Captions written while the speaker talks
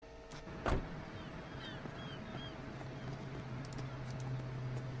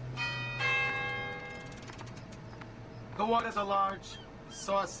Who wanted the large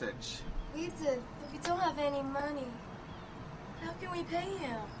sausage? We did, but we don't have any money. How can we pay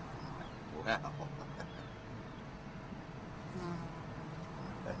him? Well...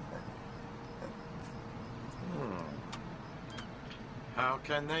 How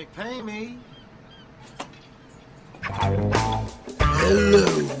can they pay me? Hello,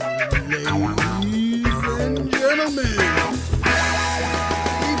 ladies and gentlemen.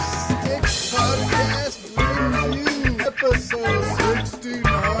 Takes Podcast brings you episode 69.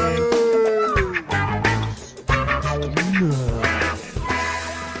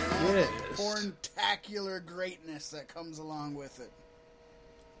 Yes. Porntacular greatness that comes along with it.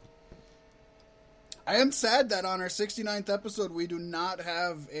 I am sad that on our 69th episode we do not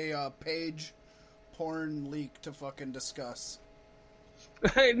have a page porn leak to fucking discuss.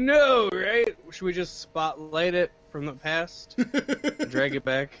 I know, right? Should we just spotlight it from the past? Drag it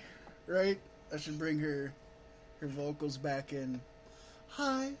back? Right? I should bring her vocals back in.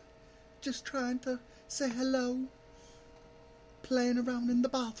 Hi, just trying to say hello. Playing around in the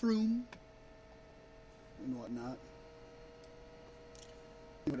bathroom. And whatnot.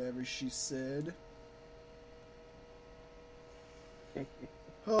 Whatever she said.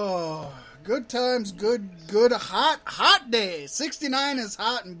 Oh, good times, good, hot day. 69 is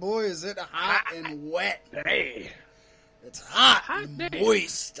hot, and boy, is it hot and wet. Hey. It's hot and day.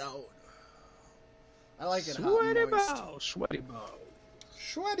 moist out. I like it hot and moist. Sweaty balls.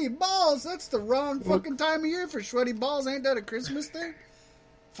 Sweaty balls? That's the wrong fucking time of year for sweaty balls. Ain't that a Christmas thing?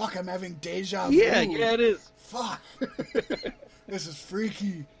 Fuck, I'm having deja vu. Yeah, it is. Fuck. This is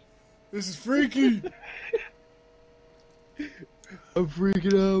freaky. I'm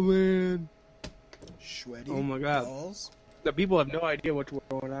freaking out, man. Sweaty Oh my God. balls? The people have no idea what we're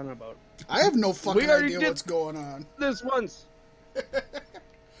going on about. I have no fucking idea did what's going on. This once.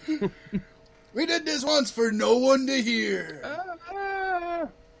 We did this once for no one to hear.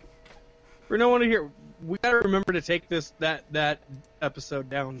 For no one to hear. We gotta remember to take that episode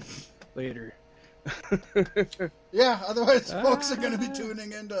down later. Yeah, otherwise folks are going to be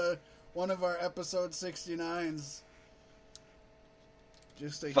tuning into one of our episode 69s.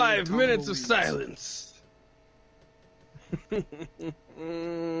 Just to hear 5 minutes of tumbleweeds. silence. You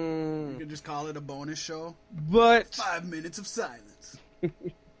can just call it a bonus show. But 5 minutes of silence.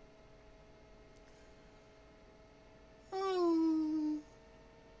 Oh.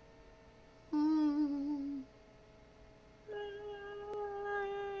 Oh.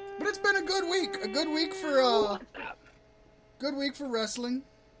 But it's been a good week. A good week for wrestling.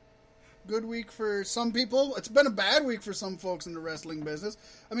 Good week for some people. It's been a bad week for some folks in the wrestling business.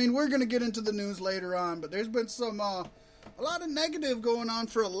 I mean, we're going to get into the news later on, but there's been a lot of negative going on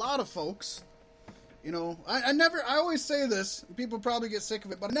for a lot of folks. You know, I always say this, people probably get sick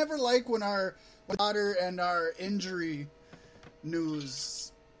of it, but I never like when our water and our injury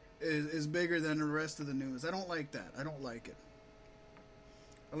news is bigger than the rest of the news. I don't like that. I don't like it.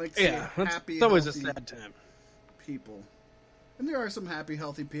 I like to see happy, it's always a healthy sad time. people. And there are some happy,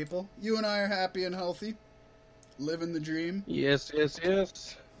 healthy people. You and I are happy and healthy. Living the dream. Yes. It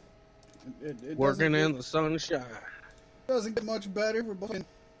Working in the sunshine. Doesn't get much better. I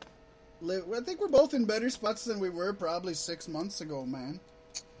think we're both in better spots than we were probably 6 months ago, man.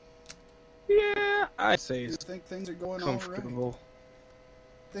 Yeah, I'd say I it's think things are going all right. comfortable.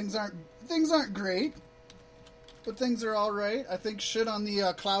 Things aren't great, but things are all right. I think shit on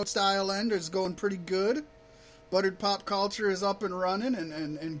the cloud style end is going pretty good. Buttered Pop Culture is up and running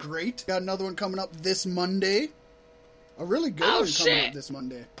and great. Got another one coming up this Monday. A really good one coming up this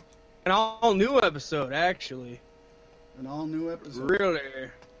Monday. An all new episode, actually. An all new episode. Really?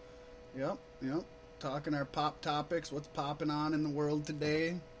 Yep. Talking our pop topics, what's popping on in the world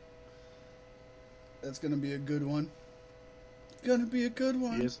today. That's going to be a good one. Gonna be a good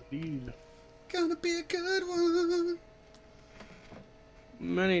one. Yes, indeed. Gonna be a good one.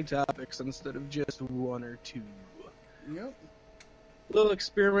 Many topics instead of just one or two. Yep. Little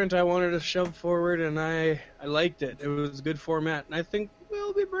experiment I wanted to shove forward, and I liked it. It was a good format, and I think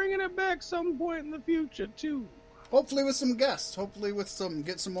we'll be bringing it back some point in the future, too. Hopefully with some guests. Hopefully with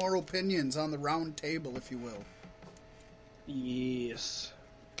get some more opinions on the round table, if you will. Yes.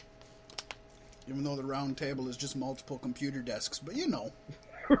 Even though the round table is just multiple computer desks, but you know.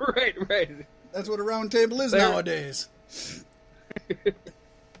 Right. That's what a round table is nowadays.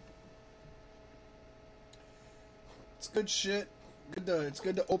 It's good shit. It's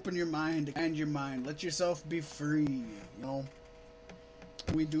good to open your mind, expand your mind, let yourself be free. You know,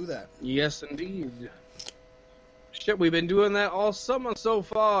 we do that. Yes, indeed. Shit, we've been doing that all summer so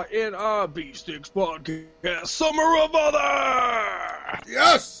far in our B6 podcast, Summer of Other.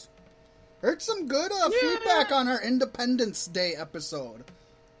 Yes. Heard some good feedback on our Independence Day episode.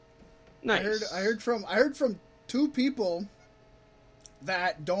 Nice. I heard from 2 people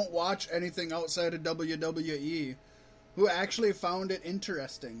that don't watch anything outside of WWE who actually found it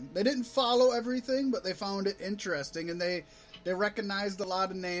interesting. They didn't follow everything, but they found it interesting, and they recognized a lot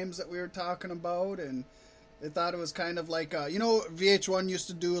of names that we were talking about, and they thought it was kind of like, VH1 used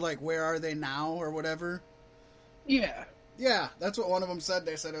to do, like, Where Are They Now, or whatever? Yeah. Yeah, that's what one of them said.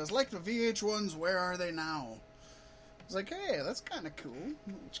 They said it was like the VH1's Where Are They Now? I was like, hey, that's kind of cool.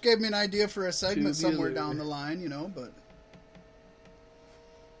 Which gave me an idea for a segment somewhere down the line, but...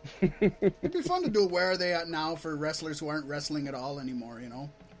 It'd be fun to do Where Are They At Now for wrestlers who aren't wrestling at all anymore,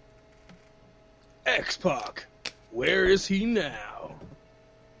 X-Pac, where is he now?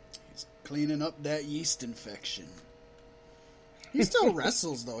 He's cleaning up that yeast infection. He still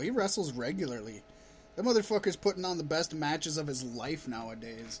wrestles, though. He wrestles regularly. That motherfucker's putting on the best matches of his life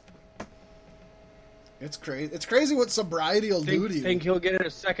nowadays. It's crazy. It's crazy what sobriety will do to you. Think he'll get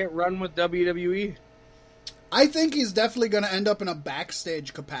a second run with WWE? I think he's definitely going to end up in a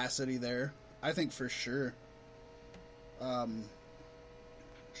backstage capacity there. I think for sure. Sean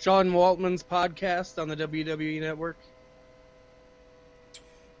Waltman's podcast on the WWE Network.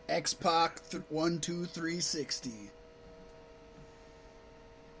 X-Pac 12360.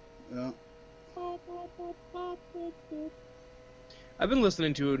 Yeah. I've been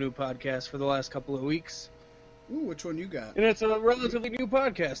listening to a new podcast for the last couple of weeks. Ooh, which one you got? And it's a relatively new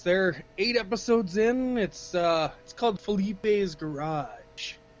podcast. They're 8 episodes in. It's called Felipe's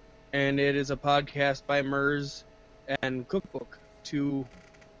Garage. And it is a podcast by Mers and Cookbook, 2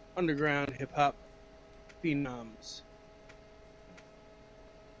 underground hip-hop phenoms.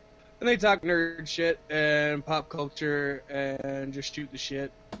 And they talk nerd shit and pop culture and just shoot the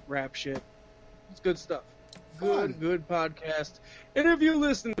shit, rap shit. It's good stuff. Good podcast. And if you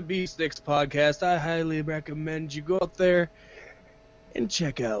listen to Beef Sticks podcast, I highly recommend you go up there and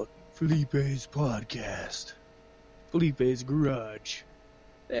check out Felipe's podcast. Felipe's Garage.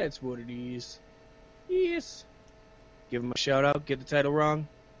 That's what it is. Yes. Give him a shout out, get the title wrong.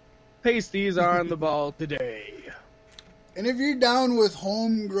 Pasties are on the ball today. And if you're down with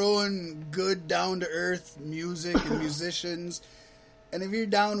homegrown, good, down-to-earth music and musicians, and if you're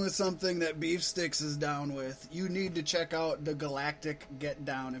down with something that Beef Sticks is down with, you need to check out the Galactic Get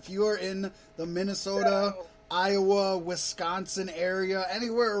Down. If you are in the Minnesota, Iowa, Wisconsin area,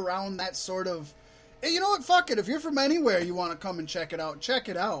 anywhere around that sort of... You know what? Fuck it. If you're from anywhere you want to come and check it out, check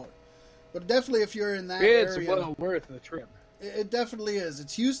it out. But definitely if you're in that area... It's well worth the trip. It definitely is.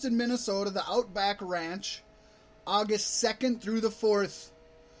 It's Houston, Minnesota, the Outback Ranch, August 2nd through the 4th.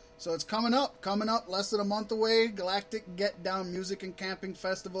 So it's coming up, less than a month away. Galactic Get Down Music and Camping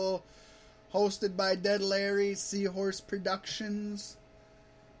Festival, hosted by Dead Larry, Seahorse Productions,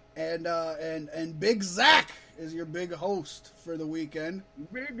 and Big Zach is your big host for the weekend.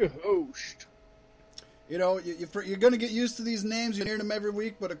 Big host. You're going to get used to these names. You hear them every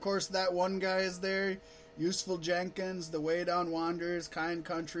week, but of course that one guy is there. Useful Jenkins, The Way Down Wanderers, Kind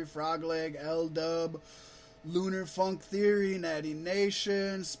Country, Frogleg, L-Dub, Lunar Funk Theory, Natty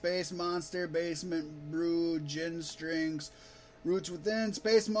Nation, Space Monster, Basement Brew, Gin Strings, Roots Within,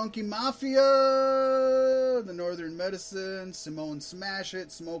 Space Monkey Mafia, The Northern Medicine, Simone Smash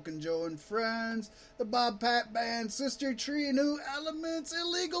It, Smokin' Joe and Friends, The Bob Pat Band, Sister Tree, New Elements,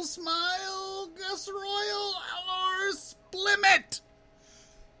 Illegal Smile, Gus Royal, Alor, Splimit,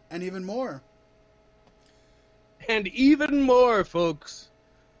 and even more. And even more, folks.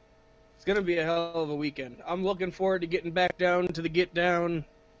 It's going to be a hell of a weekend. I'm looking forward to getting back down to the Get Down.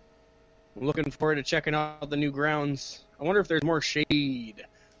 I'm looking forward to checking out the new grounds. I wonder if there's more shade.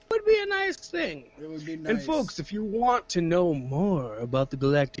 Would be a nice thing. It would be nice. And folks, if you want to know more about the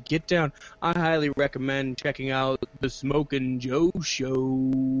Galactic Get Down, I highly recommend checking out the Smokin' Joe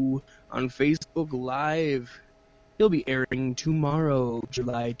Show on Facebook Live. He'll be airing tomorrow,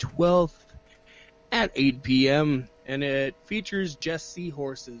 July 12th at 8 p.m., and it features just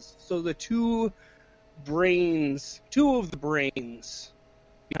seahorses. So the two of the brains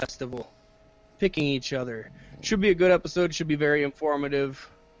festival, picking each other. Should be a good episode, should be very informative.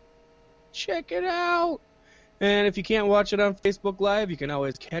 Check it out! And if you can't watch it on Facebook Live, you can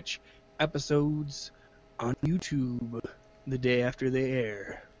always catch episodes on YouTube the day after they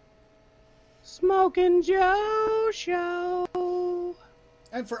air. Smokin' Joe Show!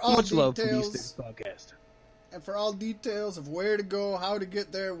 And for all Much love for details, this podcast. and for all details of where to go, how to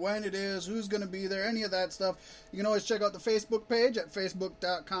get there, when it is, who's going to be there, any of that stuff, you can always check out the Facebook page at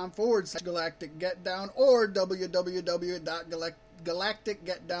facebook.com/Galactic Get Down or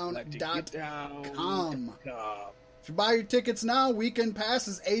www.galacticgetdown.com. If you buy your tickets now, weekend pass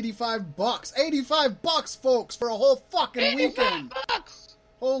is $85. $85, folks, for a whole fucking weekend. $85!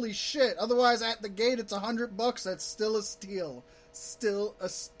 Holy shit. Otherwise, at the gate, it's $100. That's still a steal. Still a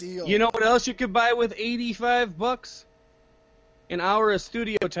steal. You know what else you could buy with $85? An hour of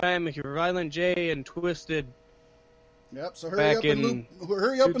studio time if you're Violent J and Twisted. Yep, so hurry up and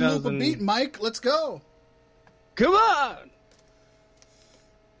loop a beat, Mike. Let's go. Come on!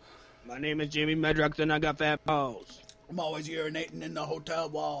 My name is Jamie Medrox and I got fat balls. I'm always urinating in the hotel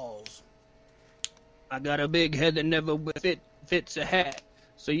walls. I got a big head that never fits a hat.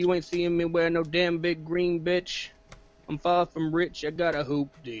 So you ain't seeing me wear no damn big green bitch. I'm far from rich, I got a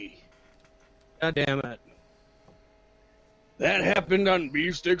hoopty. God damn it. That happened on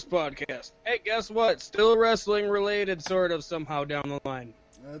Beef Sticks Podcast. Hey, guess what? Still wrestling related, sort of, somehow down the line.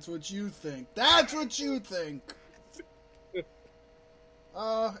 That's what you think. That's what you think.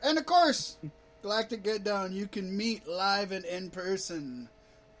 And of course, Galactic Get Down, you can meet live and in person.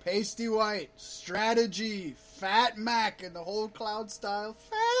 Pasty White, Strategy, Fat Mac, and the whole Cloud Style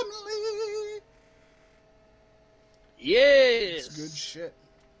family. Yes! It's good shit.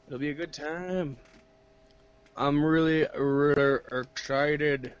 It'll be a good time. I'm really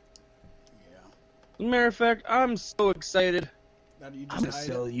excited. Yeah. As a matter of fact, I'm so excited. I'm gonna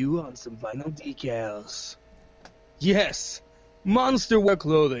sell you on some vinyl decals. Yes! Monster Wear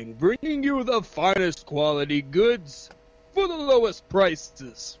Clothing, bringing you the finest quality goods for the lowest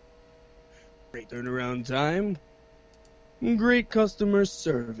prices. Great turnaround time. Great customer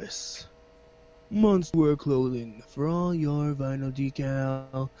service. Monster Wear Clothing for all your vinyl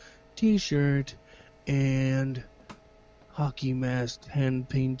decal, t-shirt, and hockey mask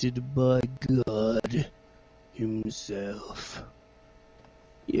hand-painted by God himself.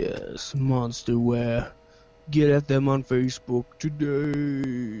 Yes, Monster Wear. Get at them on Facebook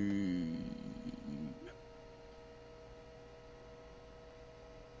today.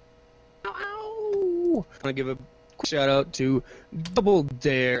 Ow! I want to give a quick shout out to Double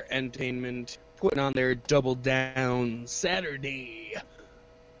Dare Entertainment putting on their Double Down Saturday,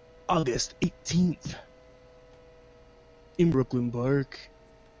 August 18th in Brooklyn Park.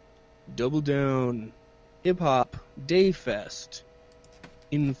 Double Down Hip Hop Day Fest.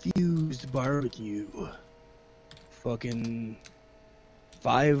 Infused barbecue. Fucking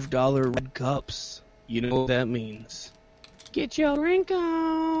 $5 red cups. You know what that means. Get your drink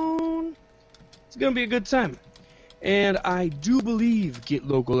on. It's gonna be a good time. And I do believe Get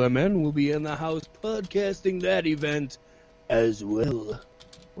Local MN will be in the house podcasting that event as well.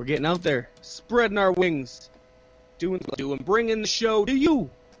 We're getting out there, spreading our wings, doing, bringing the show to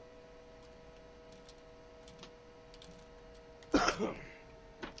you.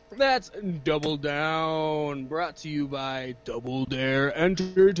 That's Double Down, brought to you by Double Dare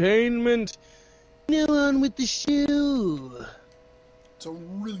Entertainment. Now on with the show. It's a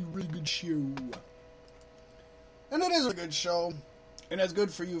really, really good show. And it is a good show. And it's good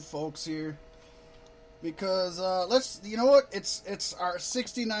for you folks here. Because, you know what? It's our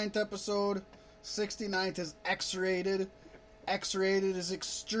 69th episode. 69th is X-rated. X-rated is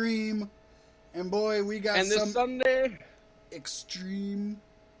extreme. And boy, we got this Sunday, extreme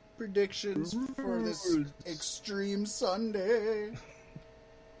predictions for this Extreme Sunday.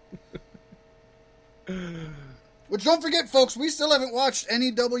 Which, don't forget, folks, we still haven't watched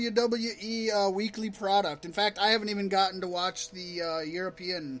any WWE weekly product. In fact, I haven't even gotten to watch the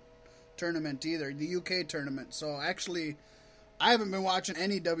European tournament either, the UK tournament. So, actually, I haven't been watching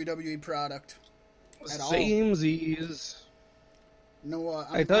any WWE product at all. Samesies. No,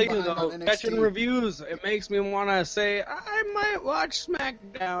 I tell you though, catching reviews, it makes me want to say, I might watch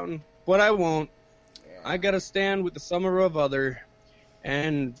SmackDown, but I won't. Yeah. I gotta stand with the Summer of Other,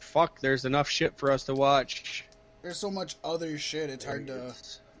 and fuck, there's enough shit for us to watch. There's so much other shit, it's hard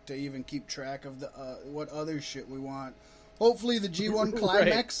to even keep track of the what other shit we want. Hopefully the G1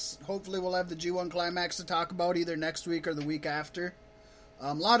 Climax, Hopefully we'll have the G1 Climax to talk about either next week or the week after.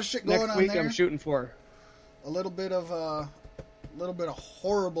 A lot of shit going on there. Next week I'm shooting for. A little bit of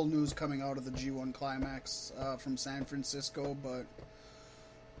horrible news coming out of the G1 Climax from San Francisco, but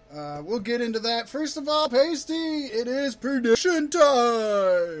we'll get into that. First of all, Pasty, it is prediction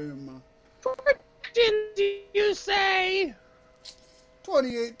time! Predictions, you say?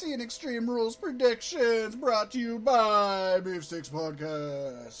 2018 Extreme Rules Predictions, brought to you by Beef Sticks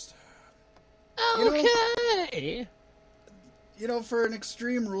Podcast. Okay! You know, for an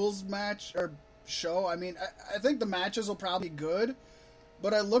Extreme Rules match, or show, I mean, I think the matches will probably be good,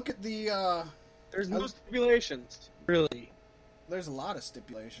 but I look at the there's no stipulations, really. There's a lot of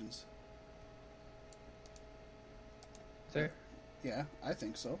stipulations. There? Yeah, I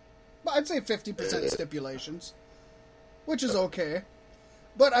think so. But I'd say 50% stipulations. which is okay.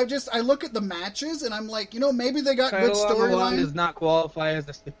 But I look at the matches, and I'm like, maybe they got good Title on the line storyline. does not qualify as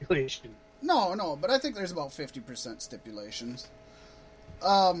a stipulation. No, but I think there's about 50% stipulations.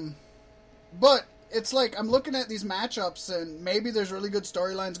 But it's like, I'm looking at these matchups, and maybe there's really good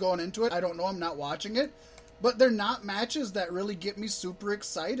storylines going into it. I don't know, I'm not watching it. But they're not matches that really get me super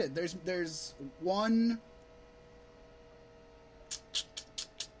excited. There's one...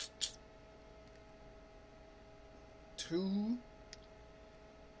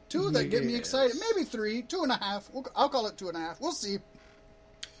 Two that get me excited. Maybe 3, 2.5. I'll call it 2.5. We'll see.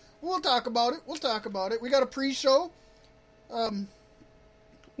 We'll talk about it. We got a pre-show.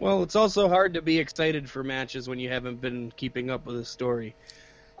 Well, it's also hard to be excited for matches when you haven't been keeping up with the story.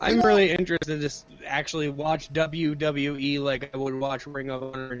 I'm really interested to actually watch WWE like I would watch Ring of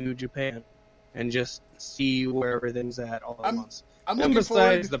Honor or New Japan, and just see where everything's at all at once. And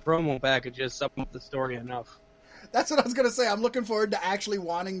besides, the promo packages sum up the story enough. That's what I was going to say. I'm looking forward to actually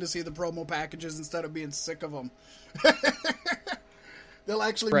wanting to see the promo packages instead of being sick of them. They'll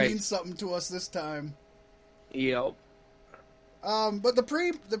actually mean something to us this time. Yep. But the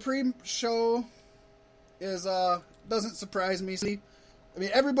pre-show is doesn't surprise me. See, I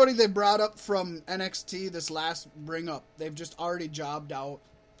mean, everybody they brought up from NXT this last bring up, they've just already jobbed out.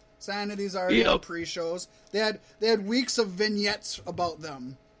 Sanity's already on pre-shows. They had weeks of vignettes about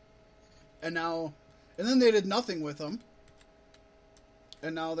them, and then they did nothing with them,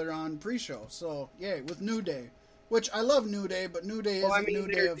 and now they're on pre-show. So yay with New Day, which I love New Day, but New Day isn't New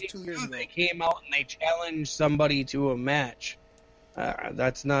Day of 2 years ago. They came out and they challenged somebody to a match.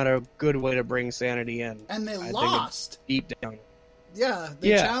 That's not a good way to bring Sanity in. And they lost. Deep down. Yeah,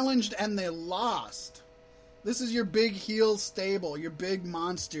 they challenged and they lost. This is your big heel stable, your big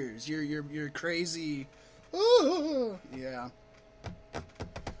monsters, your crazy. Ooh, yeah.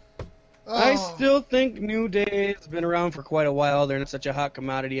 I still think New Day has been around for quite a while. They're not such a hot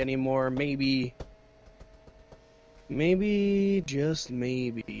commodity anymore. Maybe, just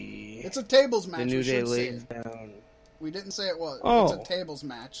maybe. It's a tables match. The New Day lays down. We didn't say it was. It's a tables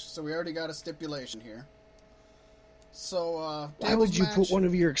match, so we already got a stipulation here. So, why would you put one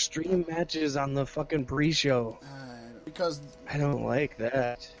of your extreme matches on the fucking pre-show? Because I don't like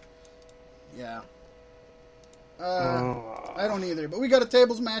that. Yeah. I don't either. But we got a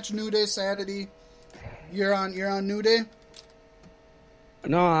tables match. New Day, Saturday. You're on New Day.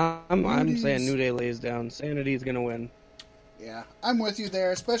 No, I'm saying New Day lays down. Sanity's gonna win. Yeah, I'm with you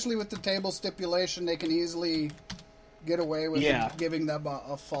there. Especially with the table stipulation, they can easily get away with giving them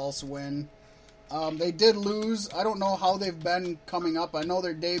a false win. They did lose. I don't know how they've been coming up. I know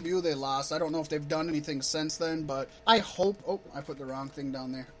their debut they lost. I don't know if they've done anything since then, but I hope... Oh, I put the wrong thing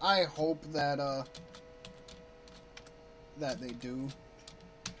down there. I hope that they do.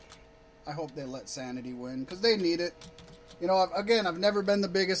 I hope they let Sanity win, because they need it. I've never been the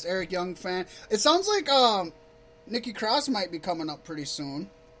biggest Eric Young fan. It sounds like Nikki Cross might be coming up pretty soon,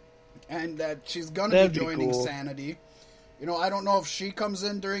 and that she's going to be joining Sanity. I don't know if she comes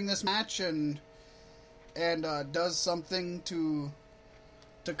in during this match and does something to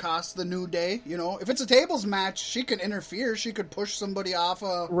cost the New Day. If it's a tables match, she can interfere. She could push somebody off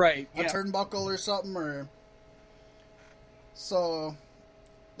a turnbuckle or something. So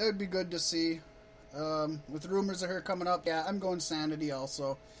that would be good to see. With rumors of her coming up, I'm going Sanity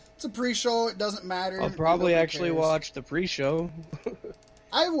also. It's a pre-show. It doesn't matter. I'll probably actually watch the pre-show.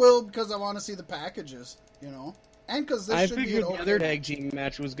 I will, because I want to see the packages, And because this should be an the other tag team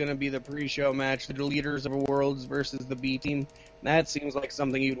match was going to be the pre-show match, the Leaders of Worlds versus the B team. That seems like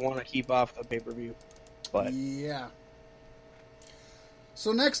something you'd want to keep off the pay-per-view. But yeah.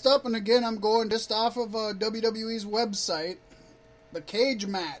 So next up, and again, I'm going just off of WWE's website, the cage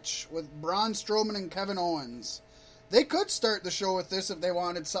match with Braun Strowman and Kevin Owens. They could start the show with this if they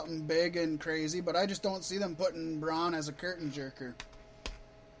wanted something big and crazy, but I just don't see them putting Braun as a curtain jerker.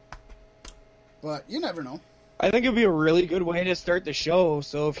 But you never know. I think it'd be a really good way to start the show,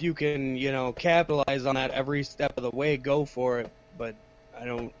 so if you can, capitalize on that every step of the way, go for it. But I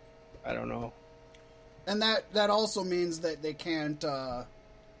don't know. And that also means that they can't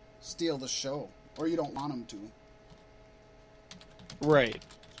steal the show, or you don't want them to. Right.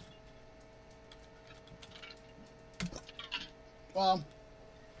 Well,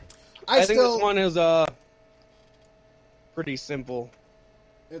 I think this one is pretty simple.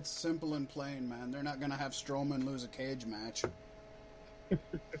 It's simple and plain, man. They're not going to have Strowman lose a cage match.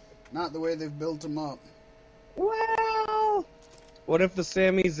 Not the way they've built him up. Well, what if the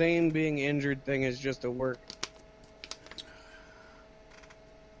Sami Zayn being injured thing is just a work?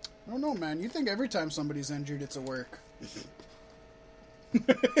 I don't know, man. You think every time somebody's injured, it's a work.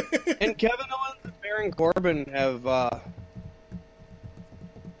 And Kevin Owens is Baron Corbin have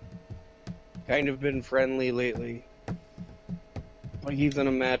kind of been friendly lately. Like he's in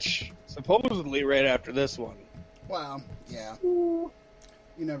a match supposedly right after this one. Wow, yeah. You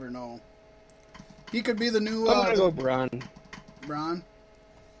never know. He could be the new. I'm gonna go Braun. Braun.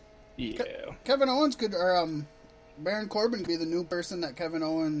 Yeah. Kevin Owens could, or Baron Corbin could be the new person that Kevin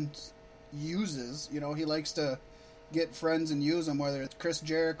Owens uses. You know, he likes to get friends and use them, whether it's Chris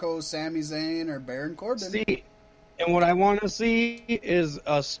Jericho, Sami Zayn, or Baron Corbin. See, and what I want to see is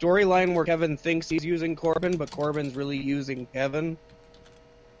a storyline where Kevin thinks he's using Corbin, but Corbin's really using Kevin.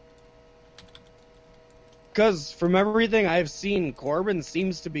 Because from everything I've seen, Corbin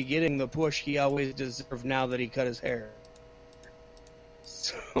seems to be getting the push he always deserved now that he cut his hair.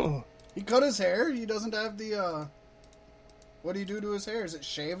 So He cut his hair? He doesn't have the, what do you do to his hair? Is it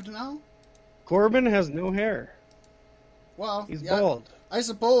shaved now? Corbin has no hair. Well, He's yeah, bald. I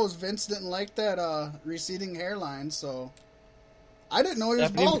suppose Vince didn't like that, receding hairline, so... I didn't know he was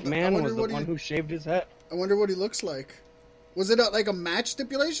Stephanie bald. McMahon was the one who shaved his head. I wonder what he looks like. Was it like a match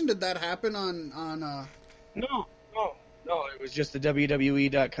stipulation? Did that happen on No. It was just the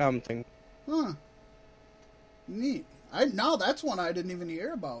WWE.com thing. Huh. Neat. Now that's one I didn't even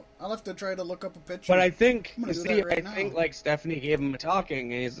hear about. I'll have to try to look up a picture. But I think, I'm gonna do see, that right I now. think like Stephanie gave him a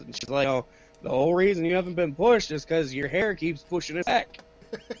talking, and she's like, "Oh, the whole reason you haven't been pushed is because your hair keeps pushing it back.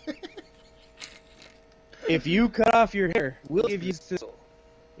 If you cut off your hair, we'll give you sizzle."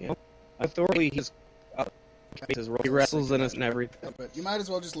 You know, authority. He wrestles in us and everything. But you might as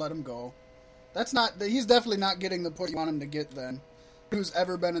well just let him go. He's definitely not getting the push you want him to get then. Who's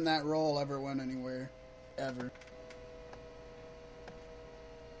ever been in that role ever went anywhere. Ever.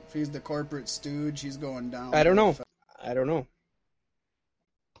 If he's the corporate stooge, he's going down. I don't know.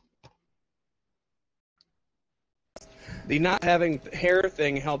 The not having hair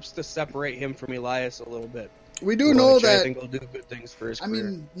thing helps to separate him from Elias a little bit. We do know which that... I think will do good things for his career. I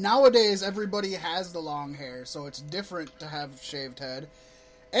mean, nowadays everybody has the long hair, so it's different to have shaved head.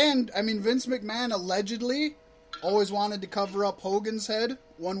 And, I mean, Vince McMahon allegedly always wanted to cover up Hogan's head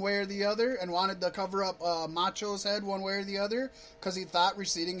one way or the other, and wanted to cover up Macho's head one way or the other, because he thought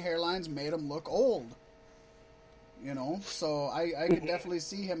receding hairlines made him look old. You know? So I could definitely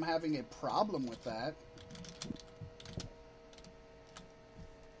see him having a problem with that.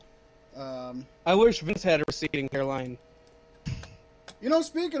 I wish Vince had a receding hairline. You know,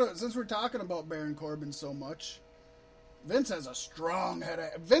 speaking of, since we're talking about Baron Corbin so much, Vince has a strong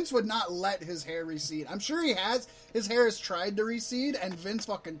head. Vince would not let his hair recede. I'm sure he has. His hair has tried to recede, and Vince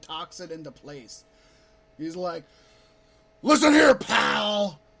fucking talks it into place. He's like, "Listen here,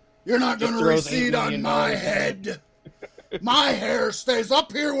 pal. You're not going to recede on my head. My hair stays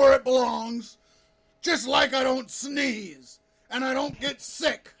up here where it belongs, just like I don't sneeze, and I don't get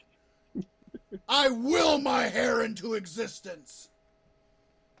sick. I will my hair into existence.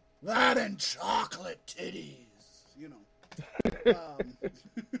 That and chocolate titties." You know.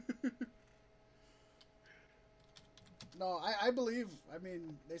 No, I believe, I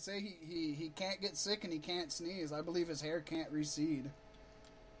mean, they say he can't get sick and he can't sneeze. I believe his hair can't recede.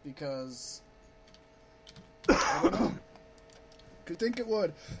 Because, I don't know. Could think it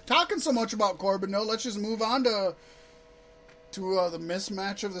would. Talking so much about Corbin, though, let's just move on to the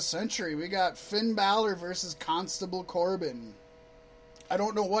mismatch of the century. We got Finn Balor versus Constable Corbin. I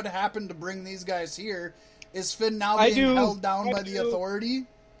don't know what happened to bring these guys here. Is Finn now being held down by the Authority?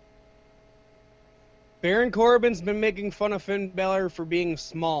 Baron Corbin's been making fun of Finn Balor for being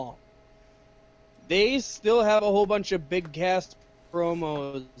small. They still have a whole bunch of big cast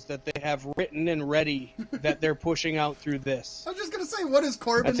promos that they have written and ready that they're pushing out through this. I was just going to say, what is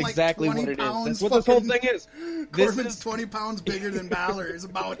Corbin, That's exactly like 20 what it pounds? is. That's what this whole thing is. Corbin's 20 pounds bigger than Balor is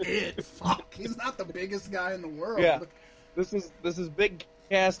about it. Fuck, he's not the biggest guy in the world. Yeah, this is big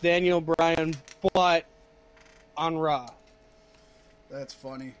cast Daniel Bryan, but on Raw. That's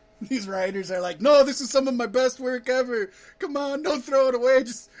funny. These writers are like, "No, this is some of my best work ever. Come on, don't throw it away.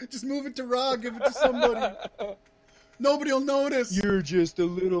 Just move it to Raw. Give it to somebody. Nobody will notice." You're just a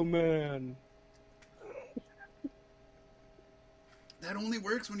little man. That only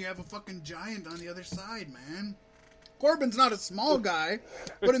works when you have a fucking giant on the other side, man. Corbin's not a small guy,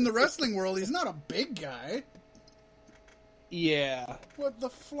 but in the wrestling world, he's not a big guy. Yeah. What the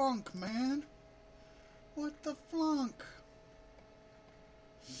flunk, man? What the flunk?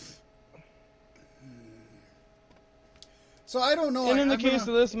 So I don't know. And in the case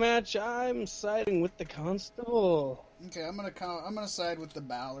of this match, I'm siding with the Constable. Okay, I'm gonna side with the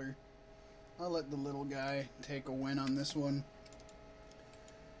Balor. I'll let the little guy take a win on this one.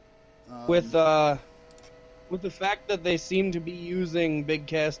 With the fact that they seem to be using Big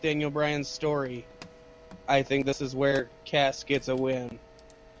Cass Daniel Bryan's story I think this is where Cass gets a win.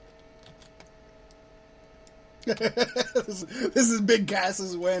 This is Big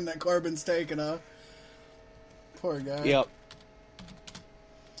Cass's win that Corbin's taking, huh? Poor guy. Yep.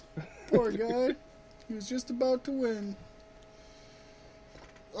 Poor guy. He was just about to win.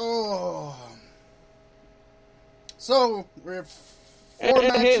 Oh. So, we're four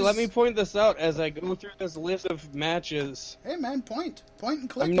matches. Hey, let me point this out as I go through this list of matches. Hey, man, point. Point and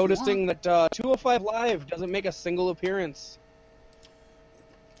click. I'm noticing that 205 Live doesn't make a single appearance.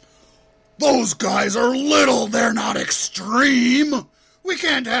 Those guys are little, they're not extreme. We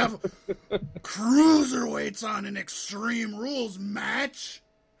can't have cruiserweights on an Extreme Rules match.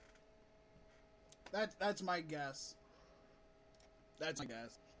 That's my guess. That's my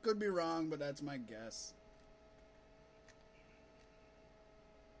guess. Could be wrong, but that's my guess.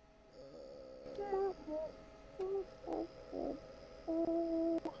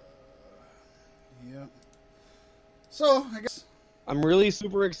 Yeah. So, I guess I'm really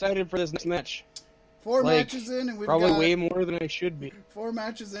super excited for this next match. Four matches in, and we've probably got way more than I should be. 4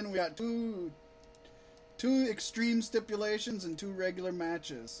 matches in. We got two extreme stipulations and 2 regular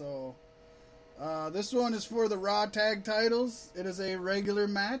matches. So this one is for the Raw tag titles. It is a regular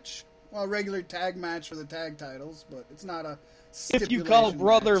match, well, regular tag match for the tag titles, but it's not a stipulation. If you call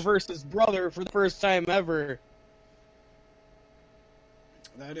brother match. versus brother for the first time ever,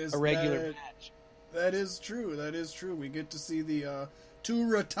 that is a regular match. That is true. That is true. We get to see the 2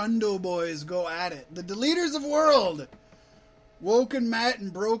 Rotundo boys go at it. The Deleters of World, Woken Matt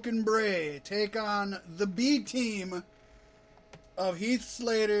and Broken Bray, take on the B team of Heath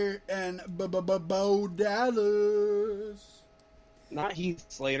Slater and Bo Dallas. Not Heath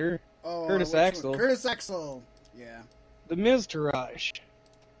Slater. Oh, Curtis Axel. Curtis Axel. Yeah. The Miz Taraj.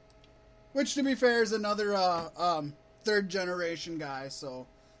 Which, to be fair, is another 3rd generation guy, so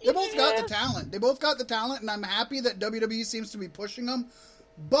they both got the talent. They both got the talent, and I'm happy that WWE seems to be pushing them.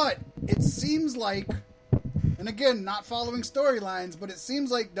 But it seems like, and again, not following storylines, but it seems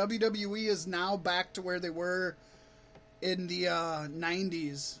like WWE is now back to where they were in the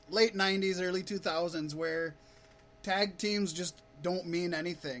 90s, late 90s, early 2000s, where tag teams just don't mean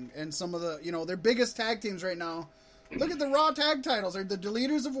anything. And some of the, their biggest tag teams right now, look at the Raw tag titles, are the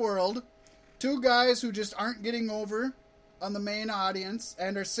Deleters of World, 2 guys who just aren't getting over on the main audience,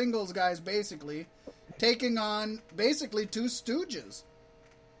 and are singles guys, basically, taking on, basically, 2 stooges.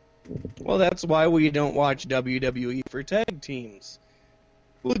 Well, that's why we don't watch WWE for tag teams.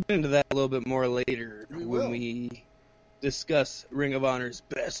 We'll get into that a little bit more later when we discuss Ring of Honor's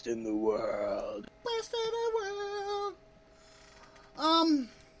Best in the World. Best in the world! I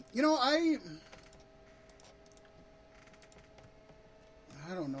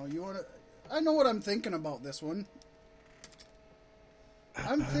don't know. I know what I'm thinking about this one.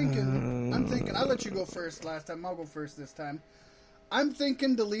 I'm thinking, I'll let you go first last time, I'll go first this time. I'm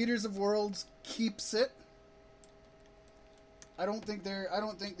thinking the Leaders of Worlds keeps it. I don't think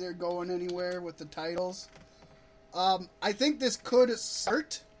they're going anywhere with the titles. I think this could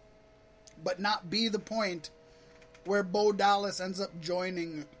start, but not be the point where Bo Dallas ends up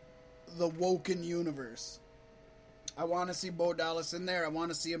joining the Woken universe. I want to see Bo Dallas in there. I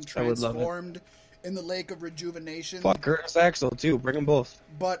want to see him transformed in the Lake of Rejuvenation. Fuck Curtis Axel too. Bring them both.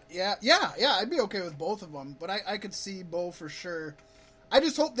 But yeah, I'd be okay with both of them. But I could see Bo for sure. I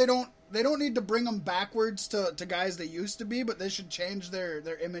just hope they don't need to bring them backwards to guys they used to be, but they should change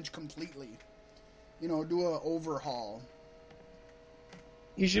their image completely. Do a overhaul.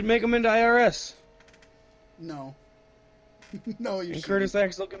 You should make them into IRS. No. No, you shouldn't. Curtis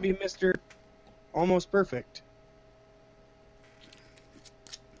Axel can be Mr. Almost Perfect.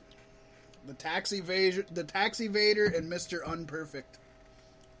 The Tax Evader, and Mr. Unperfect.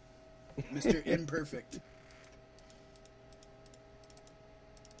 Mr. Imperfect.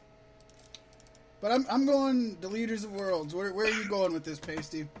 But I'm going the Leaders of Worlds. Where are you going with this,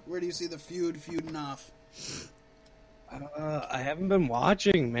 Pasty? Where do you see the feuding off? I haven't been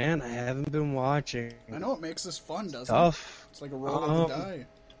watching, man. I haven't been watching. I know it makes this fun, doesn't Tough. it? It's like a roll of the die.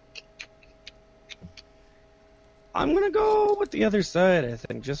 I'm going to go with the other side, I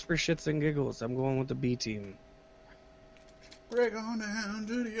think. Just for shits and giggles. I'm going with the B team. Break on down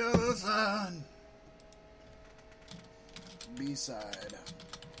to the other side. B-side.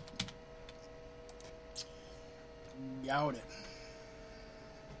 Got it.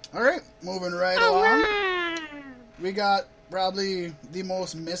 Alright, moving right along. We got probably the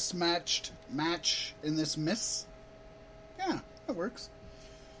most mismatched match in this miss. Yeah, that works.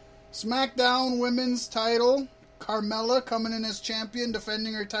 SmackDown Women's title. Carmella coming in as champion,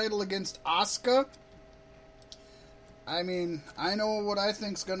 defending her title against Asuka. I mean, I know what I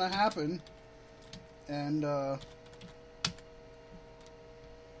think's gonna happen. And, I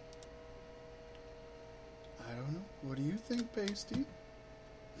don't know. What do you think, Pasty?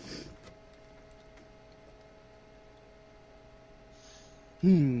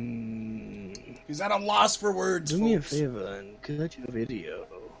 He's at a loss for words, Do folks. me a favor and cut your video.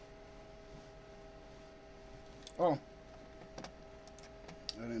 Oh.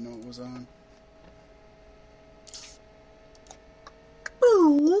 I didn't know it was on.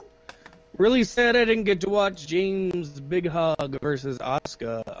 Really sad I didn't get to watch James Big Hog versus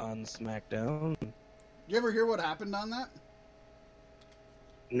Asuka on SmackDown. You ever hear what happened on that?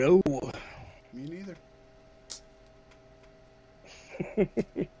 No. Me neither.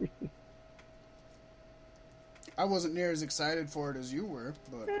 I wasn't near as excited for it as you were,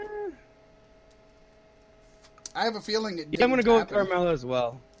 but I have a feeling it didn't Yeah, I'm gonna go with happen. Carmella as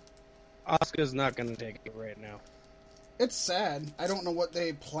well. Asuka's not gonna take it right now. It's sad. I don't know what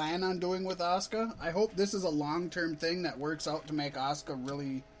they plan on doing with Asuka. I hope this is a long-term thing that works out to make Asuka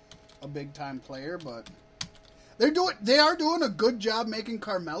really a big-time player, but they are doing a good job making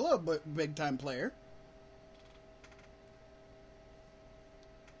Carmella a big-time player.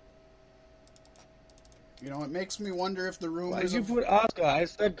 You know, it makes me wonder if the rumors. Why did you put Asuka? I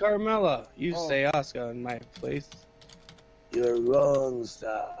said Carmella. You Oh. say Asuka in my place. You're wrong,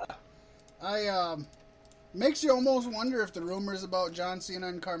 sir. Makes you almost wonder if the rumors about John Cena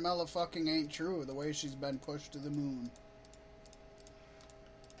and Carmella fucking ain't true, the way she's been pushed to the moon.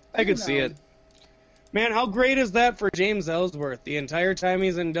 I could see it. Man, how great is that for James Ellsworth? The entire time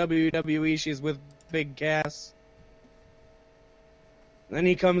he's in WWE, she's with Big Cass. Then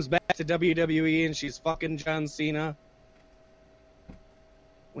he comes back to WWE and she's fucking John Cena.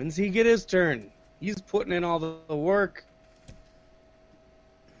 When's he get his turn? He's putting in all the work.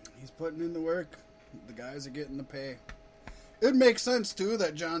 He's putting in the work. The guys are getting the pay. It makes sense, too,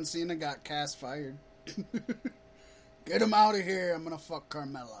 that John Cena got Cass fired. Get him out of here. I'm going to fuck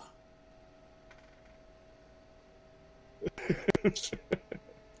Carmella.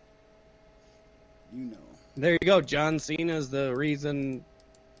 You know. There you go. John Cena's the reason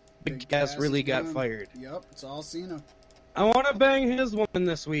Big Cass really is got gone. fired. Yep, it's all Cena. I want to bang his woman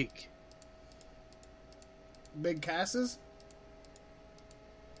this week. Big Cass's?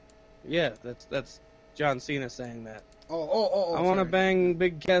 Yeah, that's John Cena saying that. Oh. I want to sorry. bang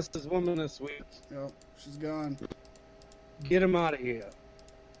Big Cass's woman this week. Yep, she's gone. Get him out of here.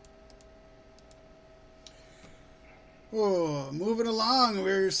 Oh, moving along.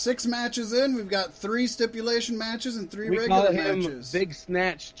 We're 6 matches in. We've got 3 stipulation matches and 3 We regular call him matches. Big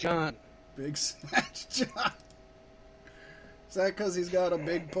Snatch John. Big Snatch John. Is that because he's got a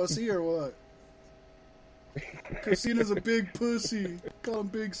big pussy or what? Casino's a big pussy. Call him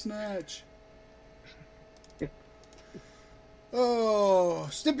Big Snatch. Oh,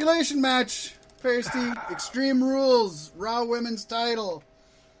 stipulation match. Pasty, Extreme Rules, Raw Women's title.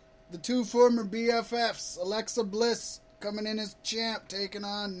 The 2 former BFFs, Alexa Bliss coming in as champ, taking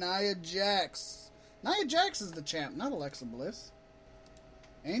on Nia Jax. Nia Jax is the champ, not Alexa Bliss.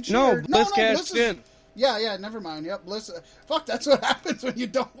 Ain't she? No, Or- Bliss cashed Bliss is- in. Yeah, never mind. Yep, Bliss. Fuck, that's what happens when you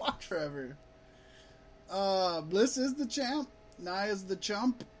don't watch forever. Bliss is the champ. Nia's the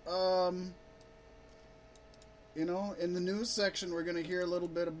chump. You know, in the news section, we're going to hear a little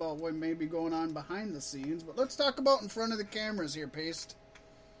bit about what may be going on behind the scenes. But let's talk about in front of the cameras here, Paste.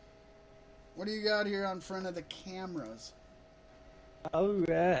 What do you got here on front of the cameras?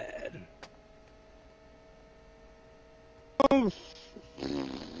 Alright. I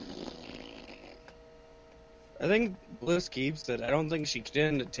think Bliss keeps it. I don't think she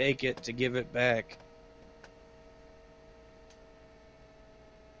can take it to give it back.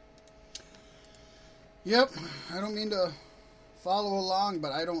 Yep, I don't mean to follow along,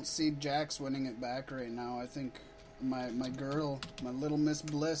 but I don't see Jax winning it back right now. I think my girl, my little Miss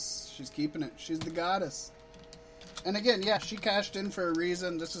Bliss, she's keeping it. She's the goddess. And again, yeah, she cashed in for a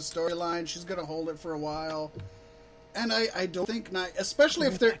reason. This is storyline. She's going to hold it for a while. And I don't think, especially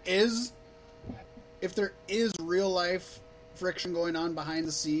if there is real life friction going on behind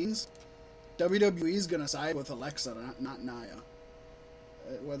the scenes, WWE is going to side with Alexa, not Nia.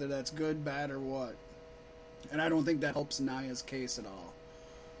 Whether that's good, bad, or what. And I don't think that helps Nia's case at all.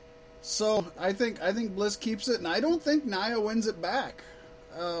 So I think Bliss keeps it, and I don't think Nia wins it back.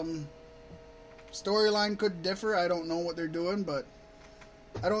 Storyline could differ. I don't know what they're doing, but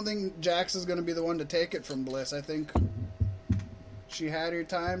I don't think Jax is going to be the one to take it from Bliss. I think she had her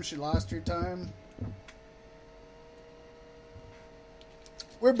time. She lost her time.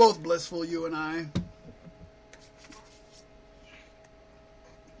 We're both blissful, you and I.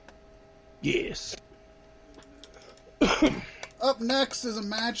 Yes. Up next is a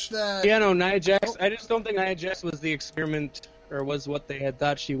match that... Yeah, no, Nia Jax. I just don't think Nia Jax was the experiment, or was what they had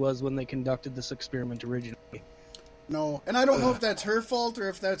thought she was when they conducted this experiment originally. No, and I don't know if that's her fault or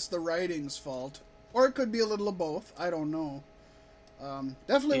if that's the writing's fault. Or it could be a little of both. I don't know.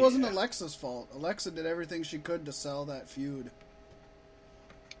 Definitely wasn't Alexa's fault. Alexa did everything she could to sell that feud.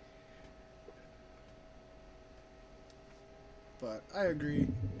 But I agree.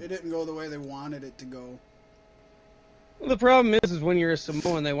 It didn't go the way they wanted it to go. Well, the problem is when you're a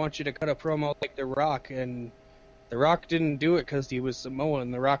Samoan, they want you to cut a promo like The Rock, and The Rock didn't do it because he was Samoan.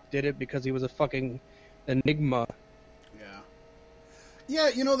 The Rock did it because he was a fucking enigma. Yeah,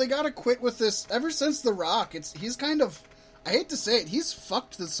 you know, they gotta quit with this. Ever since The Rock, he's kind of, I hate to say it, he's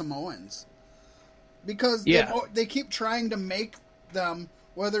fucked the Samoans. Because they keep trying to make them,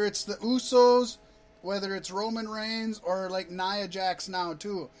 whether it's the Usos, whether it's Roman Reigns, or like Nia Jax now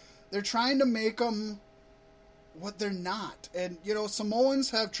too, they're trying to make them what they're not. And, you know, Samoans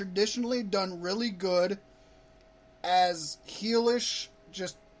have traditionally done really good as heelish,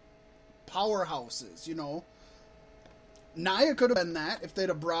 just powerhouses, you know. Nia could have been that if they'd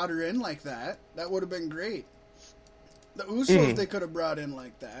have brought her in like that. That would have been great. The Usos they could have brought in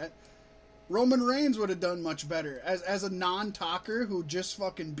like that. Roman Reigns would have done much better. As a non-talker who just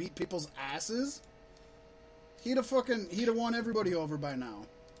fucking beat people's asses, he'd have won everybody over by now.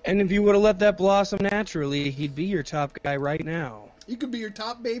 And if you would have let that blossom naturally, he'd be your top guy right now. He could be your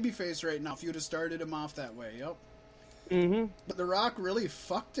top babyface right now if you'd have started him off that way, yep. Mm-hmm. But The Rock really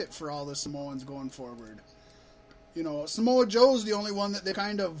fucked it for all the Samoans going forward. You know, Samoa Joe's the only one that they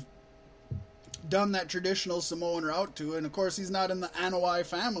kind of done that traditional Samoan route to, and of course he's not in the Anoa'i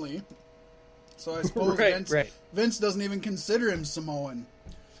family. So I suppose Vince doesn't even consider him Samoan.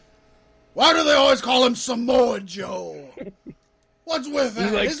 Why do they always call him Samoa Joe? What's with that?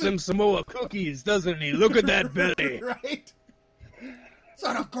 He likes them Samoa cookies, doesn't he? Look at that belly. Right? Is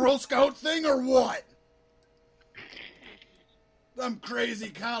that a Girl Scout thing or what? Them crazy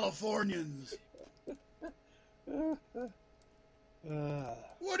Californians. What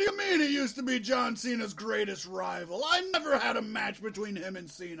do you mean he used to be John Cena's greatest rival? I never had a match between him and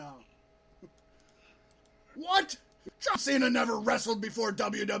Cena. What? John Cena never wrestled before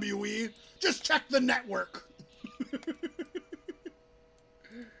WWE. Just check the network.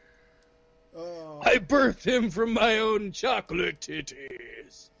 I birthed him from my own chocolate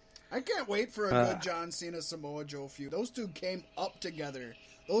titties. I can't wait for a good John Cena Samoa Joe feud. Those two came up together.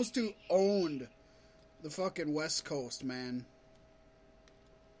 Those two owned the fucking West Coast, man.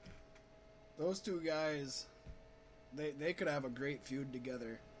 Those two guys, they could have a great feud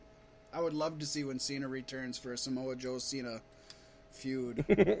together. I would love to see when Cena returns for a Samoa Joe Cena feud.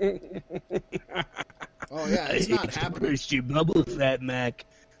 Oh yeah, it's not happening. Burst your bubble, Fat Mac.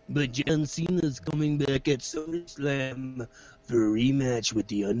 But John Cena's coming back at SummerSlam for a rematch with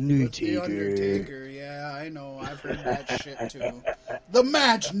The Undertaker. With The Undertaker, yeah, I know. I've heard that shit too. The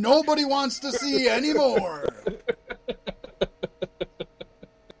match nobody wants to see anymore.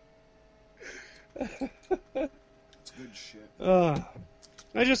 It's good shit.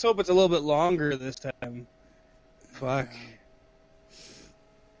 I just hope it's a little bit longer this time. Fuck.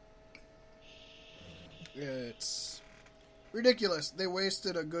 Yeah. It's ridiculous. They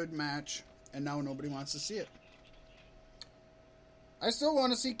wasted a good match, and now nobody wants to see it. I still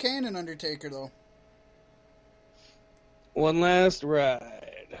want to see Kane and Undertaker, though. One last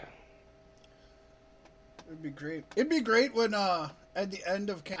ride. It'd be great. It'd be great when, at the end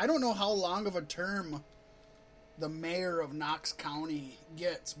of Kane... I don't know how long of a term the mayor of Knox County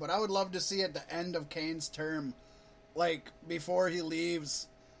gets, but I would love to see at the end of Kane's term, like, before he leaves,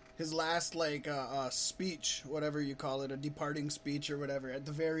 his last, like, speech, whatever you call it, a departing speech or whatever, at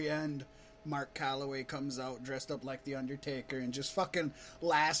the very end, Mark Calloway comes out dressed up like The Undertaker and just fucking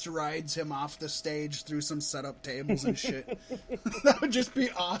last rides him off the stage through some setup tables and shit. That would just be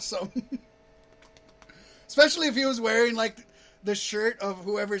awesome. Especially if he was wearing, like, the shirt of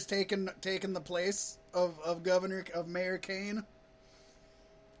whoever's taken the place of Mayor Kane.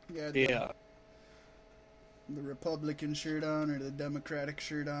 The Republican shirt on or the Democratic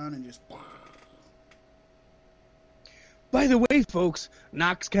shirt on and just... By the way, folks,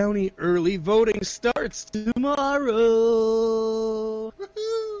 Knox County early voting starts tomorrow.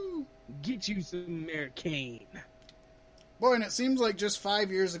 Woohoo! Get you some Mayor Kane. Boy, and it seems like just 5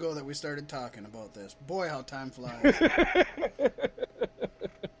 years ago that we started talking about this. Boy, how time flies.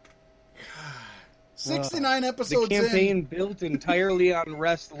 69 episodes the campaign in. built entirely on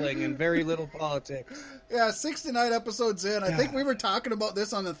wrestling and very little politics. Yeah, 69 episodes in. I think we were talking about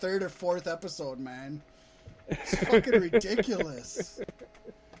this on the 3rd or 4th episode, man. It's fucking ridiculous.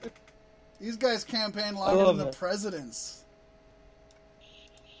 These guys campaign longer than the presidents.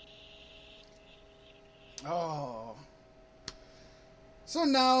 Oh. So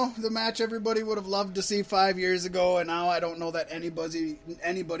now, the match everybody would have loved to see 5 years ago, and now I don't know that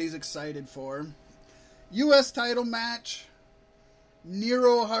anybody's excited for. U.S. title match.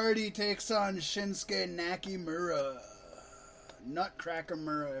 Nero Hardy takes on Shinsuke Nakamura. Nutcracker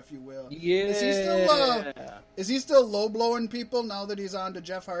Mura, if you will. Yeah. Is he still low blowing people now that he's on to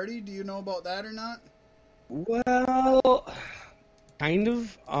Jeff Hardy? Do you know about that or not? Well, kind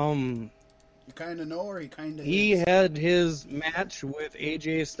of. You kind of know, or he kind of. He had his match with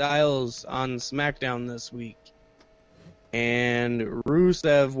AJ Styles on SmackDown this week, and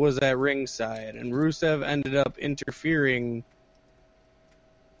Rusev was at ringside, and Rusev ended up interfering.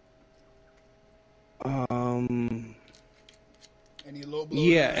 And he low blowed.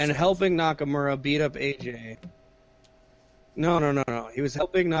 Yeah, and helping Nakamura beat up AJ. No. He was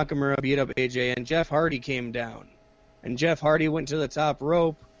helping Nakamura beat up AJ, and Jeff Hardy came down. And Jeff Hardy went to the top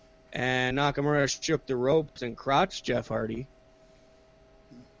rope, and Nakamura shook the ropes and crotched Jeff Hardy.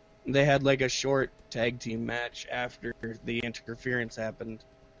 They had like a short tag team match after the interference happened.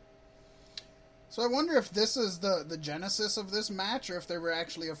 So I wonder if this is the genesis of this match, or if there were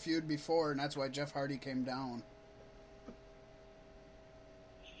actually a feud before, and that's why Jeff Hardy came down.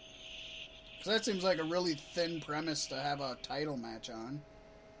 Because that seems like a really thin premise to have a title match on.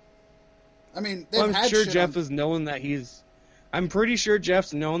 I mean, I'm sure Jeff is knowing that he's... I'm pretty sure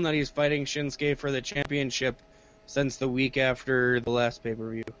Jeff's known that he's fighting Shinsuke for the championship since the week after the last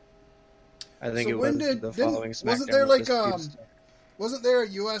pay-per-view. I think so it was the following SmackDown. Wasn't there like wasn't there a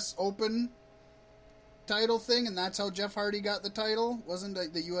U.S. Open title thing, and that's how Jeff Hardy got the title? Wasn't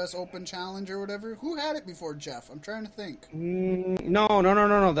it the U.S. Open Challenge or whatever? Who had it before Jeff? I'm trying to think. No.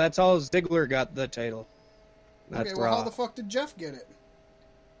 That's how Ziggler got the title. That's okay, well, how the fuck did Jeff get it?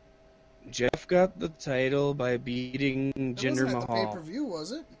 Jeff got the title by beating Jinder Mahal. That wasn't at the pay-per-view,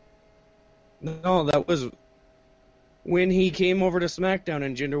 was it? No, that was when he came over to SmackDown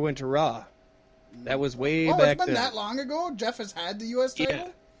and Jinder went to Raw. That was way back then. It's been that long ago? Jeff has had the U.S.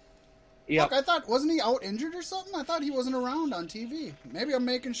 title? Yeah. Fuck, I thought, wasn't he out injured or something? I thought he wasn't around on TV. Maybe I'm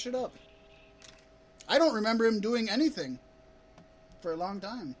making shit up. I don't remember him doing anything for a long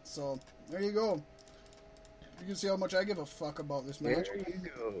time. So, there you go. You can see how much I give a fuck about this match. There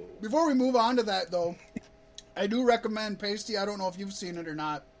you go. Before we move on to that, though, I do recommend Pasty. I don't know if you've seen it or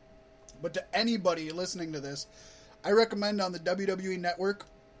not, but to anybody listening to this, I recommend on the WWE Network,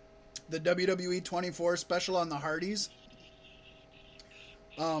 the WWE 24 special on the Hardys.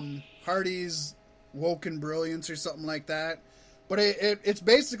 Hardy's Woken Brilliance or something like that. But it's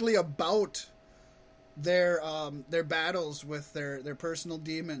basically about their battles with their personal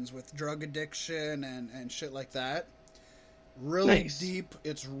demons, with drug addiction and shit like that. Really nice. Deep.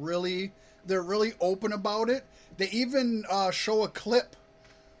 They're really open about it. They even show a clip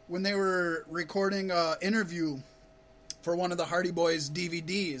when they were recording an interview for one of the Hardy Boys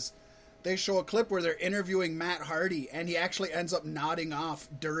DVDs. They show a clip where they're interviewing Matt Hardy, and he actually ends up nodding off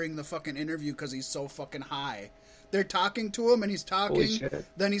during the fucking interview because he's so fucking high. They're talking to him, and he's talking,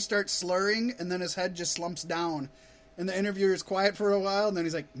 then he starts slurring, and then his head just slumps down. And the interviewer is quiet for a while, and then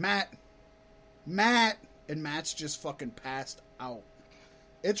he's like, Matt, and Matt's just fucking passed out.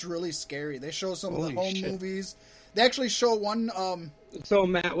 It's really scary. They show some of the home movies. They actually show one... So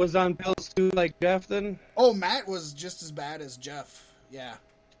Matt was on pills too, like Jeff, then? Oh, Matt was just as bad as Jeff, yeah.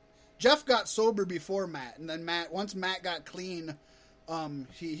 Jeff got sober before Matt, and then once Matt got clean,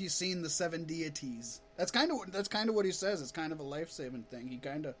 he's seen the 7 deities. That's kind of what he says. It's kind of a life-saving thing. He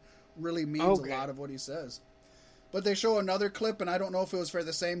kind of really means a lot of what he says. But they show another clip, and I don't know if it was for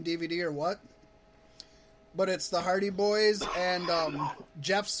the same DVD or what, but it's the Hardy Boys and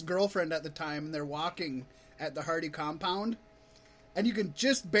Jeff's girlfriend at the time, and they're walking at the Hardy compound, and you can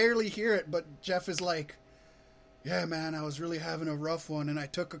just barely hear it, but Jeff is like, yeah, man, I was really having a rough one, and I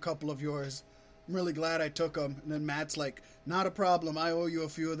took a couple of yours. I'm really glad I took them. And then Matt's like, not a problem. I owe you a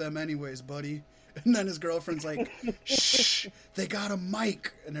few of them anyways, buddy. And then his girlfriend's like, shh, they got a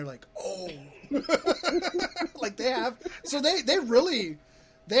mic. And they're like, oh. Like they have. So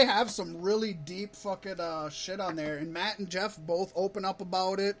they have some really deep fucking shit on there. And Matt and Jeff both open up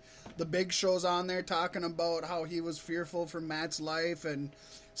about it. The Big Show's on there talking about how he was fearful for Matt's life, and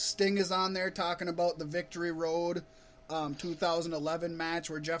Sting is on there talking about the Victory Road 2011 match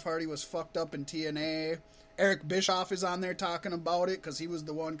where Jeff Hardy was fucked up in TNA. Eric Bischoff is on there talking about it because he was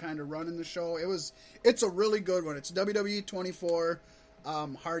the one kind of running the show. It's a really good one. It's WWE 24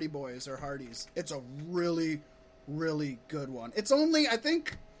 Hardy Boys or Hardys. It's a really, really good one. It's only, I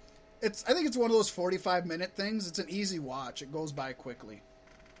think it's one of those 45-minute things. It's an easy watch. It goes by quickly.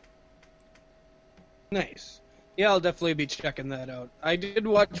 Nice. Yeah, I'll definitely be checking that out. I did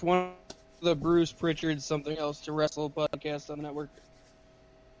watch one the Bruce Pritchard Something Else to Wrestle podcast on the network.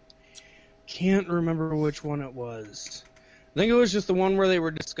 Can't remember which one it was. I think it was just the one where they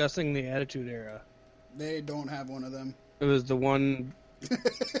were discussing the Attitude Era. They don't have one of them. It was the one...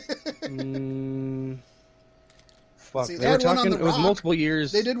 Fuck, See, they were talking. It was multiple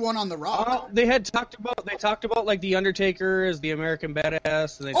years. They did one on The Rock. They talked about like the Undertaker as the American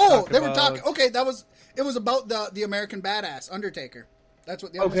Badass. And were talking. Okay, it was about the American Badass Undertaker. That's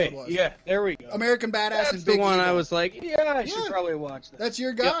what the episode was. Yeah, there we go. American Badass That's and Big the one Ego. I was like, I should probably watch that. That's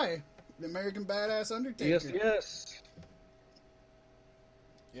your guy, the American Badass Undertaker. Yes.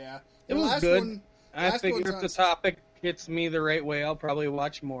 Yeah, It was good. I figure if the topic hits me the right way, I'll probably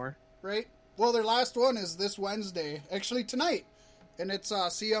watch more. Right. Well, their last one is this Wednesday, actually tonight, and it's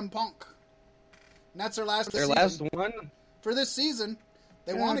CM Punk. And that's their last. Their last one for this season.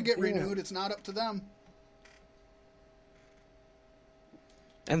 They want to get renewed. It's not up to them.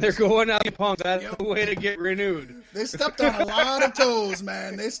 And they're going out to Punk. That's the way to get renewed. They stepped on a lot of toes,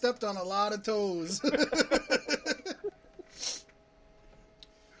 man. They stepped on a lot of toes.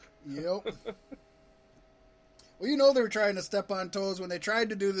 Yep. Well, you know they were trying to step on toes when they tried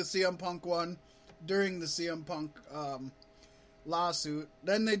to do the CM Punk one during the CM Punk lawsuit.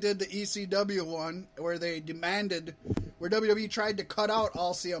 Then they did the ECW one where they demanded, where WWE tried to cut out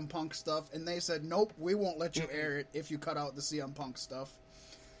all CM Punk stuff, and they said, nope, we won't let you air it if you cut out the CM Punk stuff.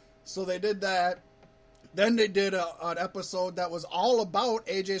 So they did that. Then they did an episode that was all about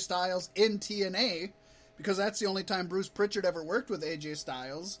AJ Styles in TNA, because that's the only time Bruce Pritchard ever worked with AJ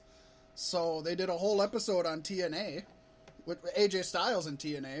Styles. So they did a whole episode on TNA with AJ Styles in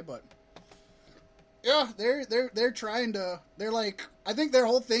TNA, but yeah, they're trying to. They're like, I think their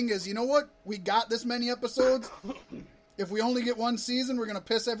whole thing is, you know what? We got this many episodes. If we only get one season, we're gonna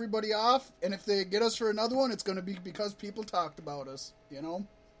piss everybody off, and if they get us for another one, it's gonna be because people talked about us. You know.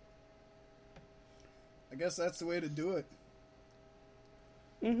 I guess that's the way to do it.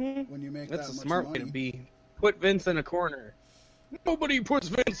 Mm-hmm. When you make that's that much a smart money. way to be. Put Vince in a corner. Nobody puts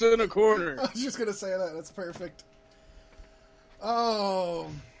Vince in a corner. I was just going to say that. That's perfect. Oh.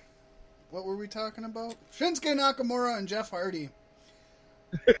 What were we talking about? Shinsuke Nakamura and Jeff Hardy.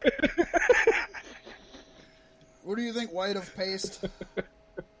 What do you think, white of paste?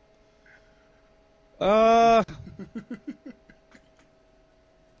 I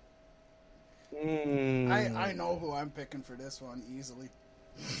know who I'm picking for this one easily.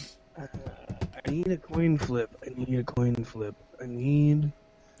 I need a coin flip. I need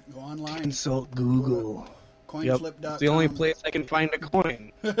Go online. Consult Google. Coinflip.com. It's the only place I can find a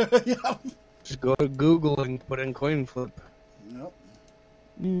coin. Yep. Just go to Google and put in coin flip. Nope.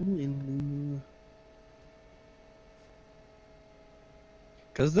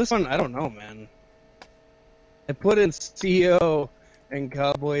 Because this one, I don't know, man. I put in CEO and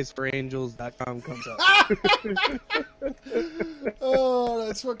cowboysforangels.com comes up. Oh,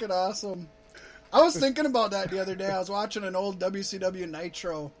 that's fucking awesome. I was thinking about that the other day. I was watching an old WCW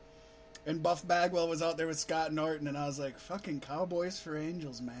Nitro, and Buff Bagwell was out there with Scott Norton, and I was like, fucking Cowboys for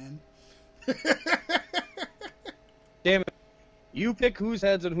Angels, man. Damn it. You pick whose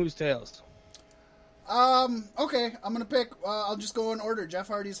heads and whose tails. Okay, I'm gonna pick, I'll just go in order. Jeff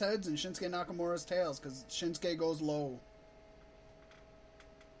Hardy's heads and Shinsuke Nakamura's tails, because Shinsuke goes low.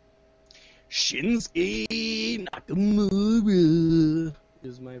 Shinsuke Nakamura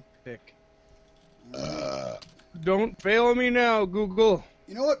is my pick. Don't fail me now, Google.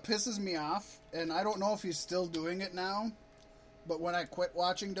 You know what pisses me off? And I don't know if he's still doing it now, but when I quit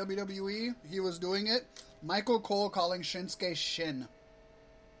watching WWE, he was doing it. Michael Cole calling Shinsuke Shin.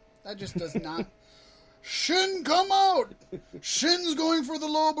 That just does not... Shin, come out! Shin's going for the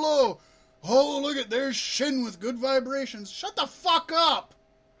low blow. Oh, look at, there's Shin with good vibrations. Shut the fuck up!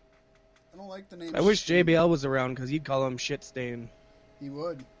 I don't like the name. I wish JBL was around, because he'd call him Shit Stain. He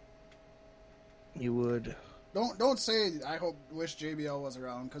would. He would. Don't say wish JBL was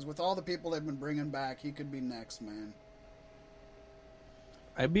around, because with all the people they've been bringing back, he could be next, man.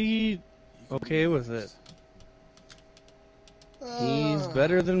 I'd be okay with it. He's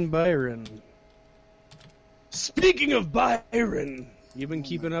better than Byron. Speaking of Byron, you've been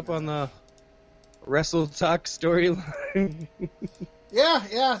keeping up on the Wrestle Talk storyline.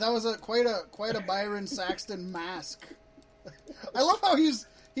 Yeah, that was quite a Byron Saxton mask. I love how he's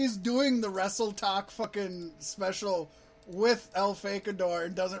doing the Wrestle Talk fucking special with El Facador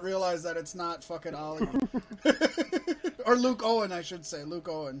and doesn't realize that it's not fucking Ollie. Or Luke Owen, I should say. Luke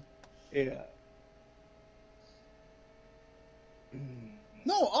Owen. Yeah.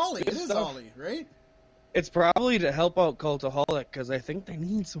 No, Ollie. It is Ollie, right? It's probably to help out Cultaholic, because I think they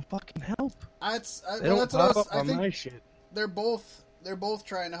need some fucking help. That's They don't what I pop was, up on my shit. They're both They're both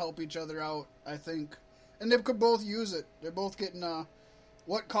trying to help each other out, I think. And they could both use it. They're both getting,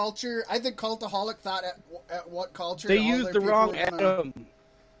 What Culture? I think Cultaholic thought at What Culture. They used the wrong Adam.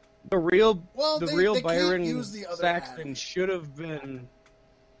 The real Byron Saxton should have been...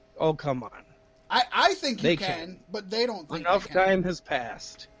 Oh, come on. I think he can, but they don't think enough time has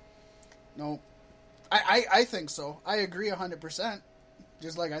passed. No. I think so. I agree 100%.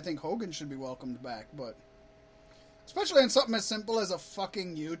 Just like I think Hogan should be welcomed back, but... Especially on something as simple as a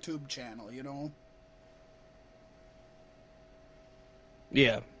fucking YouTube channel, you know?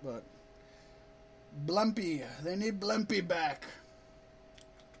 Yeah. But... Blumpy. They need Blumpy back.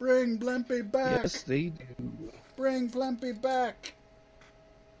 Bring Blumpy back. Yes, they do. Bring Blumpy back.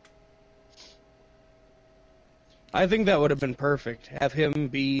 I think that would have been perfect. Have him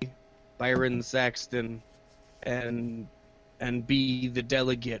be Byron Saxton and be the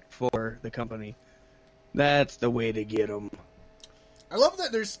delegate for the company. That's the way to get him. I love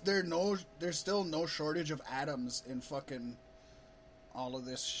that there's still no shortage of Adams in fucking all of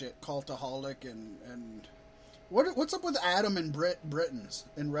this shit. Cultaholic and what's up with Adam and Britons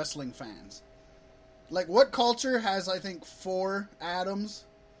and wrestling fans? Like, What Culture has, I think, 4 Adams.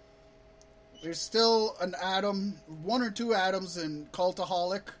 There's still an Adam, 1 or 2 Adams in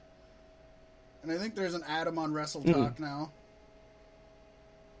Cultaholic. And I think there's an Adam on Wrestle Talk now.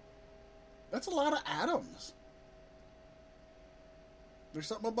 That's a lot of Adams. There's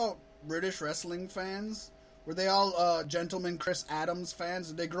something about British wrestling fans. Were they all Gentleman Chris Adams fans?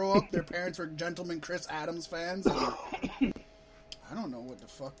 Did they grow up, their parents were Gentleman Chris Adams fans? And I don't know what the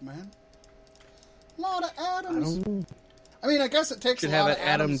fuck, man. A lot of Adams. I mean, I guess it takes a lot of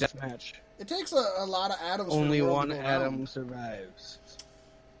Adams. Adam deathmatch. It takes a lot of Adams. Only for the world one to go Adam around. survives.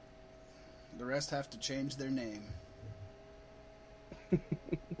 The rest have to change their name.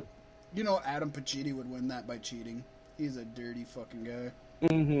 You know, Adam Pacitti would win that by cheating. He's a dirty fucking guy.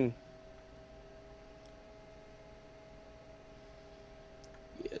 Mm-hmm.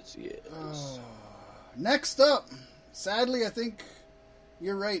 Yes. Next up, sadly, I think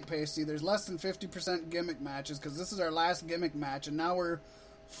you're right, Pasty. There's less than 50% gimmick matches because this is our last gimmick match, and now we're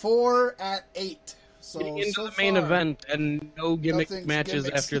 4 at 8. So getting into so the main far, event and no gimmick matches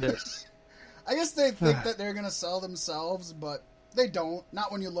gimmicks. after this. I guess they think that they're going to sell themselves, but they don't.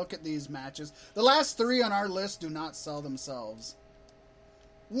 Not when you look at these matches. The last 3 on our list do not sell themselves.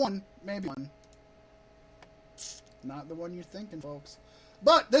 1, maybe 1. Not the one you're thinking, folks.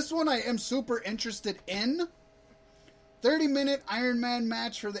 But this one I am super interested in. 30-minute Iron Man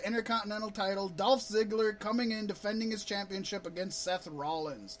match for the Intercontinental title. Dolph Ziggler coming in defending his championship against Seth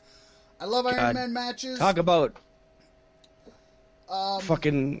Rollins. I love Iron Man matches. Talk about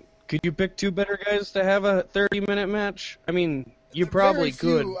fucking... Could you pick 2 better guys to have a 30-minute match? I mean, you probably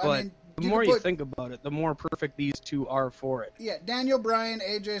could, but the more you think about it, the more perfect these 2 are for it. Yeah, Daniel Bryan,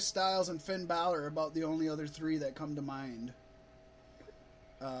 AJ Styles, and Finn Balor are about the only other 3 that come to mind.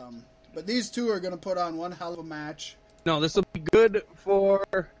 But these 2 are going to put on one hell of a match. No, this will be good for...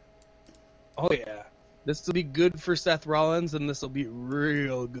 Oh, yeah. This will be good for Seth Rollins, and this will be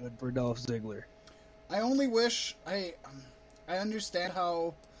real good for Dolph Ziggler. I only wish... I understand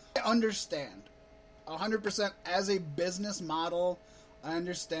how... I understand. 100% as a business model, I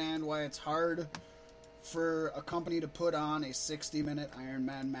understand why it's hard for a company to put on a 60-minute Iron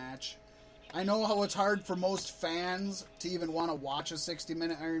Man match. I know how it's hard for most fans to even want to watch a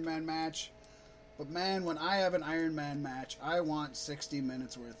 60-minute Iron Man match. But man, when I have an Iron Man match, I want 60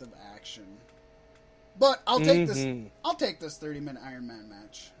 minutes worth of action. But I'll take this. I'll take this 30-minute Iron Man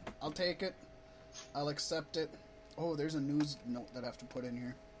match. I'll take it. I'll accept it. Oh, there's a news note that I have to put in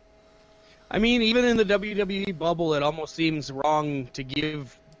here. I mean, even in the WWE bubble, it almost seems wrong to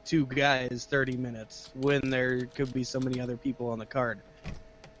give 2 guys 30 minutes when there could be so many other people on the card.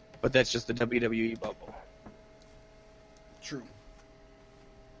 But that's just the WWE bubble. True.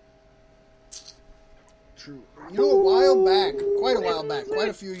 You know, quite a while back, quite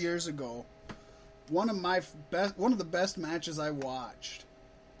a few years ago, one of the best matches I watched.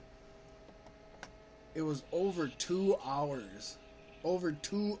 It was over 2 hours. Over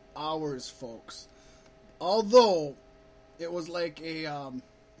 2 hours, folks. Although, it was like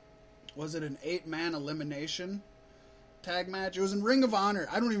was it an 8-man elimination tag match? It was in Ring of Honor.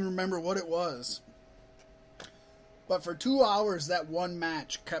 I don't even remember what it was. But for 2 hours, that one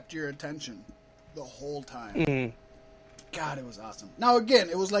match kept your attention the whole time. Mm-hmm. God, it was awesome. Now, again,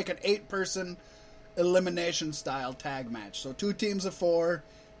 it was like an 8-person elimination style tag match. So 2 teams of 4,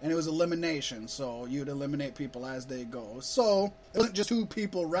 and it was elimination. So you'd eliminate people as they go. So it wasn't just 2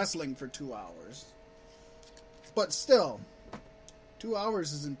 people wrestling for 2 hours. But still, 2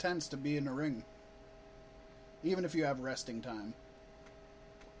 hours is intense to be in a ring. Even if you have resting time.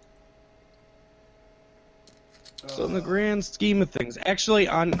 So in the grand scheme of things, actually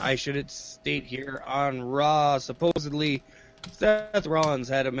I should state here, on Raw, supposedly Seth Rollins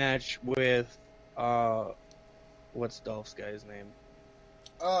had a match with, what's Dolph's guy's name?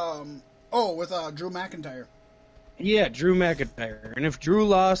 With Drew McIntyre. Yeah, Drew McIntyre. And if Drew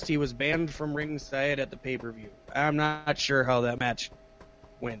lost, he was banned from ringside at the pay-per-view. I'm not sure how that match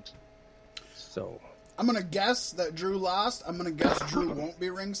went. So I'm going to guess that Drew lost. I'm going to guess Drew won't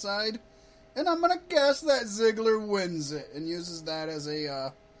be ringside. And I'm going to guess that Ziggler wins it and uses that as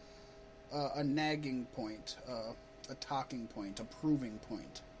a nagging point, a talking point, a proving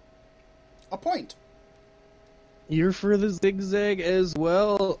point. A point. You're for the zigzag as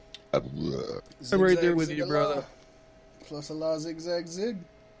well. Zigzag, I'm right there with you, brother. Plus a la zigzag zig.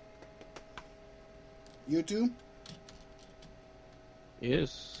 You too?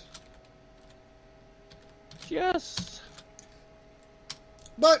 Yes. Yes.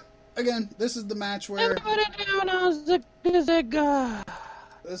 But, again, this is the match where... This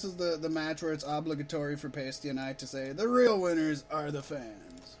is the match where it's obligatory for Pasty and I to say, the real winners are the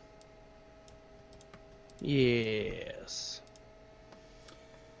fans. Yes.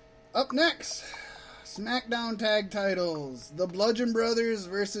 Up next, SmackDown Tag Titles. The Bludgeon Brothers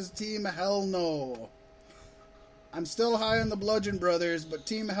versus Team Hell No. I'm still high on the Bludgeon Brothers, but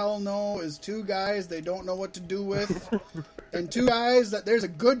Team Hell No is two guys they don't know what to do with. And two guys that there's a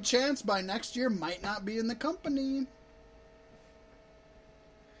good chance by next year might not be in the company.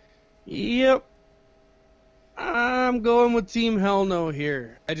 Yep. I'm going with Team Hell No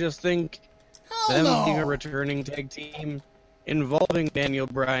here. I just think them being a returning tag team involving Daniel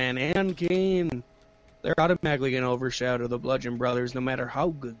Bryan and Kane, they're automatically going to overshadow the Bludgeon Brothers no matter how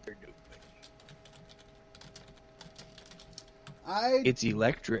good they're doing. It's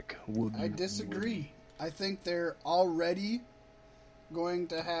electric. I disagree. I think they're already going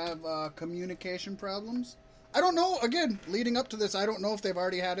to have communication problems. I don't know. Again, leading up to this, I don't know if they've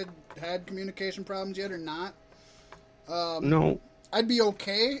already had communication problems yet or not. No. I'd be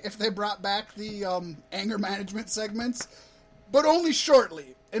okay if they brought back the anger management segments, but only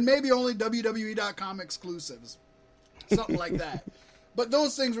shortly, and maybe only WWE.com exclusives. Something like that. But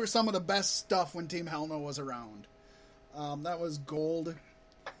those things were some of the best stuff when Team Hell No was around. That was gold.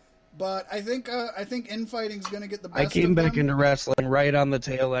 But I think infighting's going to get the best of them. I came back into wrestling right on the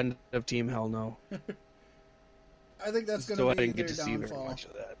tail end of Team Hell No. I think that's going to be their downfall.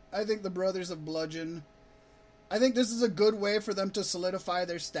 I think the Brothers of Bludgeon... I think this is a good way for them to solidify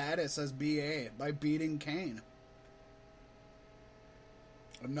their status as BA by beating Kane.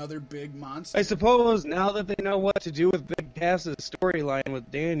 Another big monster. I suppose now that they know what to do with Big Cass's storyline with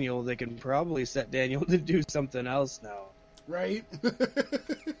Daniel, they can probably set Daniel to do something else now. Right?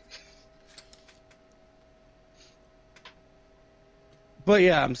 But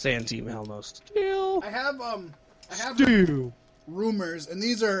yeah, I'm saying Team Hell No still. I have rumors, and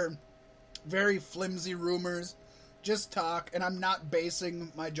these are very flimsy rumors, just talk, and I'm not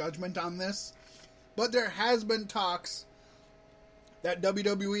basing my judgment on this, but there has been talks that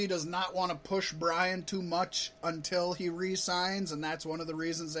WWE does not want to push Bryan too much until he re-signs, and that's one of the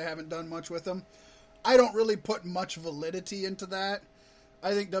reasons they haven't done much with him. I don't really put much validity into that.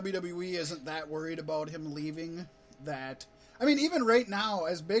 I think WWE isn't that worried about him leaving that. I mean, even right now,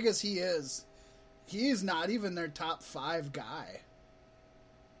 as big as he is, he's not even their top 5 guy.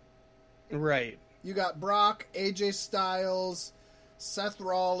 Right. You got Brock, AJ Styles, Seth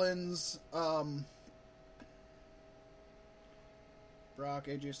Rollins, Brock,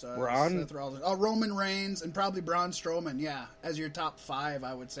 AJ Styles, Seth Rollins, Roman Reigns, and probably Braun Strowman, yeah, as your top 5,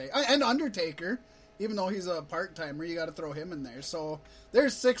 I would say. And Undertaker, even though he's a part-timer, you got to throw him in there. So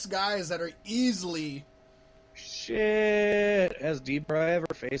there's 6 guys that are easily... Shit. Has D-Bry ever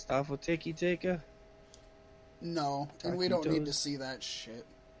faced off with Tiki Taka? No, and we don't need to see that shit.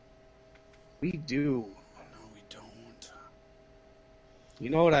 We do. No, we don't. You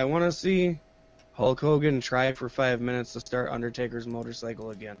know what I want to see? Hulk Hogan try for 5 minutes to start Undertaker's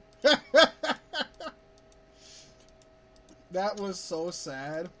motorcycle again. That was so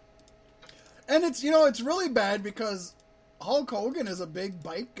sad. And it's really bad because Hulk Hogan is a big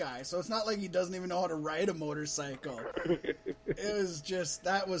bike guy, so it's not like he doesn't even know how to ride a motorcycle.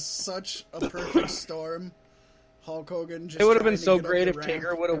 That was such a perfect storm. Hulk Hogan just... It would have been so great if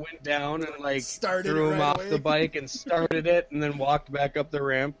Taker would have went down and threw him off the bike and started it and then walked back up the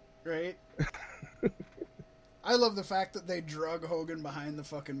ramp. Right? I love the fact that they drug Hogan behind the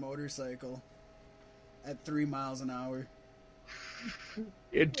fucking motorcycle at 3 miles an hour.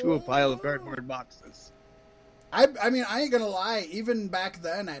 Into a pile of cardboard boxes. I mean, I ain't gonna lie, even back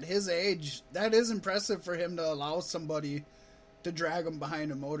then, at his age, that is impressive for him to allow somebody to drag him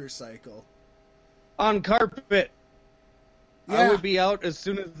behind a motorcycle. on carpet. Yeah. I would be out as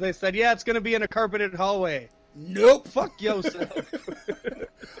soon as they said, yeah, it's going to be in a carpeted hallway. Nope. Fuck yourself.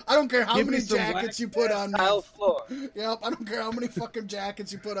 I don't care how Give many me some jackets you put on me. tile floor. Yep, I don't care how many fucking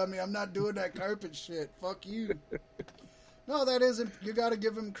jackets you put on me. I'm not doing that carpet shit. Fuck you. No, that isn't. You got to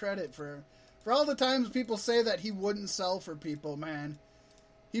give him credit for all the times people say that he wouldn't sell for people, man.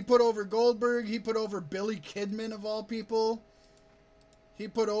 He put over Goldberg. He put over Billy Kidman, of all people. He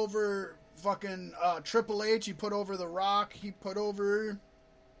put over fucking Triple H. He put over The Rock. He put over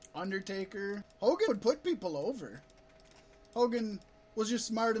Undertaker. Hogan would put people over. Hogan was just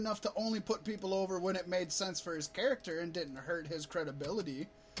smart enough to only put people over when it made sense for his character and didn't hurt his credibility.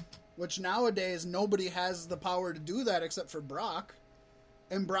 Which nowadays, nobody has the power to do that except for Brock.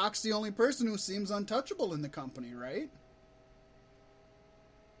 And Brock's the only person who seems untouchable in the company, right?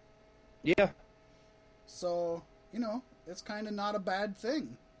 Yeah. So, it's kind of not a bad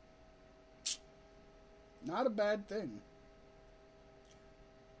thing. Not a bad thing.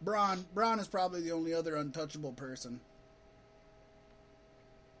 Braun is probably the only other untouchable person.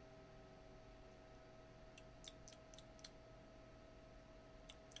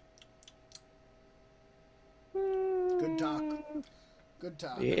 Good talk. Good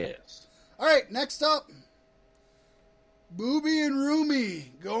talk. Yes. All right, next up. Booby and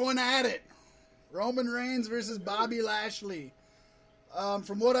Roomy going at it. Roman Reigns versus Bobby Lashley.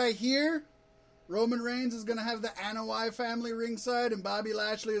 From what I hear, Roman Reigns is going to have the Anoa'i family ringside, and Bobby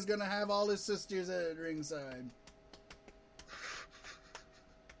Lashley is going to have all his sisters at ringside.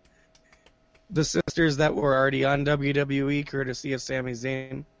 The sisters that were already on WWE, courtesy of Sami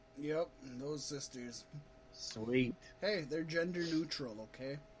Zayn. Yep, those sisters. Sweet. Hey, they're gender neutral,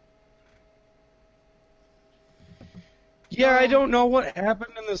 okay? Yeah, I don't know what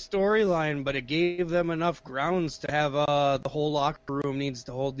happened in the storyline, but it gave them enough grounds to have the whole locker room needs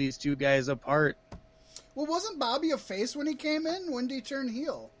to hold these two guys apart. Well, wasn't Bobby a face when he came in? When did he turn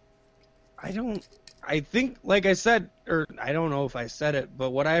heel? I think, like I said, or I don't know if I said it, but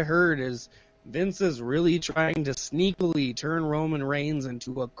what I heard is Vince is really trying to sneakily turn Roman Reigns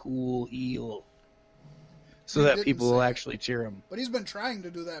into a cool heel. So that people will actually cheer him. But he's been trying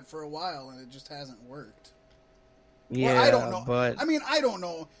to do that for a while, and it just hasn't worked. Yeah, well, I don't know. But I don't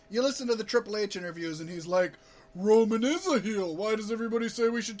know. You listen to the Triple H interviews, and he's like, Roman is a heel. Why does everybody say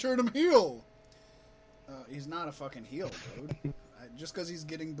we should turn him heel? He's not a fucking heel, dude. Just because he's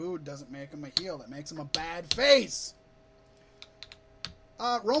getting booed doesn't make him a heel. That makes him a bad face.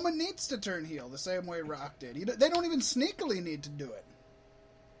 Roman needs to turn heel the same way Rock did. They don't even sneakily need to do it.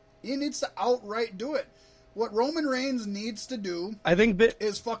 He needs to outright do it. What Roman Reigns needs to do, I think,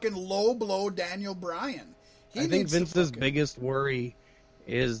 is fucking low blow Daniel Bryan. I think Vince's biggest worry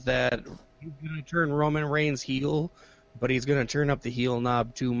is that he's going to turn Roman Reigns heel, but he's going to turn up the heel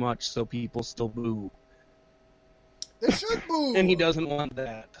knob too much so people still boo. They should boo. And he doesn't want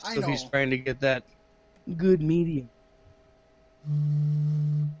that. So he's trying to get that good medium.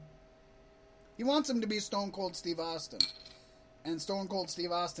 He wants him to be Stone Cold Steve Austin. And Stone Cold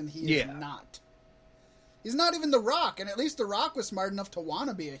Steve Austin, he is not. He's not even The Rock, and at least The Rock was smart enough to want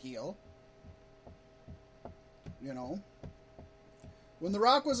to be a heel. You know? When The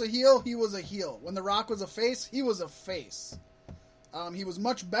Rock was a heel, he was a heel. When The Rock was a face, he was a face. He was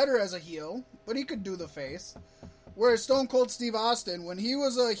much better as a heel, but he could do the face. Whereas Stone Cold Steve Austin, when he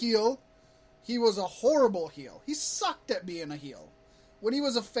was a heel, he was a horrible heel. He sucked at being a heel. When he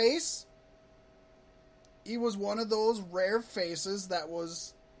was a face, he was one of those rare faces that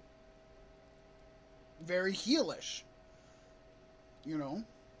was very heelish. You know?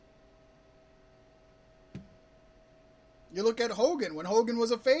 You look at Hogan. When Hogan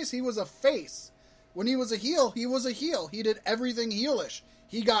was a face, he was a face. When he was a heel, he was a heel. He did everything heelish.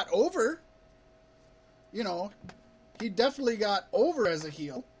 He got over. You know, he definitely got over as a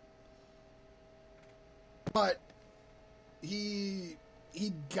heel. But he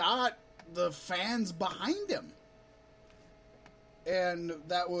got the fans behind him. And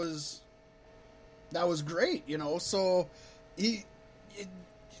that was great, you know. So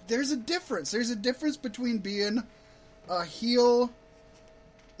there's a difference. There's a difference between being a heel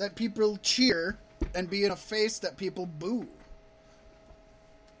that people cheer and being a face that people boo.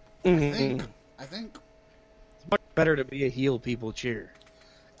 Mm-hmm. I think it's much better to be a heel people cheer.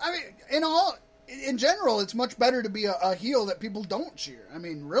 I mean, in general, it's much better to be a heel that people don't cheer. I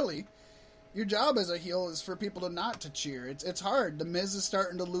mean, really, your job as a heel is for people to not to cheer. It's hard. The Miz is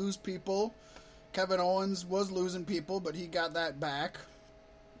starting to lose people. Kevin Owens was losing people, but he got that back.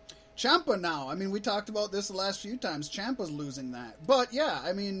 Ciampa now. I mean, we talked about this the last few times. Ciampa's losing that. But, yeah,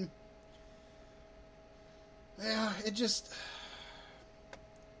 I mean, yeah, it just...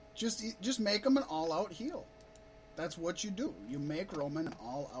 Just make him an all-out heel. That's what you do. You make Roman an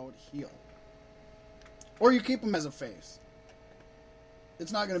all-out heel. Or you keep him as a face.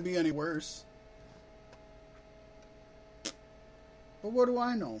 It's not going to be any worse. But what do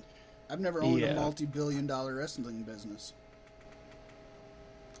I know? I've never owned a multi-billion-dollar wrestling business.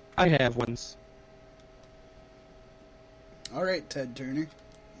 I have once. All right, Ted Turner.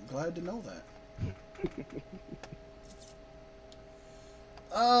 I'm glad to know that.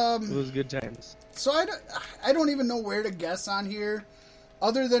 It was good times. So I don't even know where to guess on here,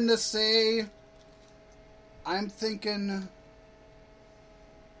 other than to say, I'm thinking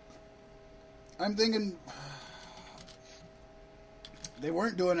they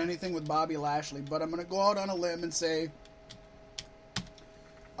weren't doing anything with Bobby Lashley, but I'm going to go out on a limb and say,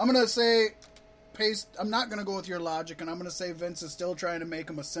 I'm not going to go with your logic, and I'm going to say Vince is still trying to make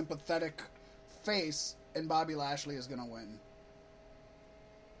him a sympathetic face, and Bobby Lashley is going to win.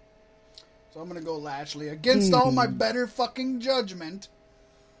 So I'm going to go Lashley against all my better fucking judgment.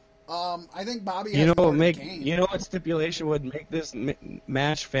 I think Bobby has more to gain. You know what stipulation would make this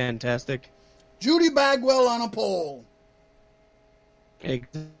match fantastic? Judy Bagwell on a pole.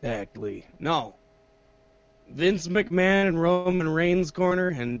 Exactly. No. Vince McMahon in Roman Reigns' corner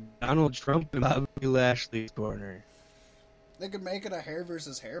and Donald Trump in Bobby Lashley's corner. They could make it a hair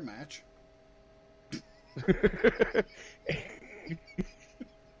versus hair match.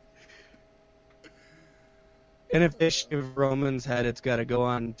 And if they shave Roman's head, it's got to go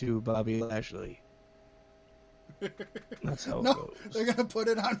on to Bobby Lashley. That's how it goes. They're going to put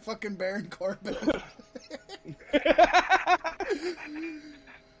it on fucking Baron Corbin.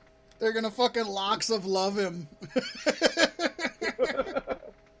 They're going to fucking locks of love him.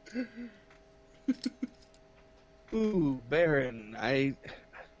 Ooh, Baron. I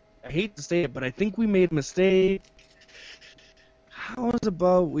hate to say it, but I think we made a mistake. How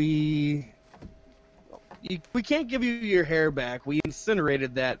about we can't give you your hair back. We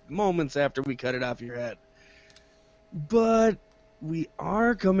incinerated that moments after we cut it off your head. But we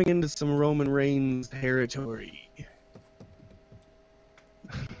are coming into some Roman Reigns territory.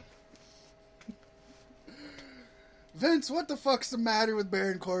 Vince, what the fuck's the matter with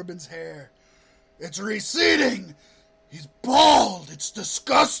Baron Corbin's hair? It's receding! He's bald! It's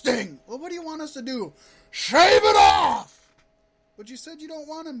disgusting! Well, what do you want us to do? Shave it off! But you said you don't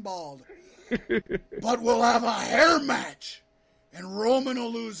want him bald. But we'll have a hair match! And Roman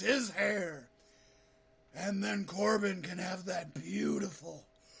will lose his hair. And then Corbin can have that beautiful,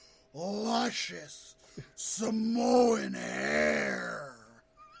 luscious, Samoan hair.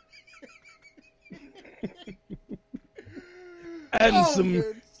 And some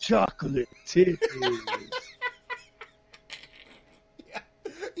chocolate titties.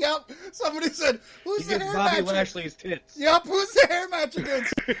 Yep. Somebody said, who's the hair Bobby match? Lashley's tits. Yep, who's the hair match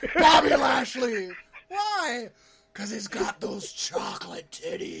against? Bobby Lashley. Why? Because he's got those chocolate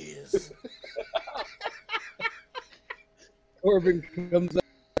titties. Corbin comes up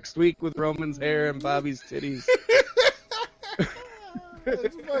next week with Roman's hair and Bobby's titties.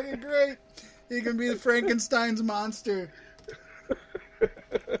 That's fucking great. He can be the Frankenstein's monster.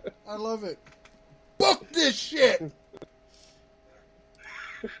 I love it. Book this shit.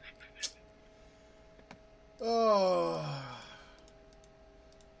 Oh.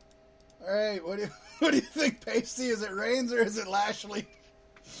 All right. What do you think, Pasty? Is it Reigns or is it Lashley?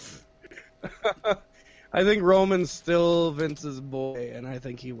 I think Roman's still Vince's boy, and I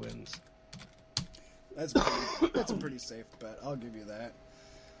think he wins. That's a pretty safe bet. I'll give you that.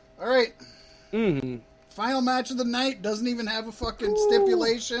 All right. Mm-hmm. Final match of the night doesn't even have a fucking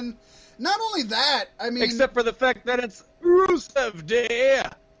stipulation. Not only that, I mean... Except for the fact that it's Rusev Day.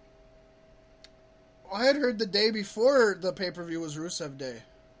 I had heard the day before the pay-per-view was Rusev Day.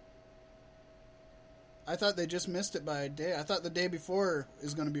 I thought they just missed it by a day. I thought the day before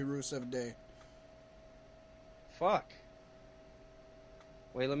is going to be Rusev Day. Fuck.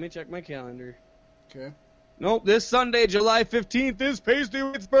 Wait, let me check my calendar. Okay. Nope, this Sunday, July 15th, is Pasty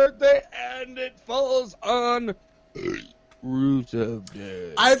Whit's birthday, and it falls on Rusev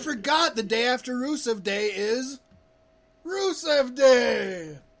Day. I forgot the day after Rusev Day is Rusev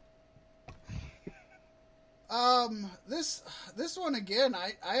Day. This one again,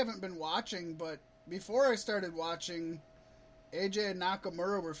 I haven't been watching, but before I started watching, AJ and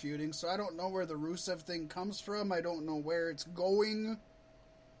Nakamura were feuding, so I don't know where the Rusev thing comes from. I don't know where it's going.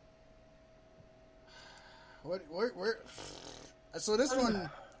 Where? So this one,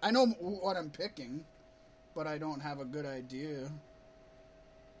 I know what I'm picking, but I don't have a good idea.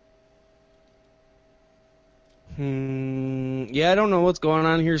 Yeah, I don't know what's going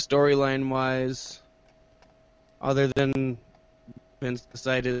on here storyline-wise, other than Vince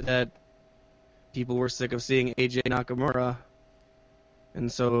decided that people were sick of seeing AJ Nakamura. And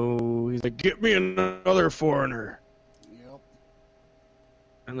so he's like, get me another foreigner. Yep.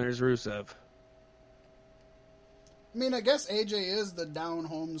 And there's Rusev. I mean, I guess AJ is the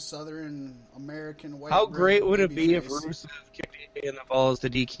down-home Southern American white. How great would it be if face. Rusev kicked AJ in the balls to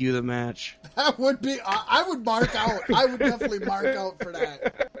DQ the match? That would be... I would mark out. I would definitely mark out for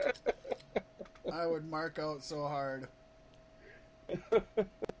that. I would mark out so hard.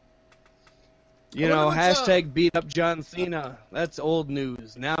 You know, hashtag beat up John Cena. That's old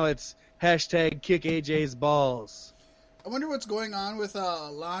news. Now it's hashtag kick AJ's balls. I wonder what's going on with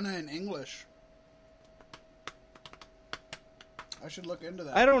Lana in English. I should look into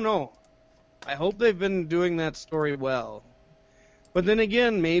that. I don't know. I hope they've been doing that story well. But then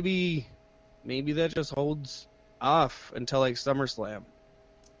again, maybe that just holds off until like SummerSlam,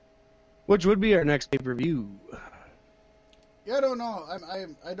 which would be our next pay-per-view. Yeah, I don't know.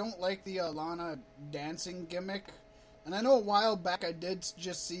 I don't like the Lana dancing gimmick. And I know a while back I did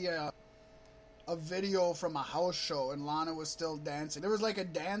just see a video from a house show and Lana was still dancing. There was like a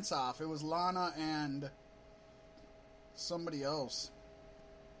dance-off. It was Lana and somebody else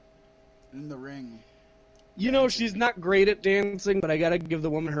in the ring. You know, she's not great at dancing, but I gotta give the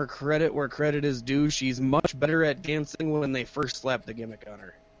woman her credit where credit is due. She's much better at dancing when they first slapped the gimmick on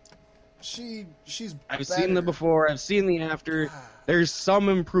her. She's I've better. seen the before, I've seen the after. There's some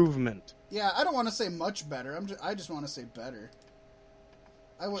improvement. Yeah, I don't want to say much better. I just want to say better.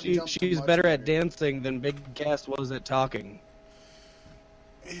 I wouldn't jump to She's much better at dancing than Big Cass was at talking.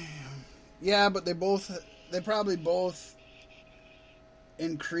 Yeah, but they probably both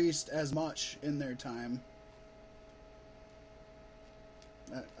increased as much in their time.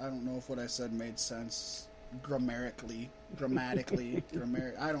 I don't know if what I said made sense grammatically. I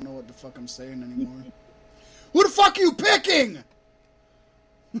don't know what the fuck I'm saying anymore. Who the fuck are you picking?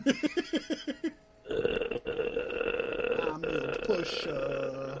 I'm a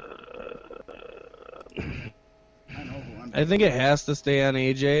pusher. I know who I'm I think it has to stay on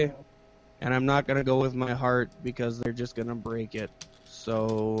AJ, and I'm not going to go with my heart because they're just going to break it.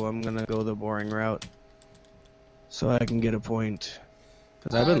 So I'm going to go the boring route so I can get a point.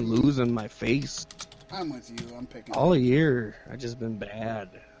 Because I've been losing my face. I'm with you. I'm picking. All year, I've just been bad.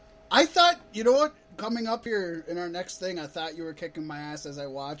 I thought, you know what? Coming up here in our next thing, I thought you were kicking my ass as I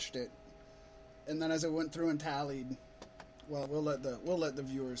watched it. And then as I went through and tallied, well, we'll let the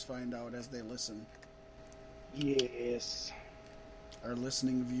viewers find out as they listen. Yes. Our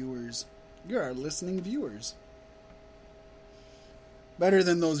listening viewers. You're our listening viewers. Better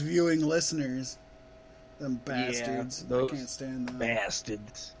than those viewing listeners. Them bastards. Yeah, I can't stand them.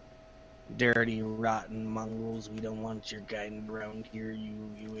 Bastards. Dirty, rotten mongrels. We don't want your kind around here, you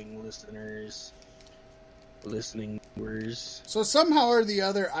viewing listeners. Listening viewers. So somehow or the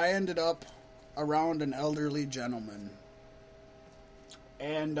other, I ended up around an elderly gentleman.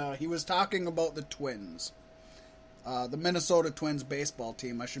 And he was talking about the Twins. The Minnesota Twins baseball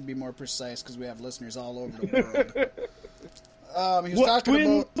team. I should be more precise because we have listeners all over the world. He was What talking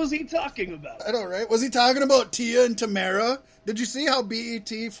twin about, was he talking about? I know, right? Was he talking about Tia and Tamara? Did you see how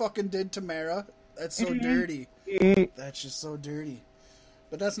BET fucking did Tamara? That's so dirty. That's just so dirty.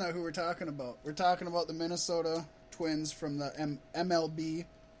 But that's not who we're talking about. We're talking about the Minnesota Twins from the MLB,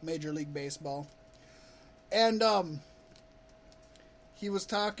 Major League Baseball. And he was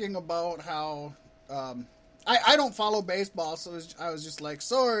talking about how I don't follow baseball, so I was just like,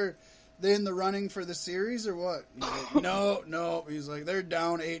 so are they in the running for the series or what? He's like, no. He's like, they're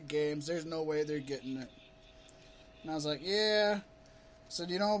down 8 games. There's no way they're getting it. And I was like, yeah. So,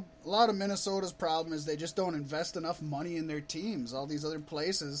 you know, a lot of Minnesota's problem is they just don't invest enough money in their teams. All these other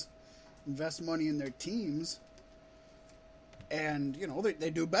places invest money in their teams. And, you know,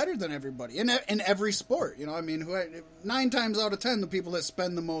 they do better than everybody in every sport. You know, I mean, 9 times out of 10, the people that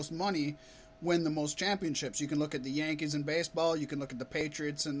spend the most money win the most championships. You can look at the Yankees in baseball, you can look at the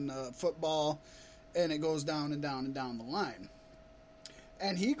Patriots in football, and it goes down and down and down the line.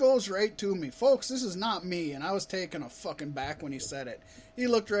 And he goes right to me. Folks, this is not me. And I was taken a fucking back when he said it. He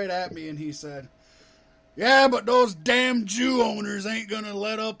looked right at me and he said, yeah, but those damn Jew owners ain't gonna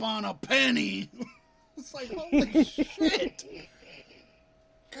let up on a penny. It's like, holy shit.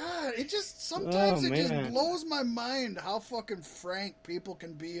 God, it just, sometimes it just blows my mind how fucking frank people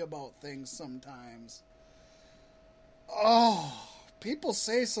can be about things sometimes. Oh, people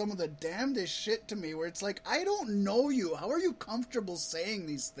say some of the damnedest shit to me where it's like, I don't know you. How are you comfortable saying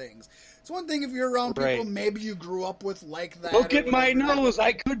these things? It's one thing if you're around people maybe you grew up with like that. Look at my nose.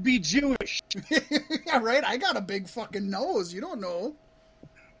 I could be Jewish. Yeah, right? I got a big fucking nose. You don't know.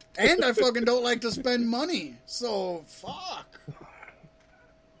 And I fucking don't like to spend money. So, fuck.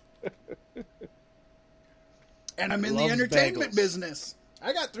 And I'm in the Loves entertainment bagels. business.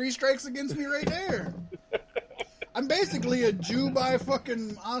 I got 3 strikes against me right there. I'm basically a Jew by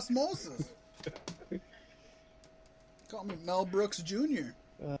fucking osmosis. Call me Mel Brooks Jr.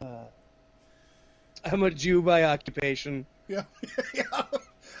 I'm a Jew by occupation. Yeah. Yeah.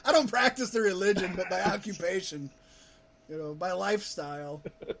 I don't practice the religion, but by occupation. You know, by lifestyle.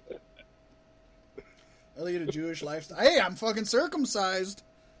 I lead a Jewish lifestyle. Hey, I'm fucking circumcised.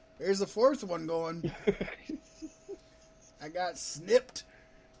 There's the 4th one going. I got snipped.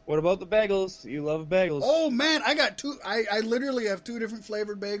 What about the bagels? You love bagels. Oh man, I got 2. I literally have 2 different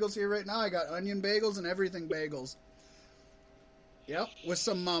flavored bagels here right now. I got onion bagels and everything bagels. Yep, with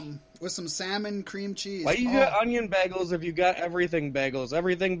some salmon cream cheese. Why you got onion bagels if you got everything bagels?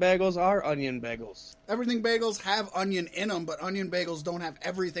 Everything bagels are onion bagels. Everything bagels have onion in them, but onion bagels don't have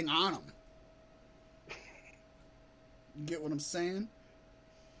everything on them. You get what I'm saying?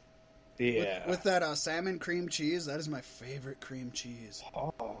 Yeah. With that salmon cream cheese, that is my favorite cream cheese.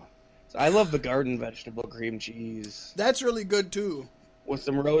 Oh. I love the garden vegetable cream cheese. That's really good too. With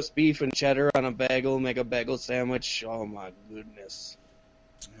some roast beef and cheddar on a bagel, make a bagel sandwich. Oh my goodness.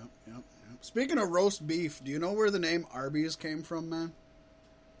 Yep. Speaking of roast beef, do you know where the name Arby's came from, man?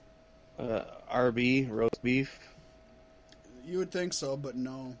 RB, roast beef? You would think so, but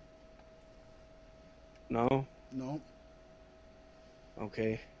no. No? No.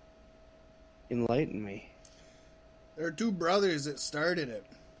 Okay. Enlighten me. There are 2 brothers that started it.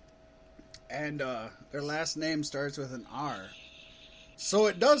 And their last name starts with an R. So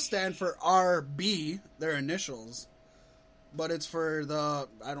it does stand for RB, their initials. But it's for the,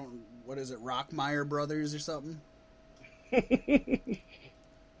 Rockmeyer Brothers or something?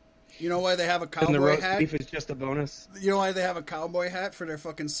 You know why they have a And the cowboy roast hat? beef is just a bonus? You know why they have a cowboy hat for their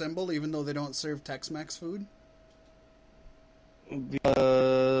fucking symbol, even though they don't serve Tex-Mex food?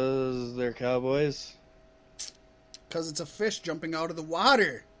 Because they're cowboys? Because it's a fish jumping out of the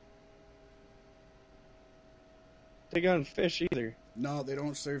water. They got fish either. No, they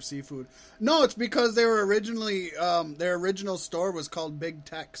don't serve seafood. No, it's because they were originally, their original store was called Big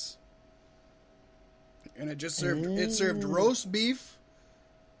Tex. And it just served roast beef,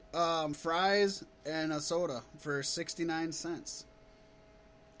 fries, and a soda for 69 cents.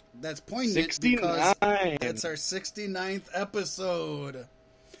 That's poignant 69. because it's our 69th episode.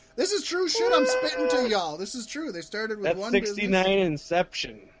 This is true shit I'm spitting to y'all. This is true. They started with That's one 69 business.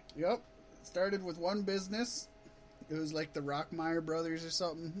 Inception. Yep. Started with one business. It was like the Rockmeyer Brothers or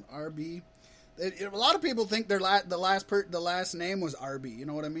something. RB. A lot of people think the last name was RB. You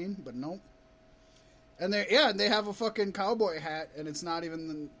know what I mean? But nope. And they have a fucking cowboy hat, and it's not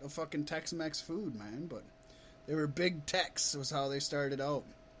even a fucking Tex-Mex food, man. But they were Big Tex was how they started out.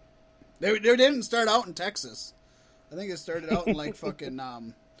 They didn't start out in Texas. I think it started out in like fucking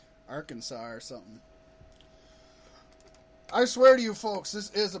Arkansas or something. I swear to you folks,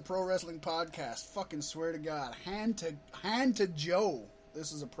 this is a pro wrestling podcast. Fucking swear to God. Hand to Joe.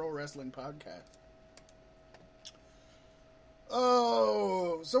 This is a pro wrestling podcast.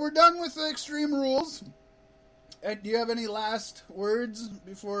 Oh, so we're done with the Extreme Rules. Do you have any last words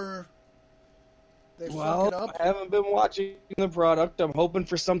before they fuck it up? I haven't been watching the product. I'm hoping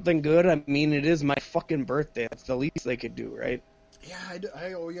for something good. I mean, it is my fucking birthday. That's the least they could do, right? Yeah,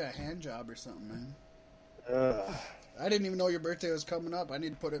 I owe you a hand job or something, man. I didn't even know your birthday was coming up. I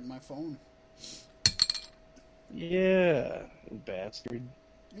need to put it in my phone. Yeah, bastard.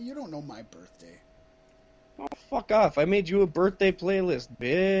 You don't know my birthday. Oh, fuck off. I made you a birthday playlist,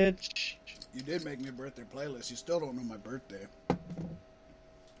 bitch. You did make me a birthday playlist. You still don't know my birthday.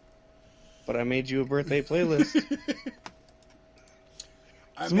 But I made you a birthday playlist.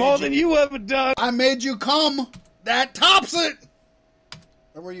 I It's more than you ever done. I made you come. That tops it.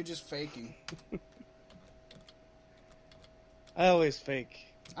 Or were you just faking? I always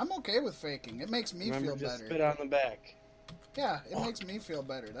fake. I'm okay with faking. It makes me Remember, feel just better. spit on the back. Yeah, it makes me feel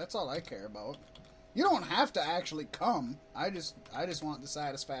better. That's all I care about. You don't have to actually come. I just want the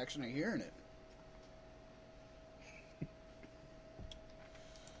satisfaction of hearing it.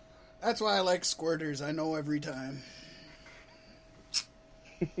 That's why I like squirters. I know every time.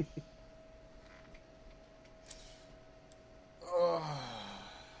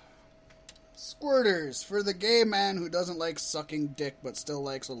 Squirters, for the gay man who doesn't like sucking dick but still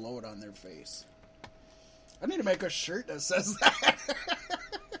likes a load on their face. I need to make a shirt that says that.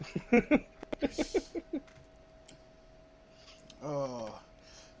 Oh.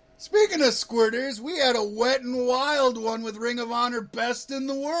 Speaking of squirters, we had a wet and wild one with Ring of Honor Best in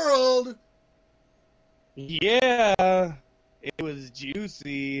the World. Yeah, it was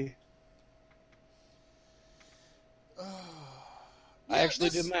juicy. Yeah, I actually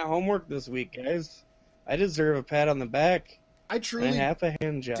did my homework this week, guys. I deserve a pat on the back. I truly and half a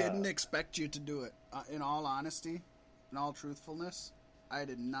hand job. didn't expect you to do it. In all honesty, in all truthfulness, I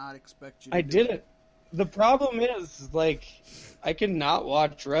did not expect you to I do did it. it. The problem is, like, I cannot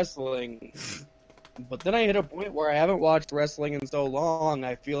watch wrestling. But then I hit a point where I haven't watched wrestling in so long,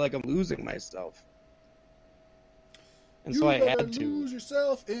 I feel like I'm losing myself. And so I had to. Lose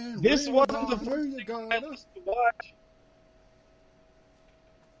yourself in This Ring wasn't of the Honor, first you thing gotta- I listened to watch.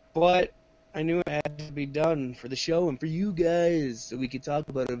 But I knew it had to be done for the show and for you guys, so we could talk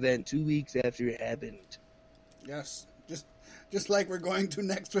about an event 2 weeks after it happened. Yes, just like we're going to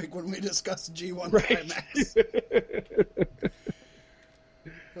next week when we discuss G1 Right.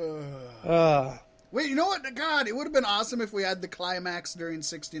 Climax. Wait, you know what? God, it would have been awesome if we had the climax during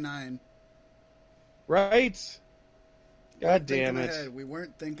 69. Right? God Thinking damn it. ahead. We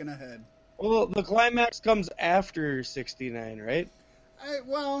weren't thinking ahead. Well, the climax comes after 69, right?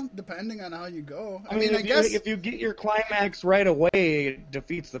 Well, depending on how you go. I mean, I guess. if you get your climax right away, it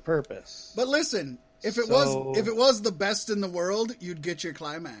defeats the purpose. But listen, if it So- was the best in the world, you'd get your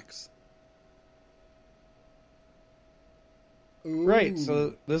climax. Ooh. Right,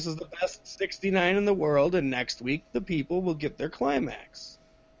 so this is the best 69 in the world, and next week the people will get their climax.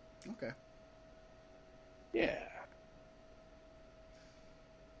 Okay. Yeah.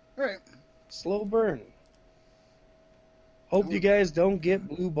 All right. Slow burn. Hope you guys don't get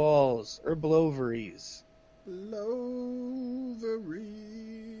blue balls or bloveries. Loveries.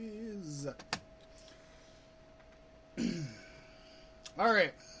 All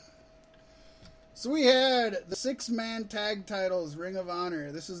right. So we had the 6-man tag titles, Ring of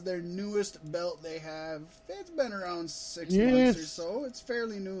Honor. This is their newest belt they have. It's been around 6 months or so. It's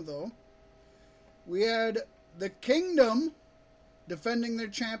fairly new, though. We had the Kingdom defending their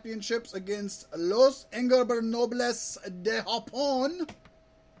championships against Los Ingobernables de Japón.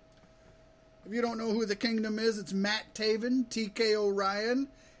 If you don't know who the Kingdom is, it's Matt Taven, TK O'Ryan,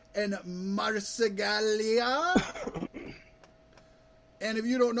 and Marcigalia. And if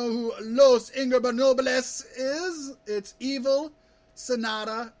you don't know who Los Ingobernables is, it's Evil,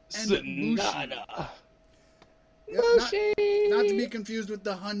 Sonata, and Bushi. Sonata. Yep, Bushi. not to be confused with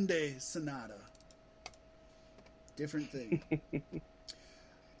the Hyundai Sonata. Different thing.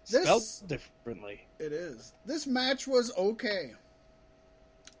 Spelled differently. It is. This match was okay.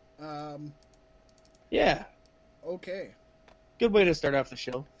 Yeah. Okay. Good way to start off the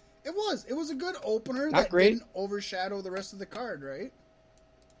show. It was. It was a good opener Not that great. didn't overshadow the rest of the card, right?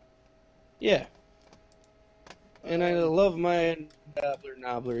 Yeah. And I love my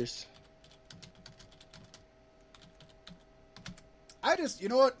nobblers. I just, you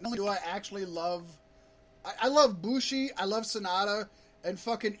know what? Not only do I actually love... I love Bushi, I love Sonata, and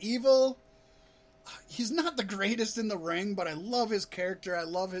fucking Evil. He's not the greatest in the ring, but I love his character, I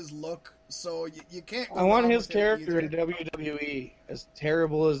love his look, so you can't go I want wrong his with him character in either. WWE, as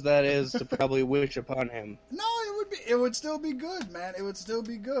terrible as that is to probably wish upon him. No, it would still be good, man. It would still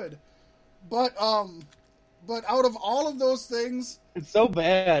be good. But out of all of those things, It's so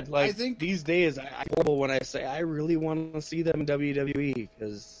bad. Like, I think- these days, I go when I say I really want to see them in WWE,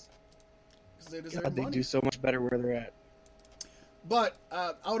 because they deserve God, they money. do so much better where they're at. But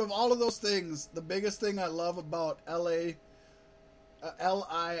out of all of those things, the biggest thing I love about LIJ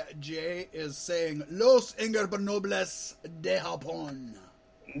is saying Los Ingobernables de Japón.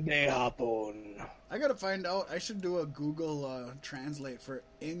 De Japón. I gotta find out. I should do a Google translate for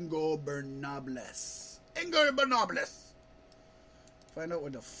Ingobernables. Ingobernables. Find out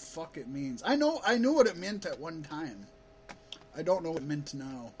what the fuck it means. I knew what it meant at one time. I don't know what it meant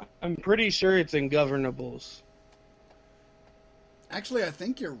now. I'm pretty sure it's Ingovernables. Actually, I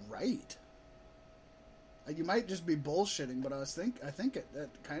think you're right. You might just be bullshitting, but I think that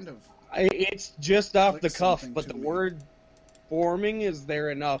kind of... It's just off the Click cuff, something but to the me. word forming is there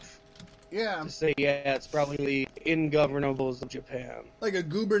enough Yeah, to say, yeah, it's probably the Ingovernables of Japan. like a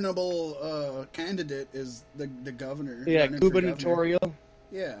gubernatorial candidate is the governor. Yeah, running for governor. gubernatorial.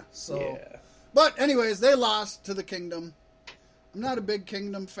 Yeah, so... Yeah. But anyways, they lost to the Kingdom. I'm not a big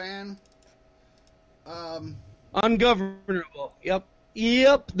Kingdom fan. Ungovernable.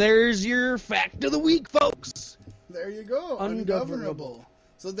 Yep, there's your fact of the week, folks. There you go. Ungovernable.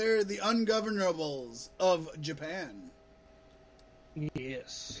 So they're the ungovernables of Japan.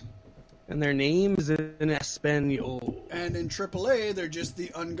 Yes. And their name is in Espanol. And in AAA, they're just the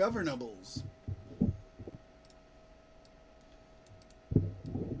ungovernables.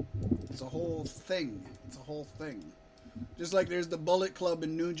 It's a whole thing. Just like there's the Bullet Club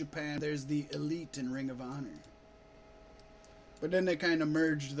in New Japan, there's the Elite in Ring of Honor. But then they kind of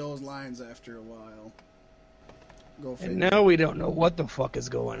merged those lines after a while. Go figure. And now we don't know what the fuck is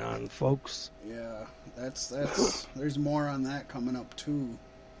going on, folks. Yeah, that's there's more on that coming up too.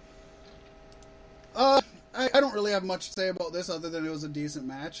 I don't really have much to say about this other than it was a decent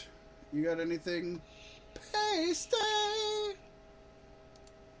match. You got anything? Pasty.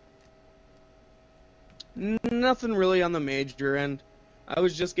 Nothing really on the major end. I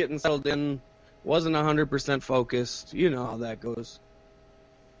was just getting settled in. Wasn't 100% focused. You know how that goes.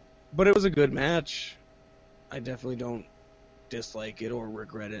 But it was a good match. I definitely don't dislike it or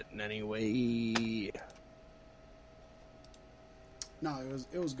regret it in any way. No,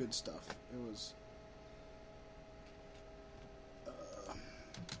 it was good stuff. It was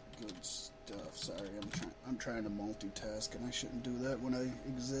good stuff. Sorry, I'm trying to multitask, and I shouldn't do that when I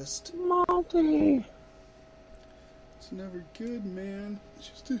exist. Multi. It's never good, man.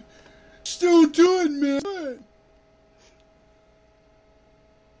 Just don't do it, man.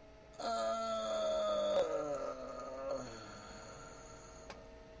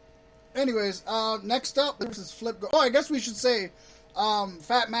 Anyways, next up, this is Flip. I guess we should say,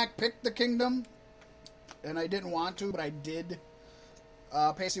 Fat Mac picked the Kingdom, and I didn't want to, but I did.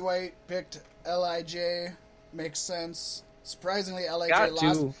 Pacey White picked LIJ. Makes sense. Surprisingly, LIJ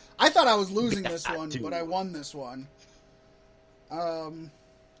lost. I thought I was losing this one, but I won this one. And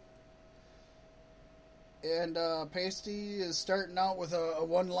Pasty is starting out with a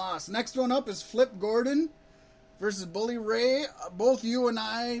one loss. Next one up is Flip Gordon versus Bully Ray. Both you and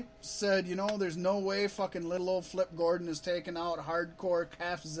I said, there's no way fucking little old Flip Gordon is taking out hardcore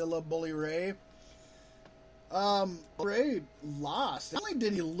Calfzilla Bully Ray. Ray lost. Not only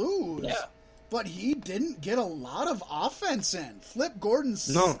did he lose, but he didn't get a lot of offense in. Flip Gordon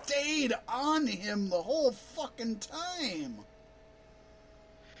stayed on him the whole fucking time.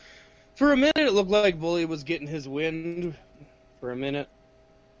 For a minute, it looked like Bully was getting his wind. For a minute.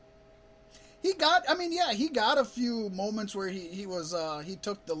 He got a few moments where he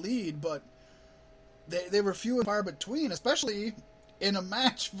took the lead, but they were few and far between, especially in a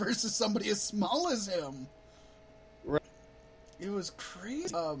match versus somebody as small as him. Right. It was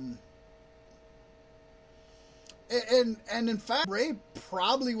crazy. And in fact, Ray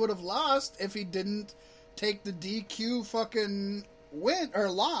probably would have lost if he didn't take the DQ fucking win or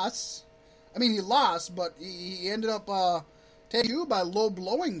loss. I mean, he lost, but he ended up taking you by low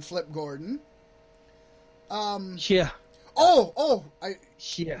blowing Flip Gordon. Yeah.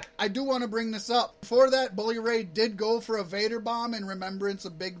 I do want to bring this up. Before that, Bully Ray did go for a Vader bomb in remembrance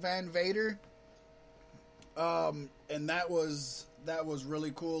of Big Van Vader. And that was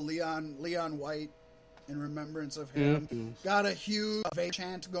really cool. Leon White, in remembrance of him, got a huge Vader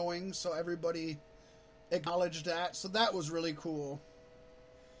chant going, so everybody acknowledged that. So that was really cool.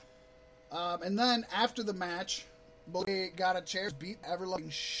 And then after the match, Bully got a chair, beat ever-loving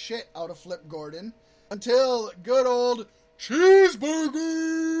shit out of Flip Gordon until good old Cheeseburger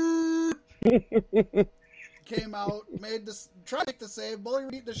came out, tried to make the save. Bully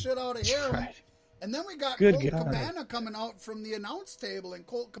beat the shit out of him. Right. And then we got Colt Cabana coming out from the announce table, and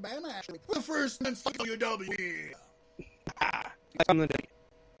Colt Cabana actually was the first in WWE.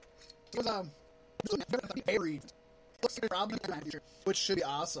 Which should be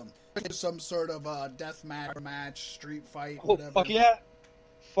awesome. Some sort of death match, street fight, whatever.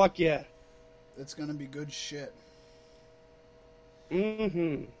 Fuck yeah. It's gonna be good shit.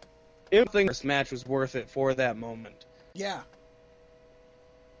 I think this match was worth it for that moment. Yeah.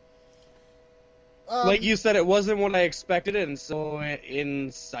 Like you said, it wasn't what I expected, and so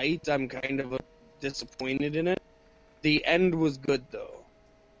in sight, I'm kind of disappointed in it. The end was good, though.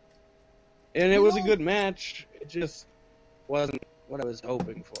 And it was a good match. It just wasn't what I was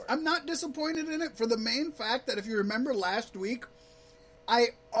hoping for. I'm not disappointed in it for the main fact that if you remember last week, I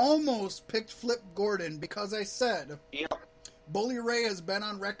almost picked Flip Gordon because I said Bully Ray has been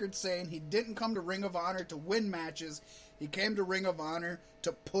on record saying he didn't come to Ring of Honor to win matches. He came to Ring of Honor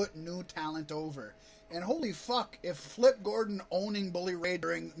to put new talent over. And holy fuck, if Flip Gordon owning Bully Ray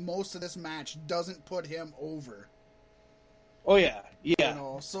during most of this match doesn't put him over. Oh, yeah.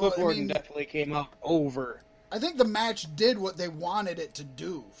 So, Flip Gordon definitely came out over. I think the match did what they wanted it to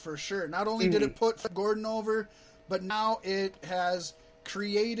do, for sure. Not only did it put Flip Gordon over, but now it has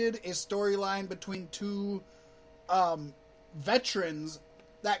created a storyline between two veterans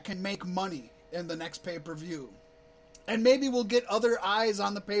that can make money in the next pay-per-view. And maybe we'll get other eyes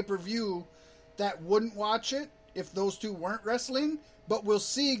on the pay-per-view that wouldn't watch it if those two weren't wrestling, but we'll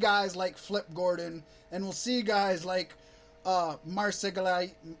see guys like Flip Gordon, and we'll see guys like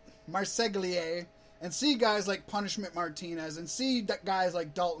Marseglier, and see guys like Punishment Martinez, and see guys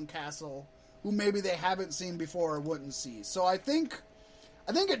like Dalton Castle, who maybe they haven't seen before or wouldn't see. So I think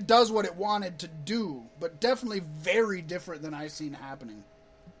I think it does what it wanted to do, but definitely very different than I've seen happening.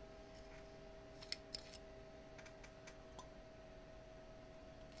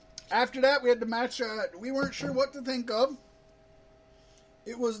 After that, we had the match we weren't sure what to think of.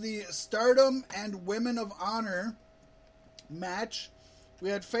 It was the Stardom and Women of Honor match. We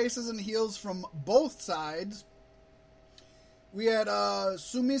had faces and heels from both sides. We had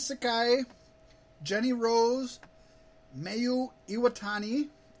Sumi Sakai, Jenny Rose, Mayu Iwatani,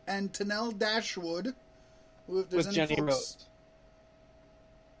 and Tanel Dashwood. With Jenny Rose.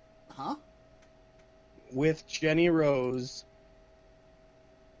 Huh? With Jenny Rose.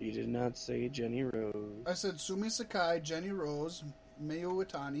 You did not say Jenny Rose. I said Sumi Sakai, Jenny Rose, Mayu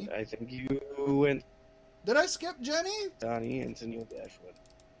Iwatani. I think you went... Did I skip Jenny? Donnie and Tanel Dashwood.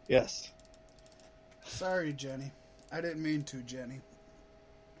 Yes. Sorry, Jenny. I didn't mean to, Jenny.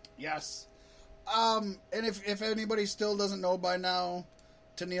 Yes. And if anybody still doesn't know by now,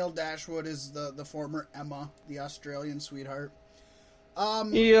 Tanel Dashwood is the former Emma, the Australian sweetheart.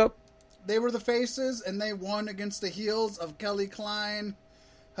 Yep. They were the faces, and they won against the heels of Kelly Klein,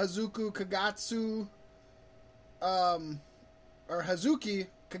 Hazuki Kagatsu, or Hazuki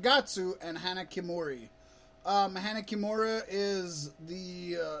Kagatsu, and Hana Kimura. Hana Kimura is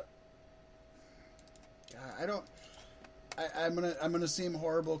the... I'm gonna seem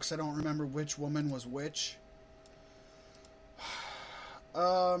horrible because I don't remember which woman was which.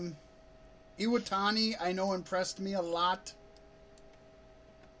 Iwatani, I know, impressed me a lot.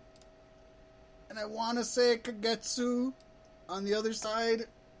 And I want to say Kagetsu on the other side.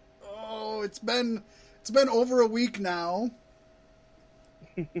 Oh, it's been over a week now.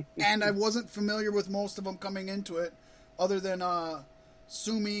 And I wasn't familiar with most of them coming into it, other than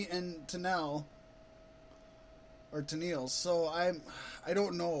Sumi and Tanel. Or Tanel. So I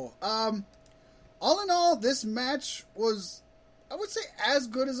don't know. All in all, this match was, I would say, as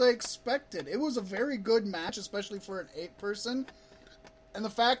good as I expected. It was a very good match, especially for an 8-person. And the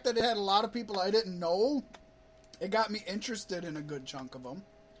fact that it had a lot of people I didn't know, it got me interested in a good chunk of them.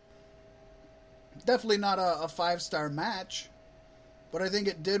 Definitely not a 5-star match, but I think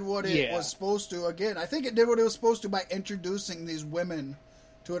it did what it was supposed to. Again, I think it did what it was supposed to by introducing these women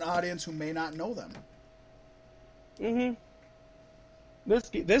to an audience who may not know them. Mm-hmm.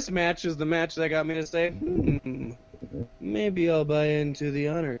 This match is the match that got me to say, maybe I'll buy into the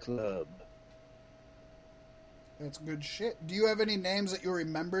Honor Club. That's good shit. Do you have any names that you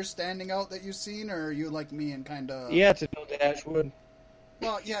remember standing out that you've seen, or are you like me and kind of... Yeah, Tanel Dashwood.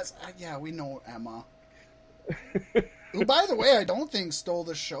 Well, yes, yeah, we know Emma. Who, by the way, I don't think stole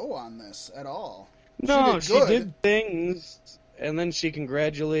the show on this at all. No, she did things, and then she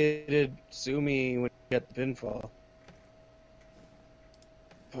congratulated Sumi when she got the pinfall.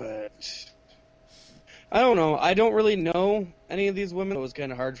 But I don't know. I don't really know any of these women. It was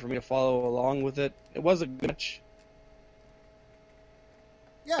kind of hard for me to follow along with it. It was a good match.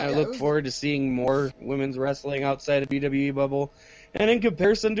 Yeah, I look forward to seeing more women's wrestling outside of WWE bubble. And in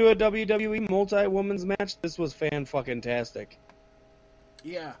comparison to a WWE multi-women's match, this was fan-fucking-tastic.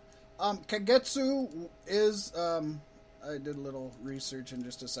 Yeah. Kagetsu is, I did a little research in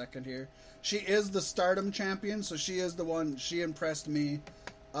just a second here. She is the Stardom champion, so she is the one, she impressed me.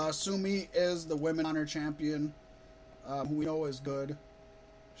 Sumi is the Women Honor champion, who we know is good.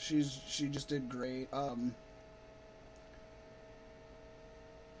 She just did great.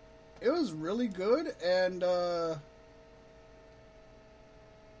 It was really good, and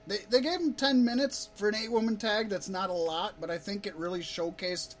they gave him 10 minutes for an 8-woman tag. That's not a lot, but I think it really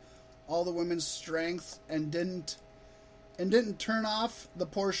showcased all the women's strength and didn't turn off the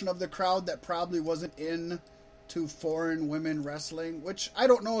portion of the crowd that probably wasn't in to foreign women wrestling, which I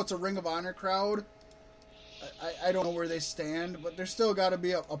don't know. It's a Ring of Honor crowd. I don't know where they stand, but there's still got to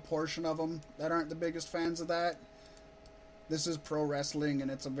be a portion of them that aren't the biggest fans of that. This is pro wrestling, and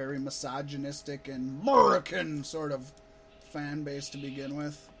it's a very misogynistic and American sort of fan base to begin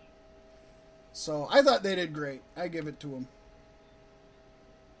with. So I thought they did great. I give it to them.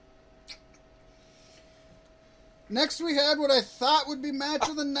 Next we had what I thought would be match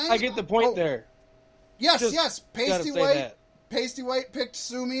of the night. I get the point there. Yes. Pasty White picked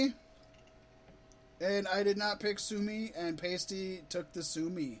Sumi. And I did not pick Sumi, and Pasty took the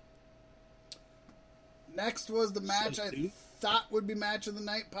Sumi. Next was the match I thought would be match of the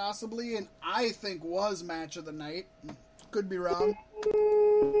night, possibly, and I think was match of the night. Could be wrong.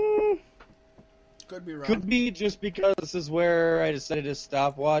 Could be just because this is where I decided to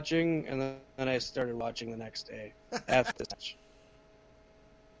stop watching, and then I started watching the next day after this match.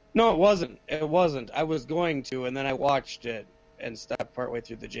 No, it wasn't. It wasn't. I was going to, and then I watched it and stopped partway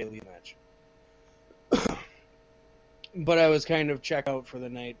through the Jay Lee match. But I was kind of checked out for the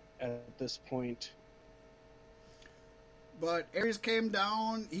night at this point. But Aries came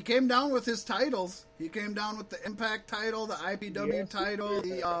down. He came down with his titles. He came down with the Impact title, the IPW title,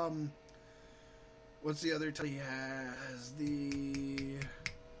 the what's the other title he has? The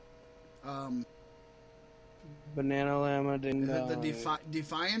Banana Llama Ding Dong. the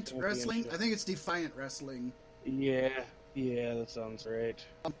Defiant Wrestling. I think it's Defiant Wrestling. Yeah, that sounds right.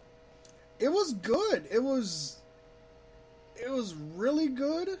 It was good. It was really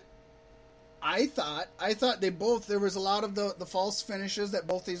good. I thought they both, there was a lot of the false finishes that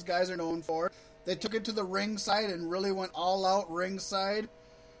both these guys are known for. They took it to the ringside and really went all out ringside.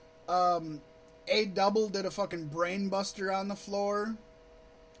 A-Double did a fucking brain buster on the floor.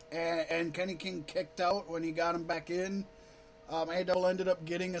 And Kenny King kicked out when he got him back in. A-Double ended up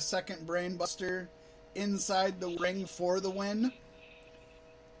getting a second brain buster inside the ring for the win.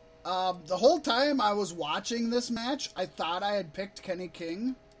 The whole time I was watching this match, I thought I had picked Kenny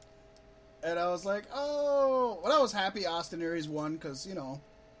King. And I was like, oh... Well, I was happy Austin Aries won, because, you know...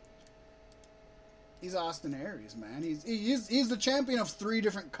 He's Austin Aries, man. He's the champion of 3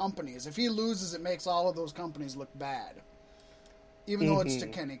 different companies. If he loses, it makes all of those companies look bad. Even though it's to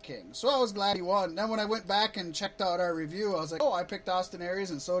Kenny King. So I was glad he won. Then when I went back and checked out our review, I was like, oh, I picked Austin Aries,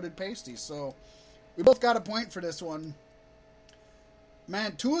 and so did Pasty. So we both got a point for this one.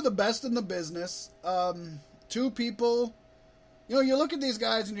 Man, 2 of the best in the business. 2 people... You know, you look at these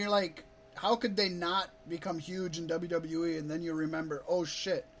guys and you're like... How could they not become huge in WWE? And then you remember, oh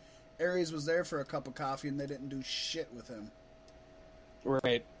shit, Aries was there for a cup of coffee and they didn't do shit with him.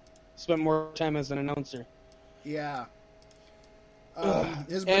 Right. Spent more time as an announcer. Yeah.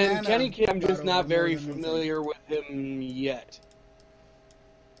 And Kenny King, I'm just not very familiar with him yet.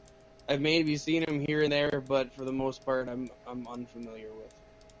 I've maybe seen him here and there, but for the most part, I'm unfamiliar with.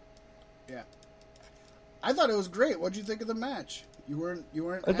 Yeah. I thought it was great. What'd you think of the match? You weren't.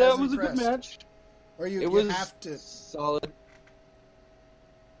 I thought it was impressed. A good match. Or you have to solid.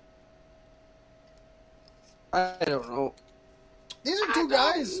 I don't know. These are 2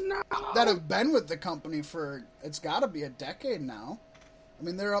 guys that have been with the company for, it's got to be a decade now. I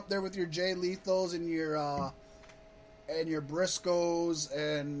mean, they're up there with your Jay Lethals and your Briscoes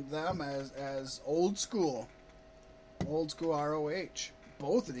and them as old school ROH.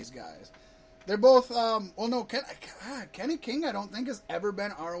 Both of these guys. They're both, Kenny King I don't think has ever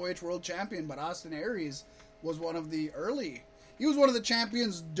been ROH World Champion, but Austin Aries was one of the early, he was one of the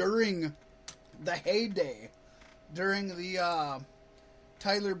champions during the heyday, during the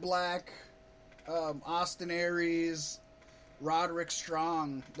Taeler Black, Austin Aries, Roderick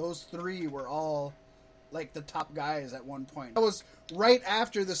Strong. Those 3 were all like the top guys at one point. That was right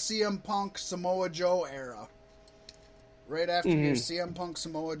after the CM Punk Samoa Joe era. Right after your CM Punk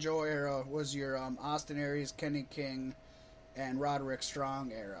Samoa Joe era was your Austin Aries, Kenny King, and Roderick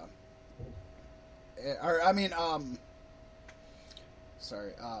Strong era.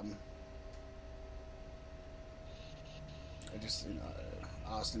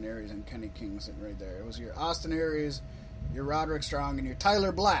 Austin Aries and Kenny King sitting right there. It was your Austin Aries, your Roderick Strong, and your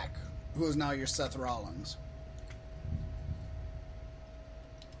Taeler Black, who is now your Seth Rollins.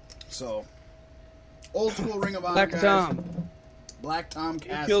 So... Old school Ring of Honor Black guys. Tom. Black Tom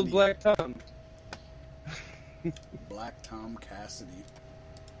Cassidy. He killed Black Tom. Black Tom Cassidy.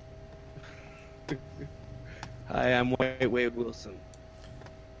 Hi, I'm White Wade Wilson.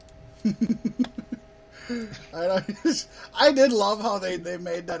 I did love how they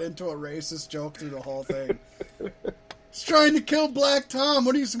made that into a racist joke through the whole thing. He's trying to kill Black Tom.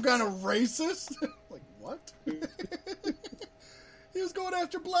 What are you, some kind of racist? Like, what? He was going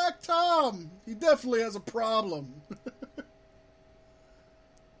after Black Tom. He definitely has a problem.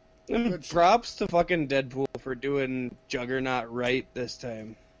 And props to fucking Deadpool for doing Juggernaut right this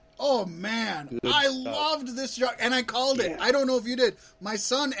time. Oh, man. Good I stuff. loved this joke. And I called it. I don't know if you did. My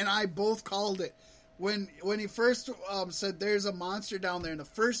son and I both called it. When he first said there's a monster down there, and the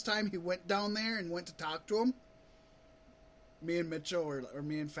first time he went down there and went to talk to him, me and Mitchell, or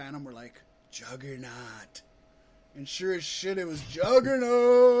me and Phantom were like, Juggernaut. And sure as shit, it was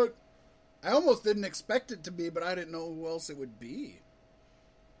Juggernaut. I almost didn't expect it to be, but I didn't know who else it would be.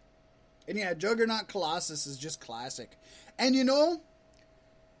 And yeah, Juggernaut Colossus is just classic. And you know,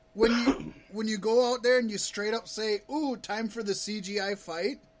 when you go out there and you straight up say, ooh, time for the CGI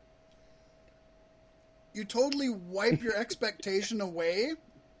fight, you totally wipe your expectation away,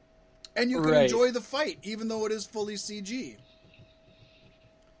 and you can enjoy the fight, even though it is fully CG.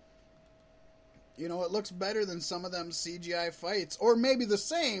 You know, it looks better than some of them CGI fights. Or maybe the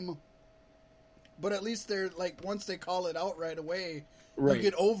same, but at least they're, like, once they call it out right away, you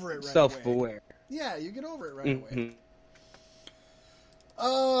get over it right away. Self-aware. Yeah, you get over it right away.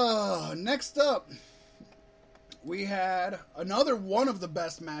 Next up, we had another one of the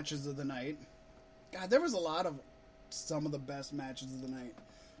best matches of the night. God, there was a lot of some of the best matches of the night.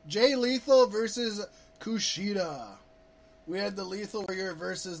 Jay Lethal versus Kushida. We had the Lethal Warrior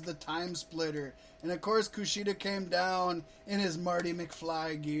versus the Time Splitter. And of course, Kushida came down in his Marty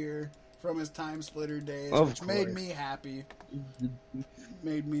McFly gear from his Time Splitter days, which made me happy.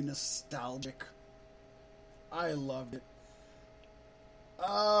 Made me nostalgic. I loved it.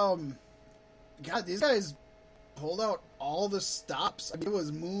 God, these guys pulled out all the stops. I mean, it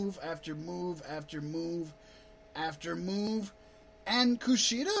was move after move after move after move. And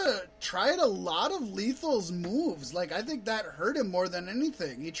Kushida tried a lot of Lethal's moves. Like, I think that hurt him more than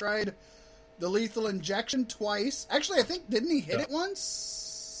anything. He tried the lethal injection twice. Actually, I think, didn't he hit it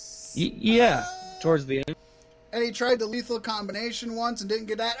once? Yeah, towards the end. And he tried the lethal combination once and didn't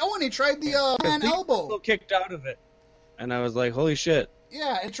get that. Oh, and he tried the man elbow. Kicked out of it. And I was like, holy shit.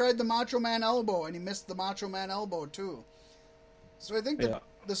 Yeah, he tried the Macho Man elbow, and he missed the Macho Man elbow, too. So I think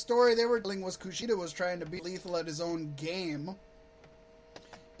the story they were telling was Kushida was trying to beat Lethal at his own game.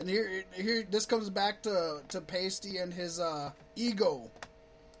 And here, this comes back to Pasty and his ego.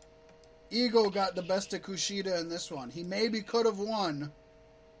 Ego got the best of Kushida in this one. He maybe could have won,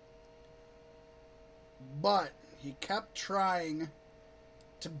 but he kept trying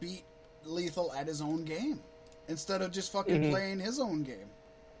to beat Lethal at his own game instead of just fucking playing his own game.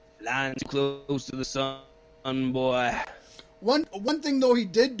 Lying too close to the sun, boy. One thing though he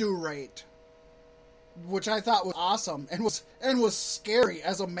did do right, which I thought was awesome and was scary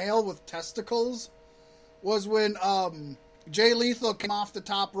as a male with testicles, was when Jay Lethal came off the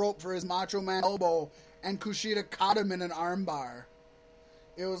top rope for his Macho Man elbow and Kushida caught him in an armbar.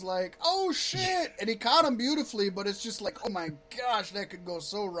 It was like, oh shit! And he caught him beautifully, but it's just like, oh my gosh, that could go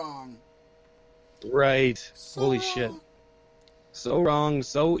so wrong. Right. So Holy wrong. shit. So wrong,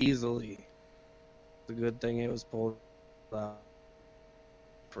 so easily. It's a good thing it was pulled out.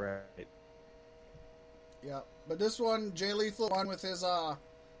 Right. Yeah, but this one, Jay Lethal won with his, I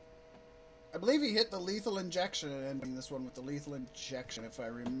believe he hit the lethal injection and ending this one with the lethal injection, if I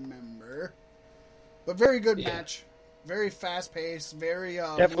remember. But very good match. Very fast-paced, very,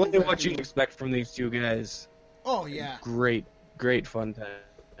 definitely what you'd expect from these two guys. Oh, yeah. Great fun time.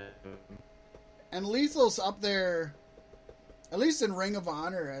 And Lethal's up there, at least in Ring of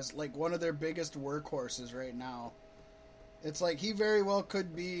Honor, as, like, one of their biggest workhorses right now. It's like, he very well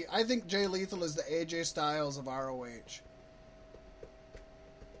could be... I think Jay Lethal is the AJ Styles of ROH.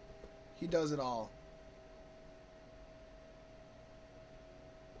 He does it all.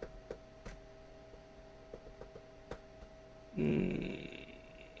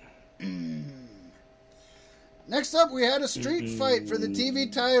 Next up, we had a street fight for the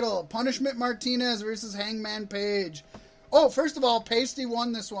TV title. Punishment Martinez versus Hangman Page. Oh, first of all, Pasty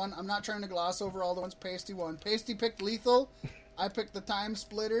won this one. I'm not trying to gloss over all the ones Pasty won. Pasty picked Lethal. I picked the Time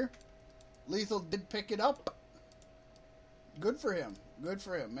Splitter. Lethal did pick it up. Good for him. Good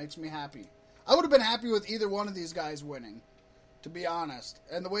for him. Makes me happy. I would have been happy with either one of these guys winning, to be honest.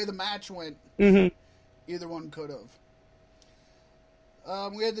 And the way the match went, either one could have.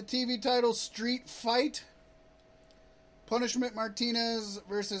 We had the TV title Street Fight. Punishment Martinez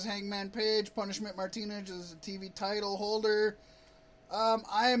versus Hangman Page. Punishment Martinez is a TV title holder.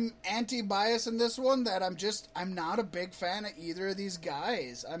 I'm anti-bias in this one, that I'm not a big fan of either of these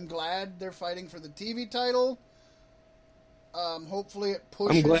guys. I'm glad they're fighting for the TV title. Hopefully it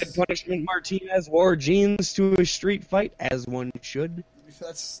pushes... I'm glad Punishment Martinez wore jeans to a street fight, as one should.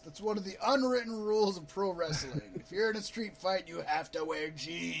 That's one of the unwritten rules of pro wrestling. If you're in a street fight, you have to wear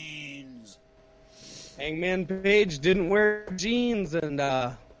jeans. Hangman Page didn't wear jeans, and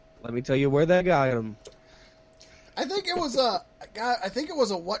let me tell you where that got him. I think it was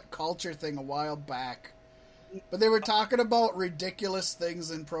a what culture thing a while back. But they were talking about ridiculous things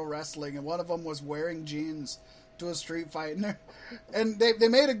in pro wrestling, and one of them was wearing jeans to a street fight. And they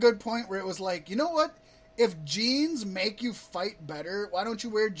made a good point where it was like, you know what? If jeans make you fight better, why don't you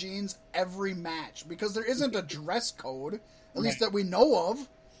wear jeans every match? Because there isn't a dress code, at least that we know of.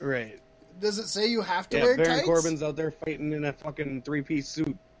 Right. Does it say you have to wear Baron tights? Corbin's out there fighting in a fucking three-piece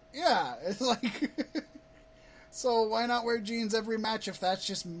suit. Yeah, it's like... So why not wear jeans every match if that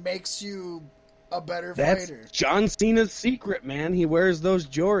just makes you a better fighter? That's John Cena's secret, man. He wears those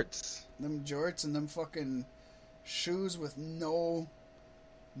jorts. Them jorts and them fucking shoes with no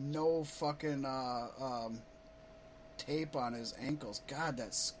fucking tape on his ankles. God,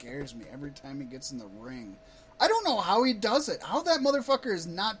 that scares me every time he gets in the ring. I don't know how he does it. How that motherfucker is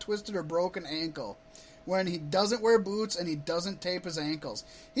not twisted or broken ankle when he doesn't wear boots and he doesn't tape his ankles.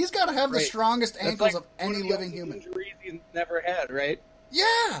 He's got to have the strongest ankles of any living human. Injuries he's never had, right?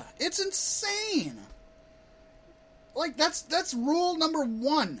 Yeah, it's insane. Like, that's rule number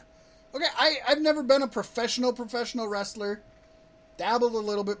one. Okay, I've never been a professional wrestler. Dabbled a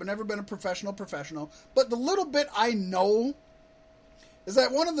little bit, but never been a professional. But the little bit I know is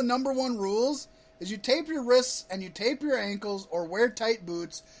that one of the number one rules is you tape your wrists and you tape your ankles or wear tight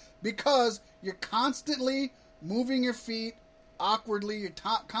boots because you're constantly moving your feet awkwardly, you're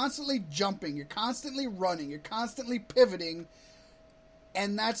constantly jumping, you're constantly running, you're constantly pivoting,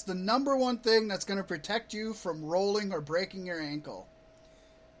 and that's the number one thing that's going to protect you from rolling or breaking your ankle.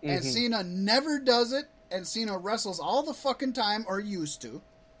 Mm-hmm. And Cena never does it, and Cena wrestles all the fucking time, or used to,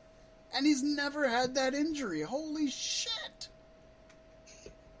 and he's never had that injury. Holy shit.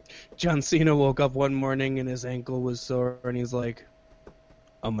 John Cena woke up one morning and his ankle was sore, and he's like,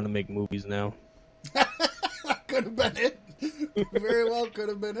 I'm going to make movies now. Could have been it. Very well could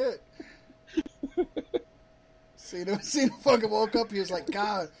have been it. Cena fucking woke up, he was like,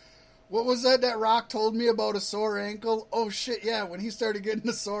 God, what was that Rock told me about a sore ankle? Oh shit, yeah, when he started getting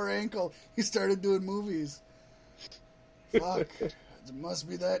a sore ankle, he started doing movies. Fuck. It must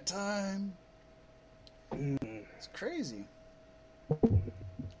be that time. It's crazy. But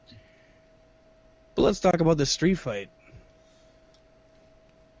let's talk about the street fight.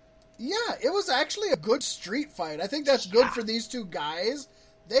 Yeah, it was actually a good street fight. I think that's good for these two guys.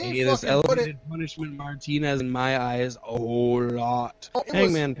 They this elevated punishment Martinez in my eyes a whole lot.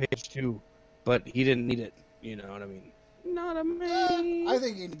 Hangman Page too, but he didn't need it. You know what I mean? Not a man. I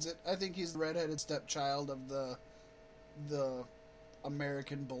think he needs it. I think he's the redheaded stepchild of the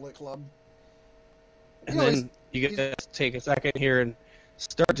American Bullet Club. And then you get to take a second here and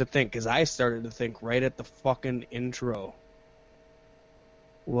start to think, because I started to think right at the fucking intro,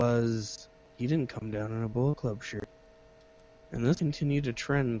 was he didn't come down in a Bullet Club shirt. And this continued to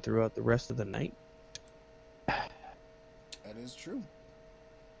trend throughout the rest of the night. That is true.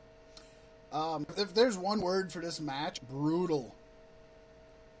 If there's one word for this match, brutal.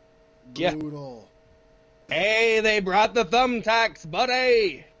 Brutal. Yeah. Hey, they brought the thumbtacks,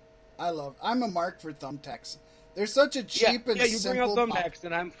 buddy! I'm a mark for thumbtacks. They're such a cheap and you simple... bring out thumbtacks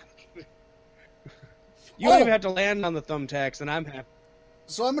and I'm... You don't even have to land on the thumbtacks and I'm happy.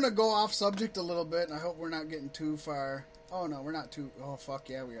 So I'm going to go off subject a little bit, and I hope we're not getting too far. Oh, no, we're not too... Oh, fuck,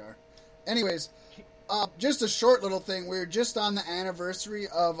 yeah, we are. Anyways, just a short little thing. We're just on the anniversary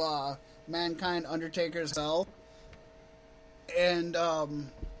of Mankind Undertaker's Hell. And that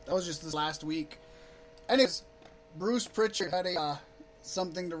was just this last week. Anyways, Bruce Pritchard had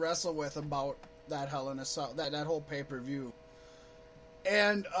something to wrestle with about that Hell in a Cell, that whole pay-per-view.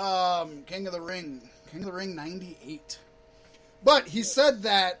 And King of the Ring 98. But he said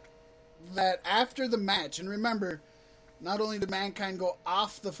that after the match, and remember, not only did Mankind go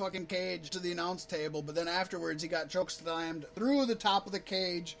off the fucking cage to the announce table, but then afterwards he got chokeslammed through the top of the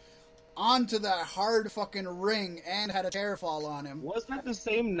cage onto that hard fucking ring and had a chair fall on him. Was that the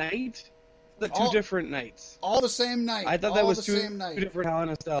same night? Two different nights. All the same night. I thought that was two different Hell in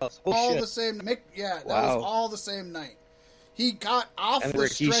a Cells. All the same night. Yeah, that was all the same night. He got off the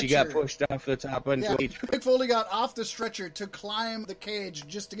stretcher. And Rikishi got pushed off the top until Mick Foley got off the stretcher to climb the cage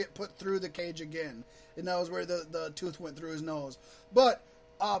just to get put through the cage again. And that was where the tooth went through his nose. But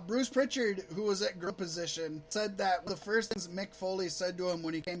Bruce Pritchard, who was at grip position, said that the first things Mick Foley said to him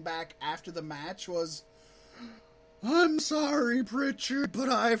when he came back after the match was, "I'm sorry, Pritchard, but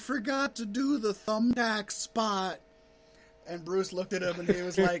I forgot to do the thumbtack spot." And Bruce looked at him and he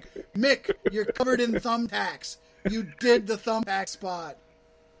was like, "Mick, you're covered in thumbtacks. You did the thumbtack spot."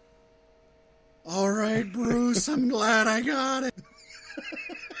 "All right, Bruce, I'm glad I got it."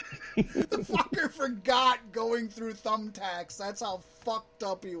 The fucker forgot going through thumbtacks. That's how fucked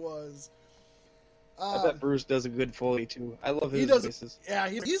up he was. I bet Bruce does a good Foley, too. I love his voices. Yeah,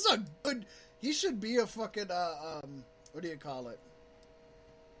 he's a good... He should be a fucking, what do you call it?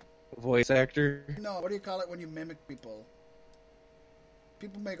 Voice actor? No, what do you call it when you mimic people?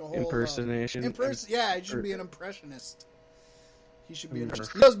 People make a whole... Impersonation? Yeah, he should be an impressionist. He should be an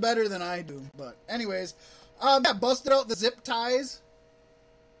impressionist. He does better than I do, but anyways. Busted out the zip ties.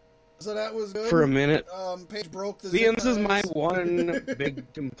 So that was good. For a minute. Paige broke the zip ties. This is my one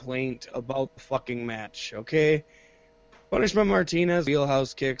big complaint about the fucking match, okay? Punishment Martinez,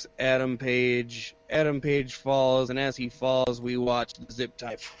 wheelhouse kicks Adam Page. Adam Page falls, and as he falls, we watch the zip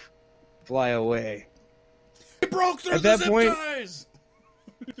tie fly away. He broke through the zip ties!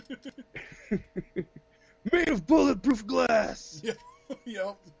 Made of bulletproof glass!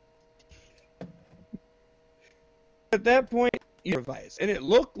 Yep. At that point, you improvise. And it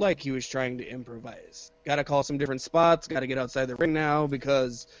looked like he was trying to improvise. Gotta call some different spots, gotta get outside the ring now,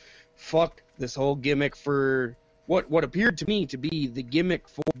 because fuck this whole gimmick for what appeared to me to be the gimmick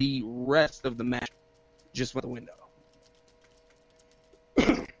for the rest of the match just went the window.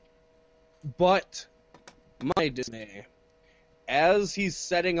 But my dismay, as he's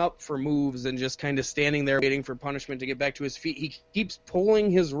setting up for moves and just kind of standing there waiting for Punishment to get back to his feet, he keeps pulling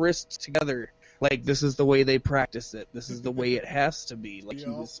his wrists together like this is the way they practice it. This is the way it has to be. Like he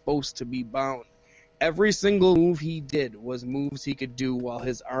was supposed to be bound. Every single move he did was moves he could do while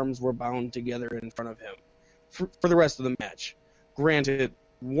his arms were bound together in front of him for the rest of the match. Granted,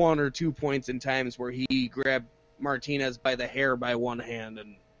 1 or 2 points in times where he grabbed Martinez by the hair by one hand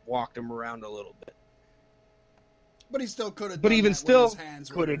and walked him around a little bit. But he still could have. But even still,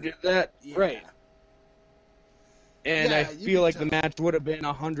 could have did that, yeah. right? And I feel like the match would have been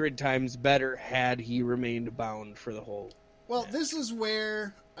 100 times better had he remained bound for the whole. Well, this is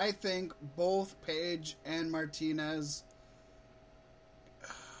where I think both Page and Martinez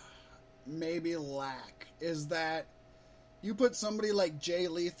maybe lack, is that you put somebody like Jay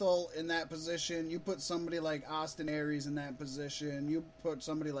Lethal in that position, you put somebody like Austin Aries in that position, you put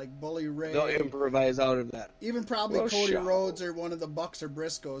somebody like Bully Ray. They'll improvise out of that. Even probably Cody Rhodes or one of the Bucks or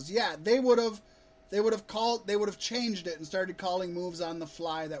Briscoes. Yeah, they would have changed it and started calling moves on the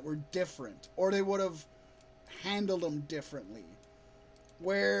fly that were different, or they would have handled them differently.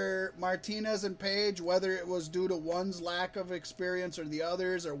 Where Martinez and Page, whether it was due to one's lack of experience or the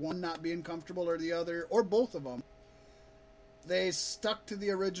other's, or one not being comfortable or the other, or both of them, they stuck to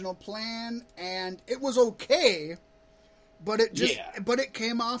the original plan, and it was okay, but it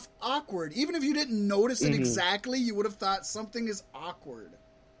came off awkward. Even if you didn't notice it exactly, you would have thought something is awkward.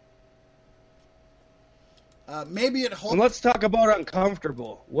 Maybe it holds. And let's talk about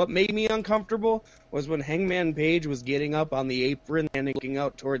uncomfortable. What made me uncomfortable was when Hangman Page was getting up on the apron and looking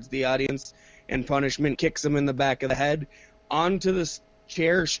out towards the audience, and Punishment kicks him in the back of the head onto this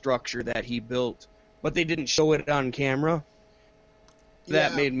chair structure that he built, but they didn't show it on camera.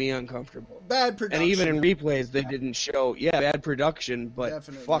 That made me uncomfortable. Bad production. And even in replays, they didn't show. Yeah, bad production, but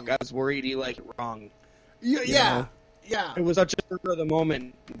Definitely. Fuck, I was worried he liked it wrong. Yeah. It was such a spur of the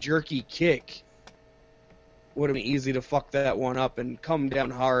moment jerky kick. Would have been easy to fuck that one up and come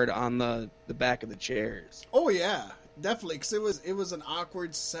down hard on the back of the chairs. Oh yeah, definitely, because it was an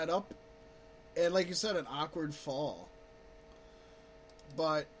awkward setup, and like you said, an awkward fall.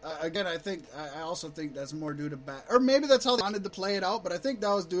 But again, I also think that's more due to bad, or maybe that's how they wanted to play it out. But I think that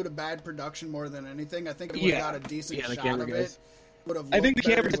was due to bad production more than anything. I think if we got a decent shot of it, would have. I think the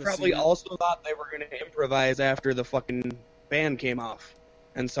cameras probably also thought they were going to improvise after the fucking band came off,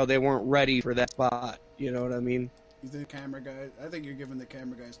 and so they weren't ready for that spot. You know what I mean? You think camera guys? I think you're giving the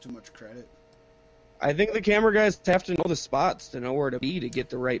camera guys too much credit. I think the camera guys have to know the spots to know where to be to get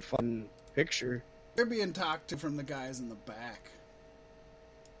the right fucking picture. They're being talked to from the guys in the back.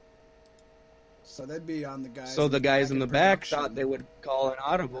 So they'd be on the guys. So the guys in the back thought they would call an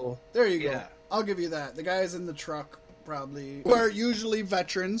audible. There you go. I'll give you that. The guys in the truck probably, who are usually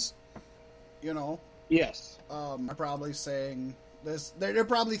veterans, you know. Yes. Are probably saying this. They're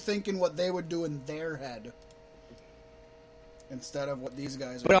probably thinking what they would do in their head instead of what these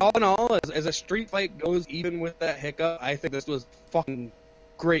guys. But all in all, as a street fight goes, even with that hiccup, I think this was a fucking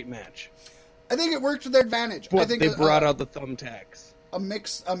great match. I think it worked to their advantage. But I think they brought out the thumbtacks. A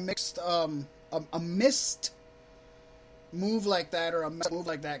missed move like that, or a move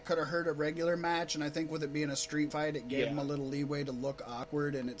like that, could have hurt a regular match, and I think with it being a street fight, it gave them a little leeway to look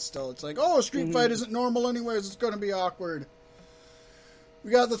awkward, and it's like, oh, a street fight isn't normal anyways, it's going to be awkward.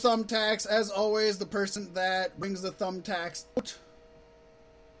 We got the thumbtacks, as always, the person that brings the thumbtacks out,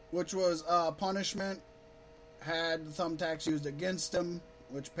 which was Punishment, had the thumbtacks used against him,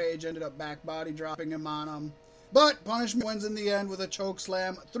 which Page ended up back body dropping him on him. But Punishment wins in the end with a choke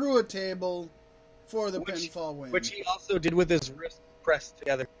slam through a table for the pinfall win. Which he also did with his wrist pressed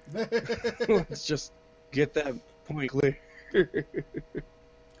together. Let's just get that point clear. Yeah.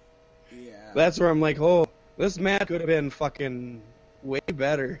 That's where I'm like, oh, this match could have been fucking way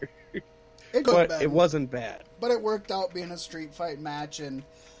better. But it wasn't bad. But it worked out being a street fight match, and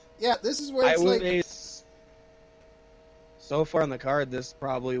yeah, this is where it's so far on the card, this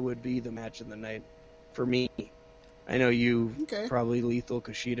probably would be the match of the night for me. I know you probably Lethal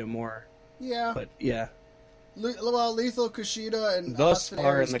Kushida more. Yeah. But yeah. Well, Lethal Kushida and thus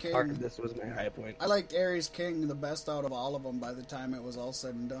far Aries in the King, card, this was my high point. I liked Aries King the best out of all of them by the time it was all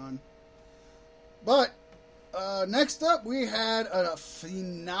said and done. But next up, we had a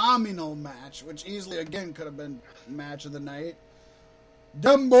phenomenal match, which easily, again, could have been match of the night.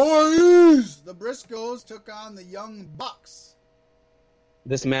 Them boys! The Briscoes took on the Young Bucks.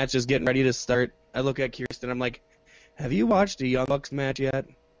 This match is getting ready to start. I look at Kirsten, I'm like, have you watched a Young Bucks match yet?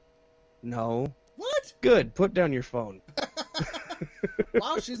 No. What? good. Put down your phone.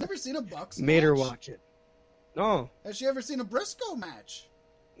 Wow, she's never seen a Bucks match. Made her watch it. No. Has she ever seen a Briscoe match?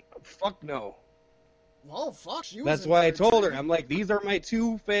 Fuck no. Well, fuck, she was. That's why I told her. I'm like, these are my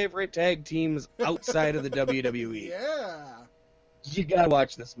two favorite tag teams outside of the WWE. Yeah. You gotta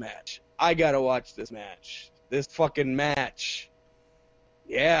watch this match. I gotta watch this match. This fucking match.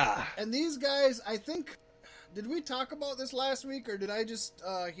 Yeah. And these guys, I think, did we talk about this last week, or did I just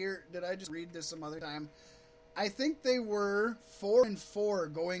read this some other time? I think they were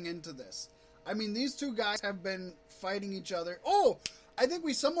 4-4 going into this. I mean, these two guys have been fighting each other. Oh, I think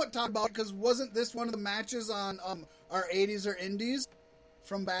we somewhat talked about it, because wasn't this one of the matches on our 80s or Indies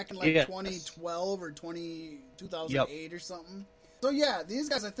from back in like 2012 or 2008 or something? So yeah, these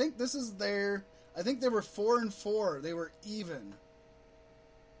guys, I think this is I think they were 4-4. They were even.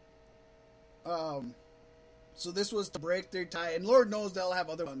 So this was to break their tie, and Lord knows they'll have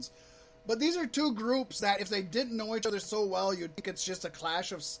other ones. But these are two groups that, if they didn't know each other so well, you'd think it's just a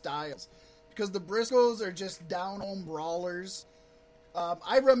clash of styles. Because the Briscoes are just down-home brawlers.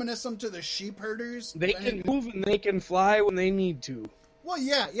 I reminisce them to the Sheep Herders. They can move and they can fly when they need to. Well,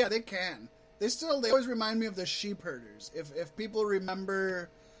 yeah, they can. They always remind me of the Sheep Herders. If people remember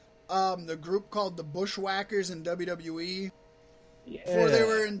the group called the Bushwhackers in WWE. Yeah. Before they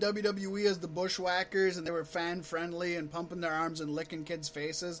were in WWE as the Bushwhackers, and they were fan-friendly and pumping their arms and licking kids'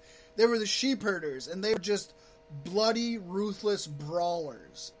 faces, they were the Sheep Herders, and they were just bloody, ruthless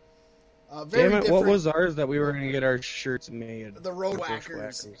brawlers. Very Damn it, different. what was ours that we were going to get our shirts made? The Road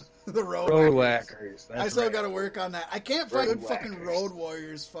Whackers. The The Road Road Whackers. Whackers. That's I still right. got to work on that. I can't find a Road good fucking Whackers. Road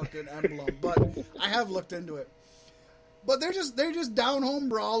Warriors fucking emblem, but I have looked into it. But they're just down home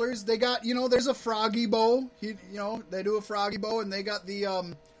brawlers. They got, there's a Froggy Bow. They do a Froggy Bow, and they got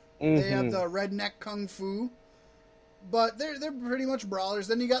the they have the redneck kung fu. But they're pretty much brawlers.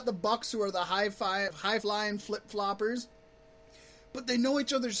 Then you got the Bucks, who are the high flying flip floppers. But they know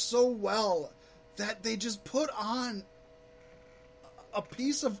each other so well that they just put on a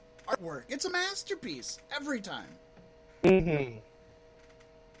piece of artwork. It's a masterpiece every time. Mm-hmm.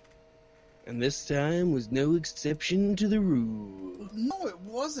 And this time was no exception to the rule. No, it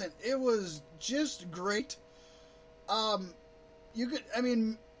wasn't. It was just great. Matt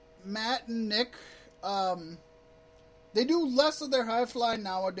and Nick, they do less of their high fly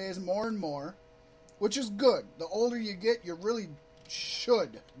nowadays, more and more, which is good. The older you get, you really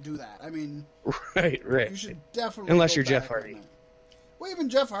should do that. I mean, Right. you should definitely. Unless go you're Jeff back on Hardy. that. Well, even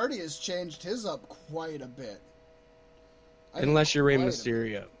Jeff Hardy has changed his up quite a bit. Unless you're Rey Quite a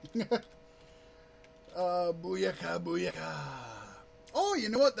Mysterio. Booyaka, booyaka. Oh, you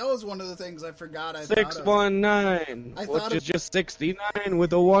know what? That was one of the things I forgot. 619, I which thought is of- just 69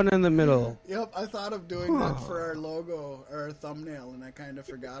 with a 1 in the middle. Yep, I thought of doing that for our logo, or our thumbnail, and I kind of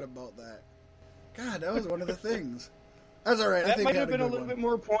forgot about that. God, that was one of the things. That's alright, I That think might we have had been a good little one. bit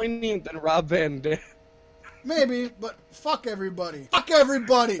more poignant than Rob Van Dam. Maybe, but fuck everybody. Fuck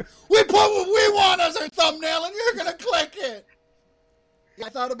everybody! We put what we want as our thumbnail, and you're gonna click it! Yeah, I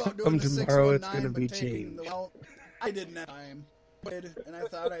thought about doing Come the tomorrow, 619, it's gonna but be taking changed. well, I didn't have time. And I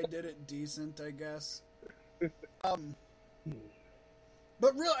thought I did it decent, I guess. But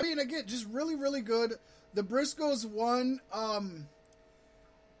again, just really, really good. The Briscoes won. I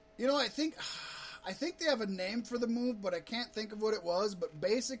think they have a name for the move, but I can't think of what it was. But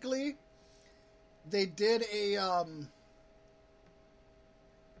basically, they did a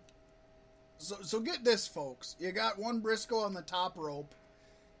So get this, folks. You got one Briscoe on the top rope.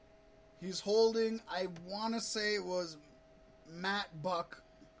 He's holding, I want to say it was Matt Buck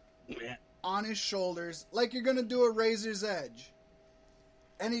on his shoulders, like you're going to do a razor's edge.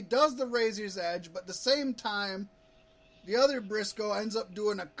 And he does the razor's edge, but at the same time, the other Briscoe ends up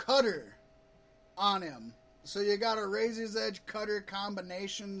doing a cutter on him. So you got a razor's edge cutter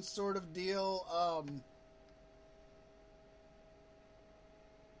combination sort of deal.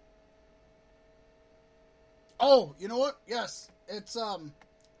 Oh, you know what? Yes, it's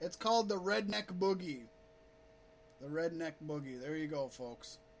called the Redneck Boogie. The Redneck Boogie. There you go,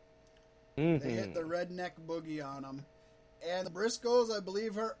 folks. Mm-hmm. They hit the Redneck Boogie on them. And the Briscoes, I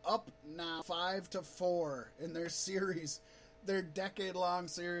believe, are up now 5-4 in their series, their decade-long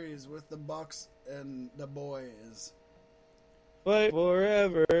series with the Bucks and the Boys. Fight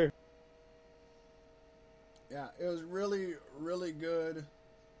forever. Yeah, it was really, really good.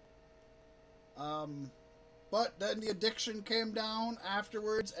 But then the Addiction came down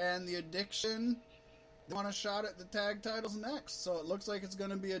afterwards, and the Addiction want a shot at the tag titles next. So it looks like it's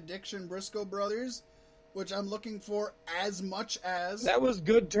going to be Addiction Briscoe Brothers, which I'm looking for as much as... That was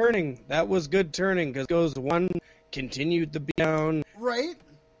good turning. Because goes one continued the beatdown. Right?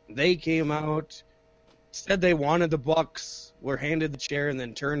 They came out. said they wanted the Bucks, were handed the chair, and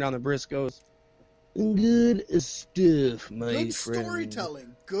then turned on the Briscoes. Good stuff, my Good friend.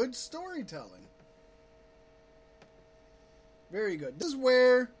 storytelling. Good storytelling. Very good. This is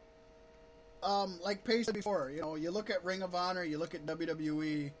where, like Paige said before, you know, you look at Ring of Honor, you look at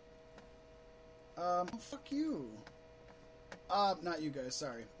WWE. Fuck you. Not you guys,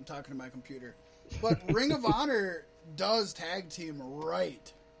 sorry. I'm talking to my computer. But Ring of Honor does tag team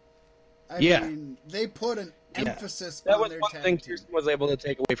right. I mean, they put an emphasis on their tag team. That was one thing Kirsten was able to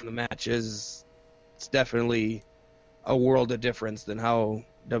take away from the match is it's definitely a world of difference than how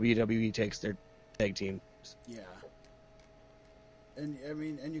WWE takes their tag teams. Yeah. And I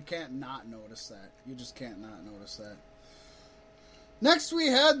mean, and you can't not notice that. You just can't not notice that. Next, we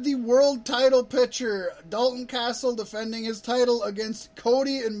had the world title picture. Dalton Castle defending his title against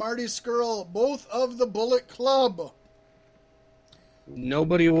Cody and Marty Scurll, both of the Bullet Club.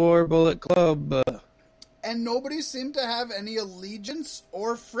 Nobody wore Bullet Club. And nobody seemed to have any allegiance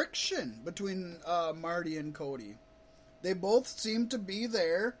or friction between Marty and Cody. They both seemed to be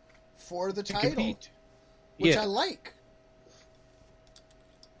there for the title, compete. Which I like.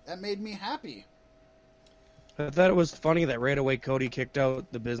 That made me happy. I thought it was funny that right away Cody kicked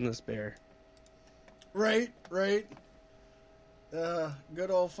out the Business Bear. Right. Good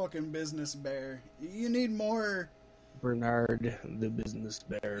old fucking Business Bear. You need more... Bernard, the Business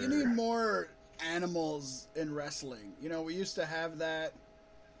Bear. You need more animals in wrestling. You know, we used to have that.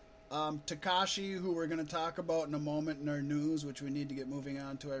 Takashi, who we're going to talk about in a moment in our news, which we need to get moving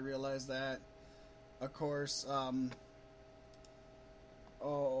on to, I realize that. Of course, I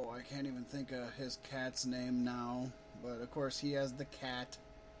can't even think of his cat's name now. But, of course, he has the cat.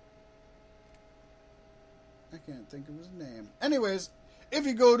 I can't think of his name. Anyways, if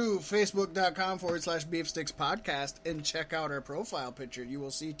you go to facebook.com/Beefsticks Podcast and check out our profile picture, you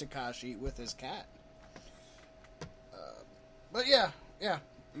will see Takashi with his cat. But yeah,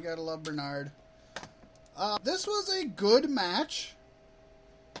 you gotta love Bernard. This was a good match.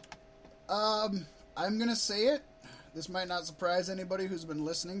 I'm gonna say it. This might not surprise anybody who's been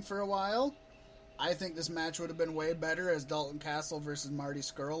listening for a while. I think this match would have been way better as Dalton Castle versus Marty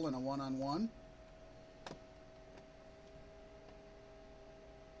Scurll in a one-on-one.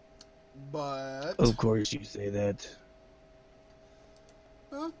 But... Of course you say that.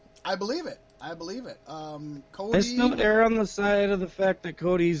 Well, I believe it. Cody... I still err on the side of the fact that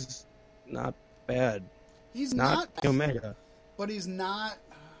Cody's not bad. He's not Omega. But he's not...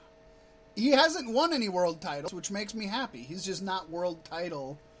 He hasn't won any world titles, which makes me happy. He's just not world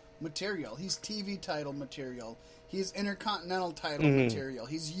title material. He's TV title material. He's Intercontinental title material.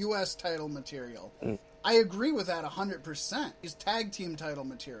 He's U.S. title material. I agree with that 100%. He's tag team title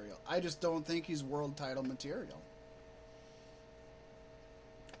material. I just don't think he's world title material.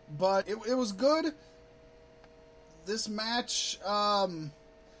 But it was good. This match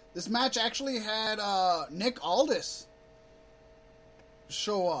actually had Nick Aldis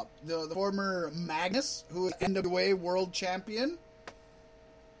show up. The former Magnus, who is NWA world champion.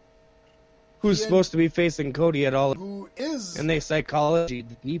 Who's supposed to be facing Cody at all. Who is... And they psychology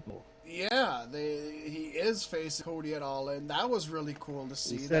the people. Yeah, he is facing Cody at all, and that was really cool to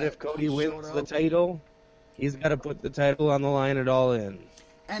see. He said if Cody wins the title, he's got to put the title on the line at All In.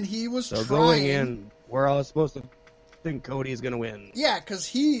 And he was trying... going in, we're all supposed to think Cody's going to win. Yeah,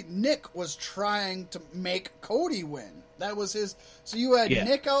 because Nick was trying to make Cody win. That was his... So you had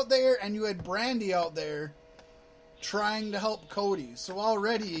Nick out there, and you had Brandy out there trying to help Cody. So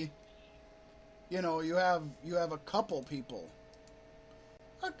already, you know, you have a couple people.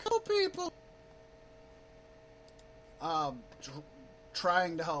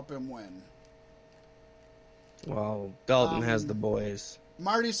 Trying to help him win. Well, Dalton has the boys.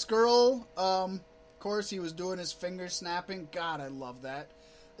 Marty Scurll, of course, he was doing his finger snapping. God, I love that.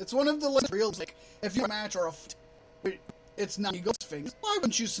 It's one of the real, like, if you match or it's not Eagle's fingers. Why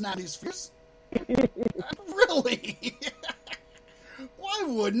wouldn't you snap these fingers? Really? Why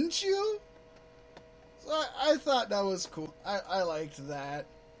wouldn't you? So I thought that was cool. I liked that.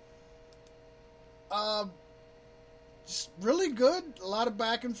 Just really good. A lot of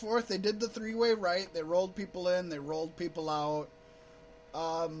back and forth. They did the three-way right. They rolled people in. They rolled people out.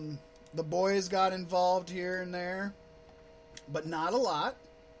 The boys got involved here and there, but not a lot.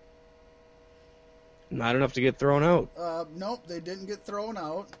 Not enough to get thrown out. Nope, they didn't get thrown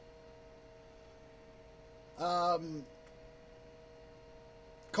out.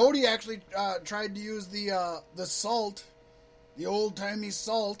 Cody actually tried to use the salt, the old-timey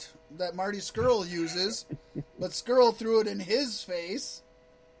salt that Marty Scurll uses, but Scurll threw it in his face.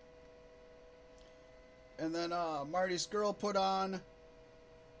 And then Marty Scurll put on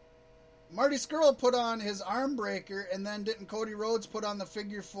Marty Scurll put on his arm breaker, and then didn't Cody Rhodes put on the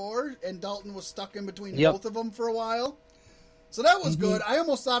figure 4, and Dalton was stuck in between both of them for a while. So that was good. I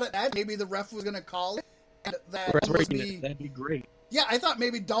almost thought that maybe the ref was going to call it. And that'd be great. Yeah, I thought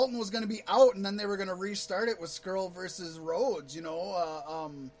maybe Dalton was going to be out, and then they were going to restart it with Scurll versus Rhodes,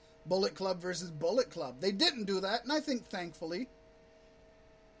 Bullet Club versus Bullet Club. They didn't do that, and I think thankfully.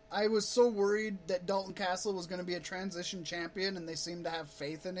 I was so worried that Dalton Castle was going to be a transition champion, and they seemed to have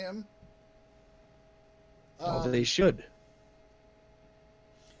faith in him. They should.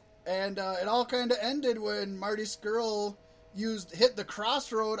 And it all kind of ended when Marty Scurll hit the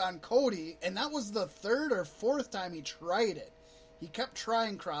crossroad on Cody, and that was the 3rd or 4th time he tried it. He kept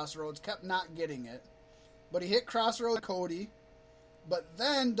trying crossroads, kept not getting it. But he hit crossroad Cody. But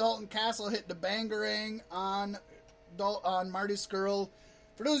then Dalton Castle hit the Bangarang on Marty Scurll.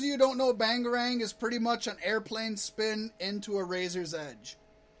 For those of you who don't know, Bangarang is pretty much an airplane spin into a razor's edge.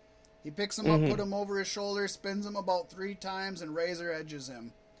 He picks him up, put him over his shoulder, spins him about 3 times, and razor edges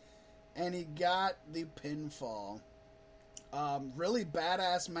him. And he got the pinfall. Really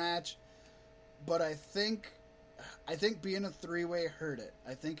badass match, but I think being a 3-way hurt it.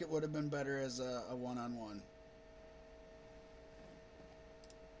 I think it would have been better as a one-on-one.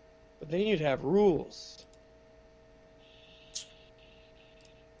 But then you'd have rules.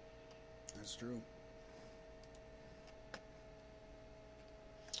 That's true.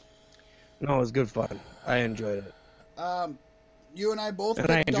 No, it was good fun. I enjoyed it. You and I both.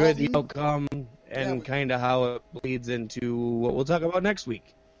 And I enjoyed the outcome and kind of how it bleeds into what we'll talk about next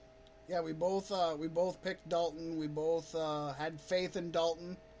week. Yeah, we both picked Dalton. We both had faith in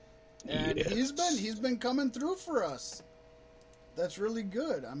Dalton, and he's been coming through for us. That's really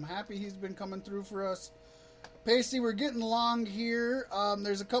good. I'm happy he's been coming through for us. Pasty, we're getting along here.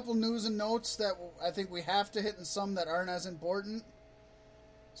 There's a couple news and notes that I think we have to hit, and some that aren't as important.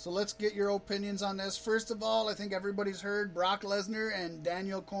 So let's get your opinions on this. First of all, I think everybody's heard Brock Lesnar and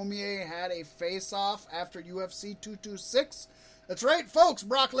Daniel Cormier had a face-off after UFC 226. That's right, folks.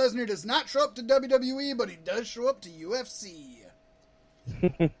 Brock Lesnar does not show up to WWE, but he does show up to UFC.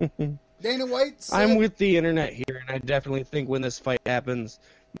 Dana White said... I'm with the internet here, and I definitely think when this fight happens,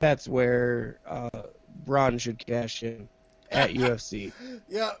 that's where Braun should cash in at UFC.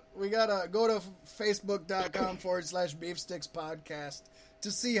 Yeah, we got to go to facebook.com/Beefsticks Podcast to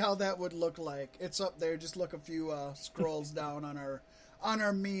see how that would look like. It's up there. Just look a few scrolls down on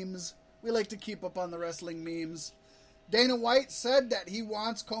our memes. We like to keep up on the wrestling memes. Dana White said that he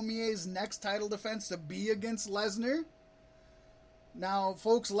wants Cormier's next title defense to be against Lesnar. Now,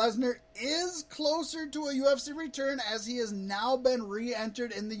 folks, Lesnar is closer to a UFC return as he has now been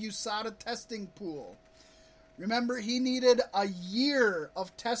re-entered in the USADA testing pool. Remember, he needed a year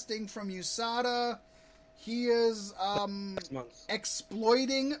of testing from USADA. He is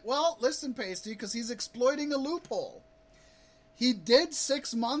exploiting... Well, listen, Pasty, because he's exploiting a loophole. He did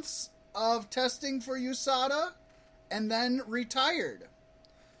 6 months of testing for USADA and then retired.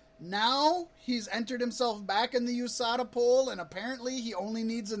 Now, he's entered himself back in the USADA poll, and apparently he only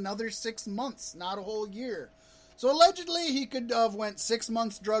needs another 6 months, not a whole year. So, allegedly, he could have went 6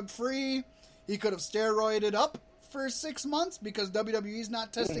 months drug-free. He could have steroided up for 6 months because WWE's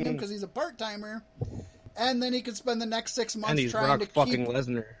not testing him because he's a part-timer. And then he could spend the next 6 months trying to keep... And he's fucking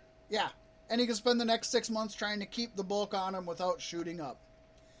Lesnar. Yeah. And he could spend the next 6 months trying to keep the bulk on him without shooting up.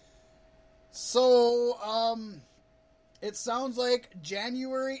 So, it sounds like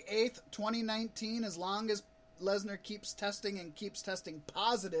January 8th, 2019, as long as Lesnar keeps testing and keeps testing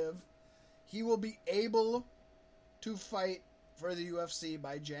positive, he will be able to fight for the UFC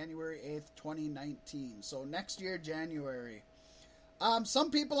by January 8th, 2019. So next year, January. Some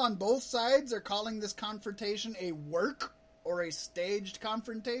people on both sides are calling this confrontation a work or a staged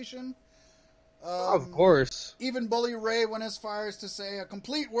confrontation. Of course. Even Bully Ray went as far as to say, a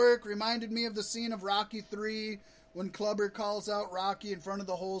complete work reminded me of the scene of Rocky 3 when Clubber calls out Rocky in front of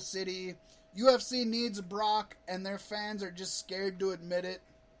the whole city. UFC needs Brock, and their fans are just scared to admit it.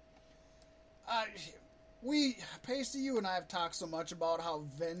 Pasty, you and I have talked so much about how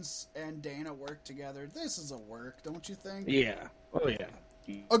Vince and Dana work together. This is a work, don't you think? Yeah. Oh, yeah.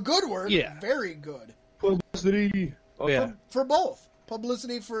 A good work. Yeah. Very good. Publicity. Oh, yeah. For both.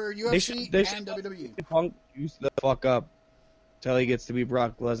 Publicity for UFC and WWE. Punk juice the fuck up till he gets to be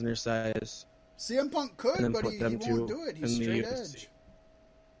Brock Lesnar size. CM Punk could, but he won't do it. He's straight UFC. edge.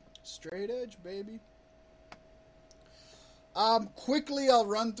 Straight edge, baby. Quickly, I'll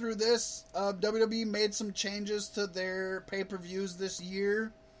run through this. WWE made some changes to their pay-per-views this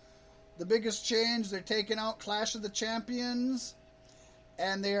year. The biggest change, they're taking out Clash of the Champions.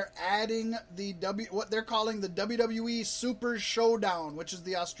 and they're adding what they're calling the WWE Super Showdown, which is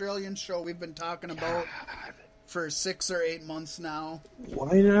the Australian show we've been talking about for 6 or 8 months now.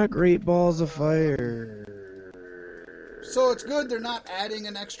 Why not Great Balls of Fire? So it's good they're not adding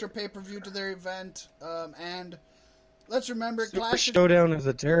an extra pay-per-view to their event, and let's remember Super Showdown is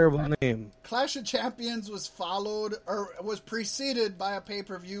a terrible name. Clash of Champions was preceded by a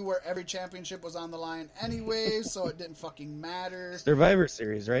pay-per-view where every championship was on the line anyway, so it didn't fucking matter. Survivor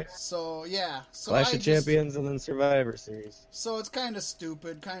Series, right? So, yeah. So Clash of Champions and then Survivor Series. So it's kind of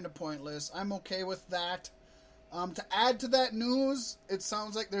stupid, kind of pointless. I'm okay with that. To add to that news, it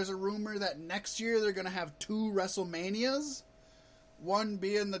sounds like there's a rumor that next year they're going to have 2 WrestleManias. One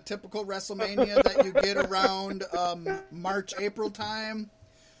being the typical WrestleMania that you get around March, April time.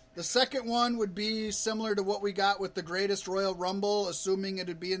 The second one would be similar to what we got with the Greatest Royal Rumble, assuming it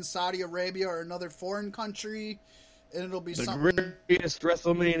would be in Saudi Arabia or another foreign country. And it'll be something... The Greatest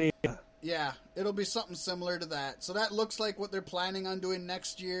WrestleMania. Yeah, it'll be something similar to that. So that looks like what they're planning on doing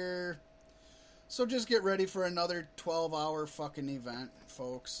next year. So just get ready for another 12-hour fucking event,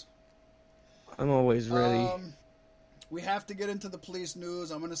 folks. I'm always ready. We have to get into the police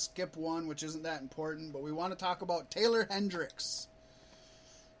news. I'm going to skip one, which isn't that important, but we want to talk about Taeler Hendrix.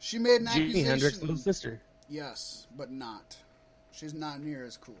 She made an accusation. Jimi Hendrix's little sister. Yes, but not. She's not near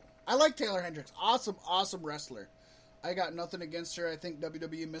as cool. I like Taeler Hendrix. Awesome, awesome wrestler. I got nothing against her. I think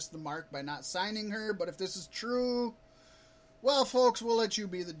WWE missed the mark by not signing her, but if this is true, well, folks, we'll let you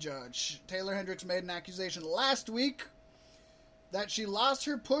be the judge. Taeler Hendrix made an accusation last week that she lost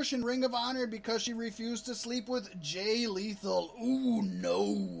her push in Ring of Honor because she refused to sleep with Jay Lethal. Ooh,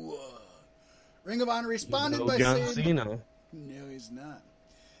 no. Ring of Honor responded by John saying... Cena. No, he's not.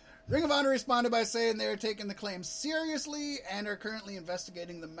 Ring of Honor responded by saying they are taking the claim seriously and are currently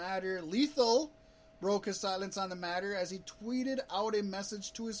investigating the matter. Lethal broke his silence on the matter as he tweeted out a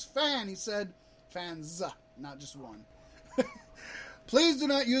message to his fan. He said, fans, not just one. Please do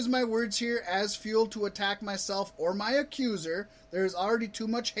not use my words here as fuel to attack myself or my accuser. There is already too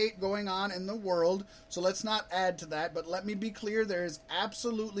much hate going on in the world, so let's not add to that. But let me be clear, there is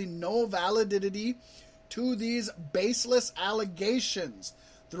absolutely no validity to these baseless allegations.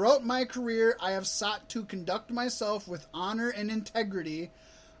 Throughout my career, I have sought to conduct myself with honor and integrity.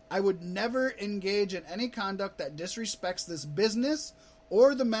 I would never engage in any conduct that disrespects this business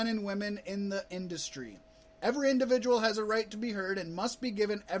or the men and women in the industry. Every individual has a right to be heard and must be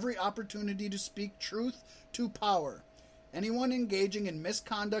given every opportunity to speak truth to power. Anyone engaging in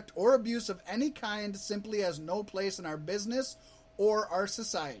misconduct or abuse of any kind simply has no place in our business or our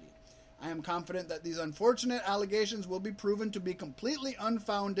society. I am confident that these unfortunate allegations will be proven to be completely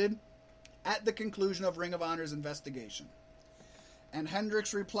unfounded at the conclusion of Ring of Honor's investigation. And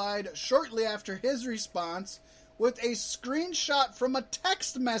Hendrix replied shortly after his response with a screenshot from a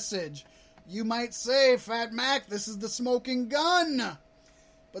text message. You might say, Fat Mac, this is the smoking gun.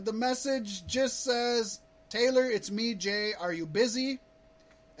 But the message just says, Taeler, it's me, Jay. Are you busy?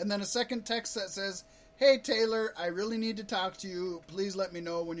 And then a second text that says, Hey, Taeler, I really need to talk to you. Please let me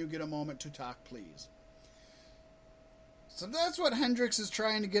know when you get a moment to talk, please. So that's what Hendrix is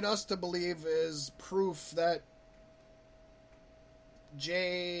trying to get us to believe is proof that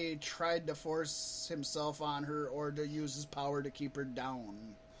Jay tried to force himself on her or to use his power to keep her down.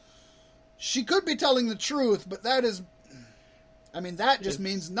 She could be telling the truth, but that is... I mean, that just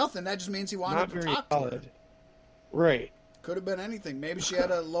means nothing. That just means he wanted to talk to her. Right. Could have been anything. Maybe she had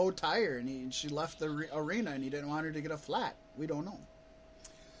a low tire and she left the arena and he didn't want her to get a flat. We don't know.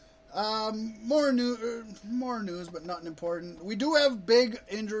 More news, but nothing important. We do have big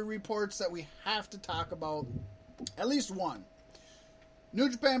injury reports that we have to talk about. At least one. New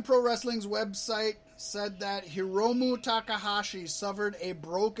Japan Pro Wrestling's website said that Hiromu Takahashi suffered a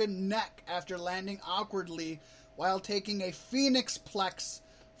broken neck after landing awkwardly while taking a Phoenix Plex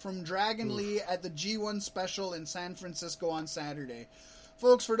from Dragon Lee at the G1 special in San Francisco on Saturday.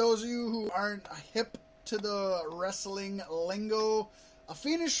 Folks, for those of you who aren't hip to the wrestling lingo, a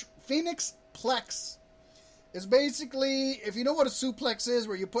Phoenix Plex is basically, if you know what a suplex is,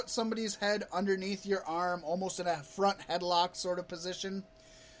 where you put somebody's head underneath your arm, almost in a front headlock sort of position.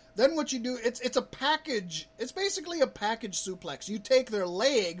 Then what you do, it's a package. It's basically a package suplex. You take their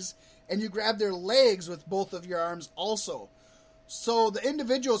legs and you grab their legs with both of your arms also. So the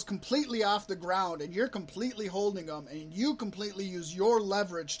individual is completely off the ground and you're completely holding them and you completely use your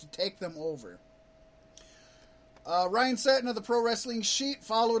leverage to take them over. Ryan Satin of the Pro Wrestling Sheet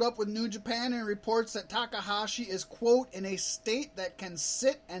followed up with New Japan and reports that Takahashi is, quote, in a state that can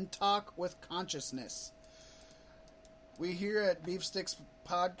sit and talk with consciousness. We here at Beef Sticks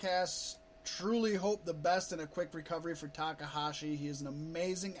Podcast truly hope the best and a quick recovery for Takahashi. He is an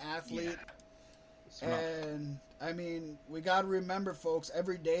amazing athlete. Yeah. And, I mean, we got to remember, folks,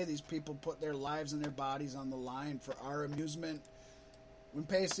 every day these people put their lives and their bodies on the line for our amusement. When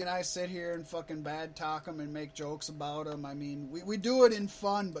Pacey and I sit here and fucking bad talk them and make jokes about them, I mean, we do it in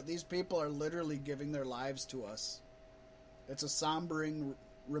fun, but these people are literally giving their lives to us. It's a sombering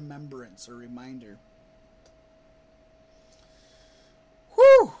remembrance or reminder.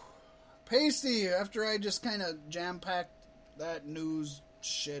 Whew! Pacey, after I just kind of jam-packed that news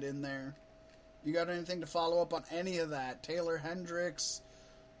shit in there, you got anything to follow up on any of that? Taeler, Hendrix,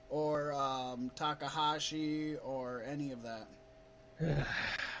 or Takahashi, or any of that?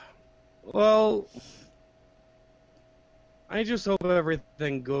 Well, I just hope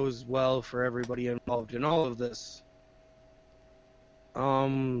everything goes well for everybody involved in all of this.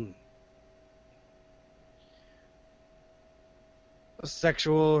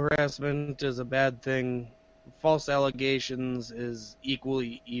 Sexual harassment is a bad thing. False allegations is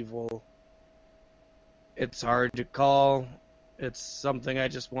equally evil. It's hard to call. It's something I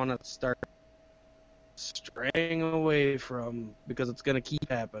just want to start straying away from because it's going to keep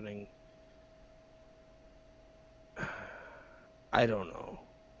happening. I don't know.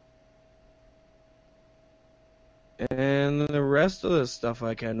 And the rest of the stuff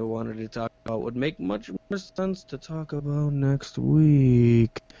I kind of wanted to talk about would make much more sense to talk about next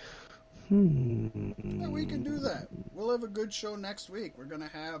week. Yeah, we can do that. We'll have a good show next week. We're going to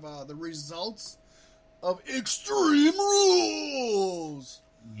have the results of Extreme Rules.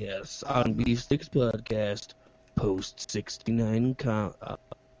 Yes, on Beefsticks Podcast, post 69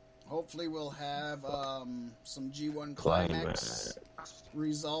 Hopefully we'll have some G1 Climax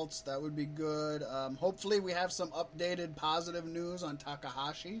results. That would be good. Hopefully we have some updated positive news on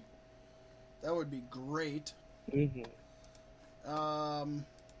Takahashi. That would be great. Mm-hmm.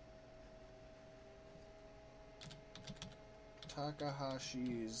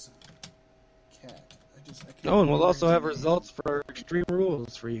 Takahashi's cat. I can't Oh, and we'll remember also his have name. results for Extreme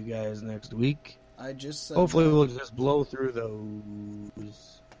Rules for you guys next week. I just said Hopefully that. we'll just blow through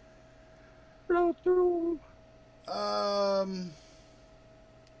those. Blow through.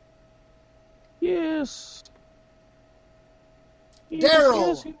 Yes.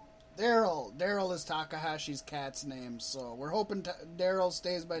 Daryl! Daryl is Takahashi's cat's name, so we're hoping Daryl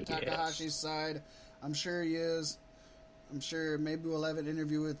stays by Takahashi's side. I'm sure he is. I'm sure maybe we'll have an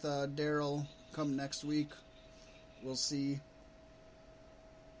interview with Daryl come next week. We'll see.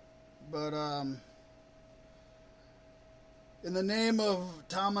 But, in the name of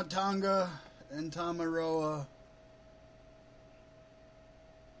Tamatanga and Tamaroa,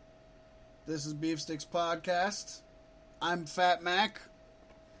 this is Beefsticks Podcast. I'm Fat Mac.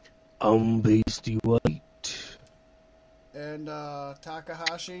 I'm Beastie White. And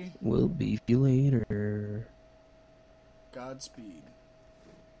Takahashi, We'll beef you later. Godspeed.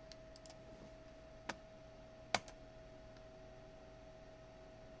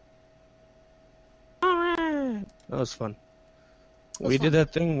 Alright. That was fun. We did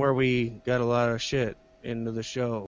that thing where we got a lot of shit into the show.